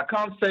 I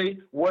can't say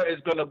where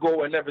it's going to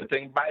go and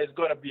everything, but it's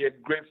going to be a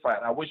great fight.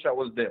 I wish I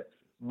was there.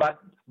 But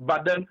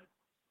then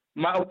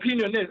my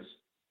opinion is,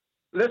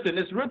 listen,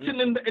 it's written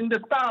in the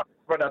stars,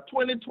 brother.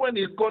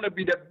 2020 is going to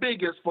be the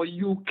biggest for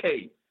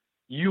UK,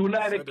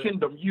 United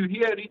Kingdom. You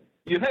heard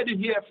it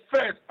here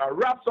first.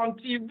 Raps on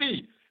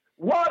TV.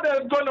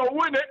 Wilder is going to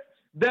win it.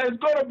 There's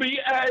going to be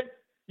a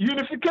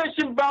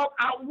unification bout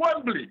at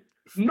Wembley.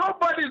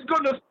 Nobody's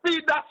going to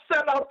see that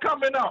sellout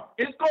coming out.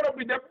 It's going to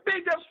be the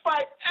biggest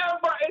fight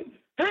ever in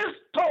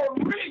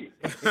history.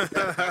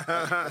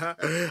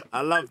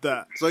 I love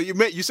that. So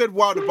you said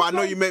Wilder, but I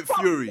know you meant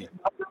Fury.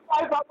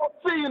 I'm not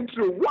seeing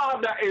through.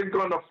 Wilder is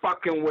going to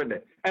fucking win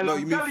it. And No, I'm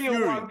you mean telling you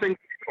Fury. one thing.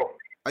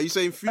 Are you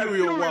saying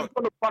Fury or what?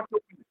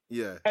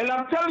 Yeah. And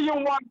I'm telling you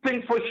one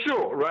thing for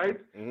sure, right?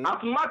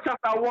 As much as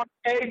I want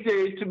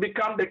AJ to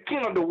become the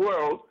king of the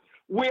world,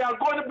 we are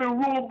going to be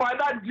ruled by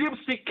that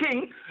gypsy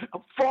king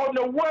from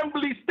the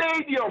Wembley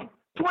Stadium.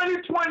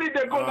 2020,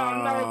 they're going to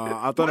announce it.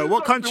 I don't know.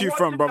 What country you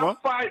from, brother?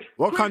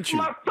 What country?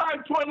 Christmas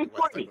time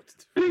 2020.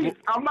 Peace,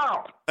 I'm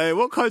out. Hey,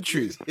 what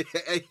country?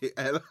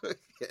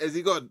 Has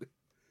he gone?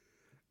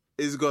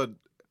 He's gone.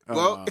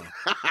 Well,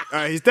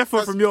 he's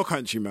definitely from your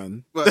country,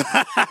 man.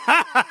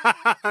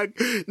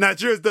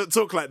 Nigerians don't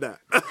talk like that.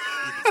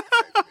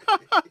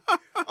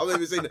 I'm not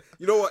even saying that.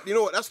 You know what?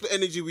 That's the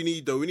energy we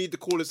need, though. We need the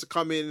callers to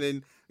come in,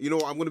 and you know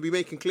what? I'm going to be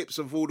making clips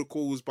of all the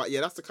calls, but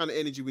yeah, that's the kind of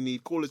energy we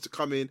need. Callers to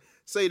come in,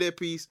 say their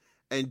piece,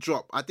 and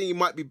drop. I think he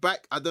might be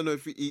back. I don't know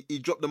if he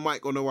dropped the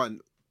mic on the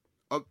one.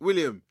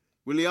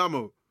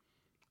 Williamo,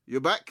 you're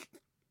back?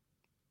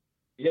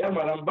 Yeah,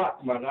 man, I'm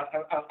back, man.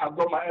 I've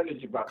got my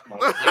energy back, man.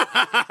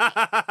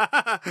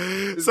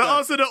 So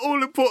answer the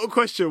all-important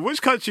question.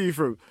 Which country are you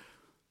from?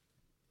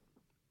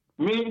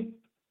 Me?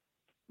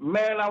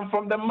 Man, I'm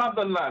from the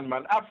motherland,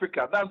 man.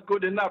 Africa. That's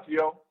good enough,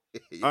 yo. All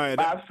right,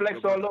 I flex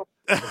all over.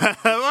 Okay,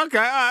 all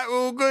right,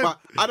 well, good. But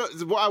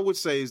what I would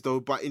say is, though,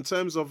 but in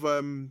terms of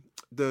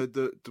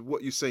the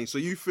what you're saying, so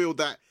you feel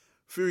that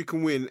Fury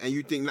can win, and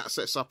you think that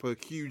sets up a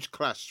huge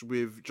clash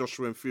with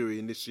Joshua and Fury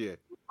in this year?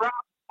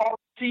 On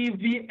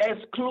TV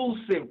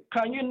exclusive.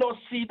 Can you not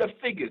see the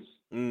figures?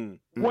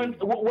 When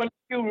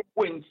Fury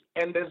wins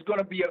and there's going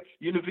to be a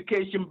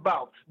unification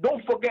bout,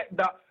 don't forget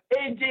that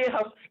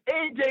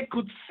AJ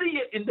could see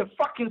it in the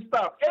fucking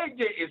start.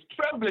 AJ is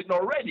trembling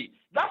already.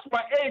 That's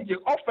why AJ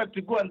offered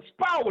to go and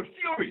spar with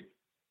Fury.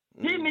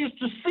 He needs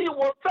to see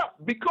what's up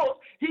because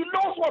he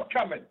knows what's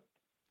coming.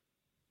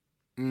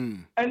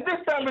 And this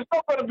time it's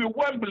not going to be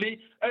Wembley.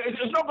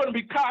 It's not going to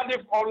be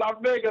Cardiff or Las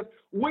Vegas.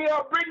 We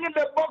are bringing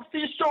the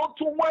boxing show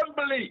to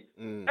Wembley.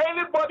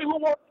 Anybody who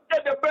wants to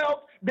get the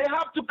belt, they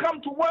have to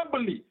come to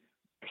Wembley.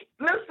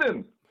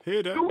 Listen,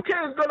 UK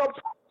is going to,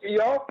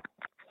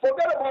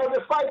 forget about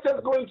the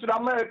fighters going to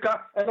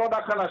America and all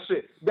that kind of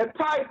shit. The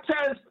tide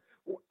turns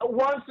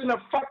once in a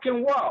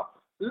fucking while.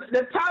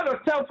 The tide will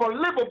turn for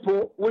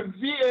Liverpool with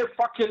VA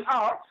fucking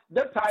R.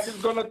 The tide is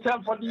going to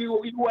turn for the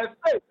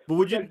USA. But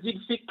would you... The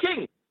Gypsy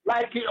King.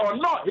 like it or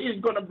not,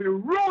 he's going to be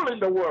ruling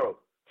the world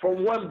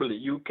from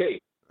Wembley, UK.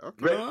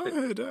 Okay. I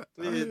heard that.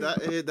 I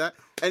heard that.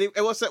 And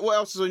what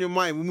else is on your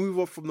mind? We move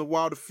on from the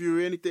Wilder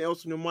Fury. Anything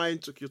else on your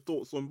mind? Took your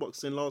thoughts on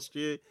boxing last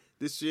year,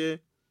 this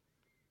year?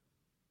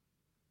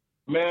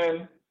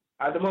 Man,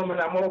 at the moment,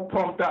 I'm all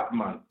pumped up,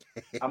 man.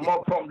 I'm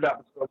all pumped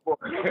up.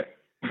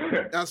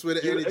 That's where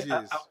the energy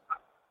is.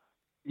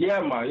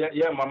 Yeah,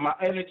 man. My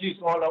energy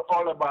is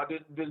all about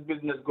this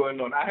business going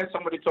on. I had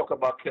somebody talk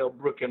about Kell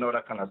Brook and all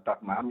that kind of stuff,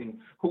 man. I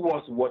mean, who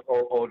wants to watch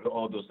all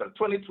those stuff?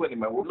 2020,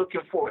 man. We're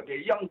looking forward.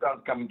 The young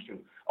guns coming through.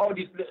 All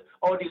these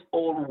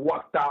old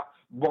worked out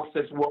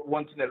boxers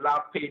wanting a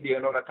loud payday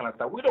and all that kind of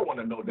stuff. We don't want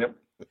to know them.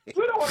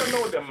 We don't want to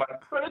know them, man.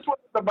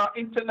 2020 is about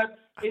internet,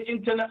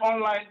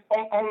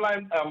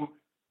 online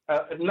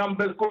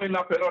numbers going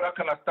up and all that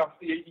kind of stuff.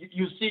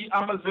 You see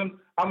Amazon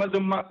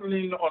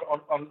muscling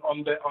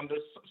on the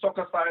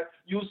soccer side.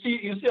 You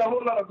see a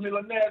whole lot of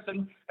millionaires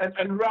and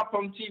rap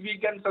on TV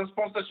getting some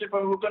sponsorship,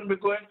 and we're going to be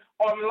going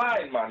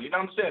online, man. You know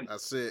what I'm saying?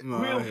 That's it.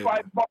 Real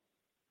fight box.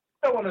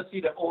 I don't want to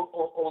see the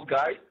old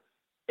guys.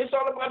 It's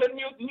all about the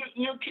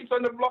new kids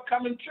on the block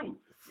coming through.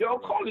 Your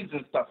colleagues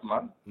and stuff,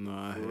 man.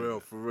 No,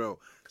 for real.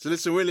 So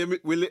listen,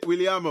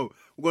 Williamo,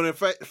 we're going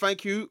to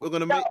thank you. We're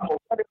going to make...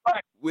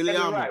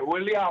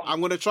 Williamo. I'm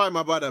going to try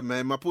my brother,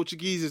 man. My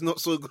Portuguese is not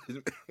so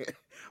good.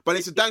 But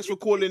listen, thanks for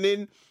calling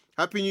in.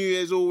 Happy New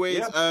Year as always.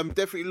 Yeah.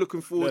 Definitely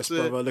looking forward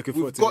to... Brother,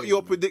 we've got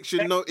your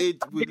prediction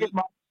noted.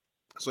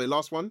 Sorry,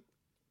 last one?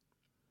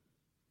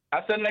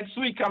 I said next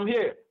week I'm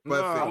here.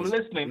 Perfect. I'm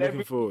listening.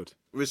 Looking forward.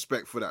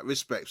 Respect for that.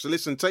 Respect. So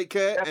listen, take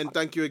care and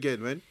thank you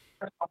again, man.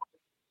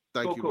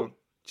 Thank you, bro.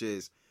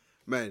 Cheers.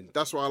 Man,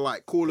 that's what I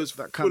like. Callers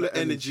full of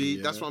energy.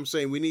 Yeah. That's what I'm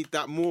saying. We need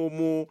that more and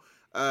more.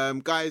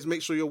 Guys,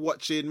 make sure you're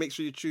watching. Make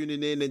sure you're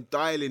tuning in and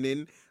dialing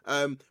in.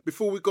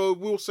 Before we go,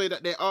 we'll say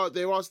that there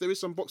is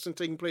some boxing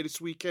taking place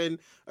this weekend.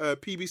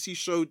 PBC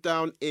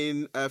Showdown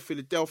in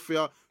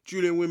Philadelphia.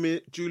 Julian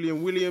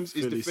Williams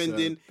is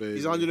defending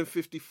his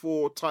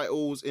 154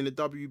 titles in the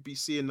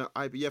WBC and the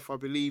IBF, I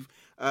believe,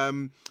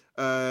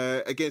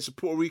 against a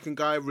Puerto Rican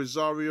guy,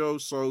 Rosario.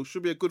 So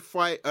should be a good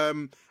fight.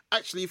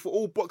 Actually, for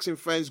all boxing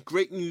fans,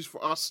 great news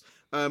for us.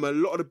 A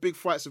lot of the big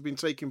fights have been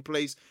taking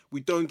place.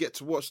 We don't get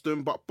to watch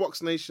them, but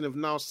Box Nation have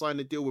now signed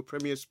a deal with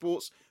Premier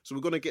Sports. So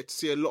we're going to get to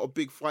see a lot of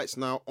big fights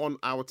now on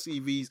our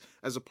TVs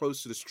as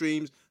opposed to the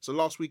streams. So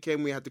last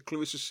weekend we had the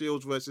Clarissa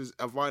Shields versus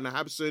Avina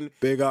Habson.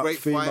 Big up great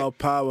female fight.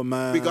 Power,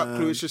 man. Big up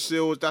Clarissa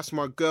Shields. That's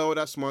my girl.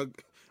 I was going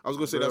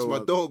to say that's my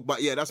dog,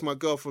 but yeah, that's my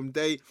girl from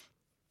day.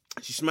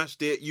 She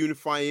smashed it,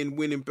 unifying,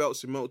 winning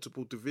belts in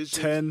multiple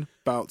divisions. 10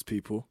 bouts,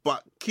 people.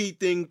 But key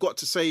thing got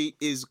to say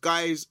is,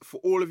 guys,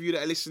 for all of you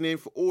that are listening,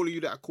 for all of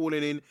you that are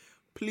calling in,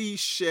 please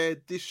share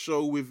this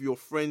show with your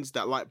friends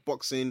that like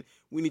boxing.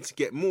 We need to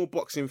get more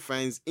boxing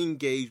fans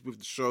engaged with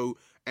the show,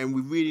 and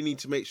we really need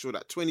to make sure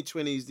that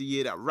 2020 is the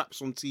year that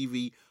Raps on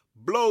TV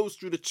blows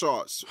through the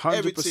charts.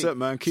 100%,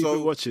 man. Keep it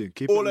watching.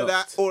 Keep all it of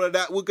locked. all of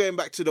that. We're going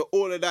back to the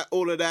all of that.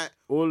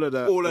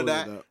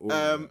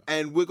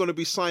 And we're going to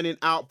be signing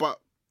out, but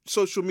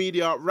social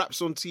media,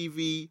 Raps on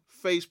TV,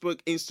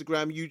 Facebook,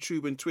 Instagram,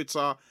 YouTube, and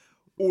Twitter,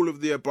 all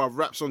of the above,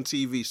 Raps on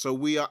TV. So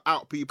we are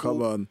out, people.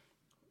 Come on.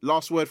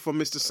 Last word from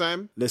Mr.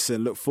 Sam.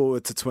 Listen, look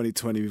forward to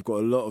 2020. We've got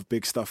a lot of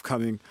big stuff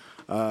coming,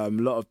 a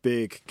lot of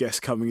big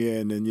guests coming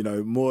in,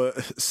 and more.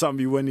 Some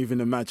you wouldn't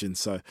even imagine.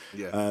 So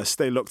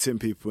stay locked in,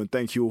 people, and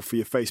thank you all for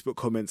your Facebook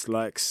comments,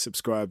 likes,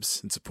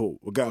 subscribes, and support.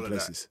 We're going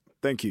places.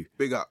 Thank you.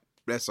 Big up.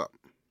 Bless up.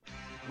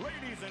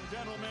 Ladies and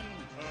gentlemen,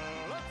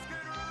 let's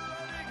get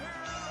ready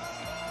here.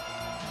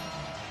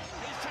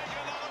 He's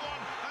taken another one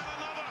and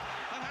another,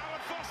 and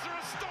Howard Foster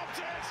has stopped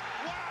it.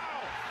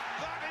 Wow,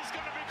 that is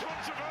going to be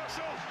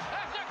controversial.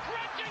 That's a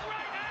crunching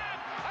right hand,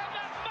 and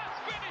that must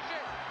finish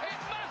it. It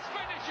must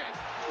finish it.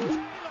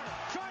 Taylor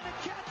trying to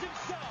catch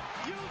himself,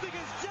 using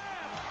his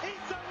jab,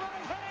 eats a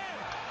right hand,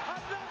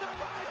 another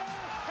right hand,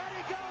 and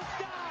he goes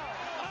down.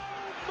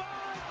 Oh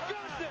my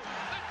goodness!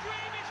 The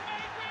dream is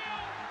made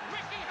real.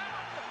 Ricky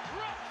Hatton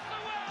rocks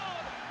the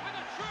world with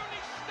a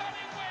truly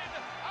stunning win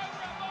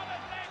over a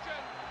modern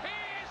legend. He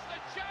is the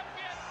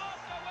champion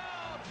of the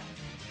world.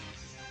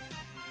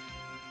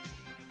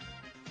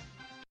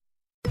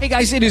 Hey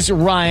guys, it is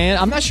Ryan.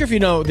 I'm not sure if you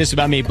know this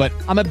about me, but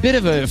I'm a bit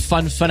of a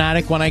fun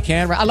fanatic when I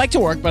can. I like to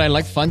work, but I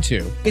like fun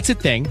too. It's a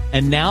thing.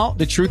 And now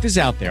the truth is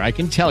out there. I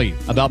can tell you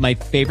about my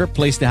favorite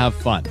place to have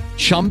fun.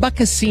 Chumba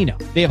Casino.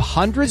 They have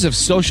hundreds of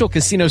social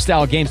casino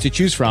style games to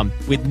choose from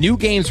with new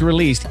games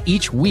released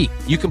each week.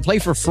 You can play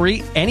for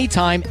free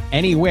anytime,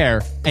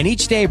 anywhere. And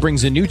each day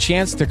brings a new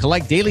chance to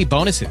collect daily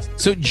bonuses.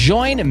 So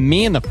join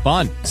me in the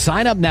fun.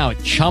 Sign up now at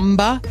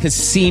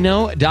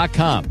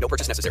ChumbaCasino.com. No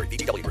purchase necessary.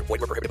 VGW Group. Void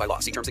where prohibited by law.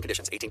 See terms and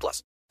conditions.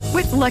 18+.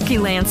 With Lucky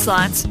Land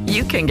Slots,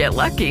 you can get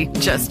lucky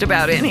just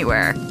about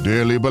anywhere.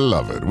 Dearly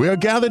beloved, we are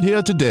gathered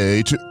here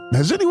today to...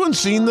 Has anyone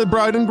seen the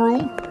bride and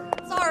groom?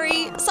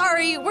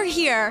 Sorry, we're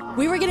here.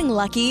 We were getting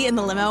lucky in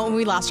the limo and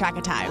we lost track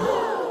of time.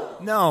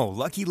 No,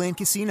 Lucky Land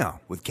Casino,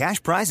 with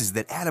cash prizes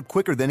that add up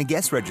quicker than a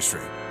guest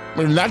registry.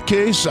 In that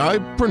case, I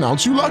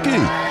pronounce you lucky.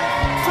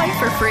 Play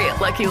for free at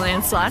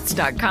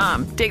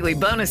LuckyLandSlots.com. Daily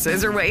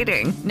bonuses are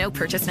waiting. No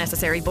purchase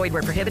necessary. Void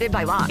where prohibited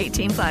by law.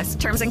 18+.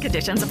 Terms and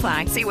conditions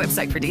apply. See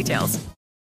website for details.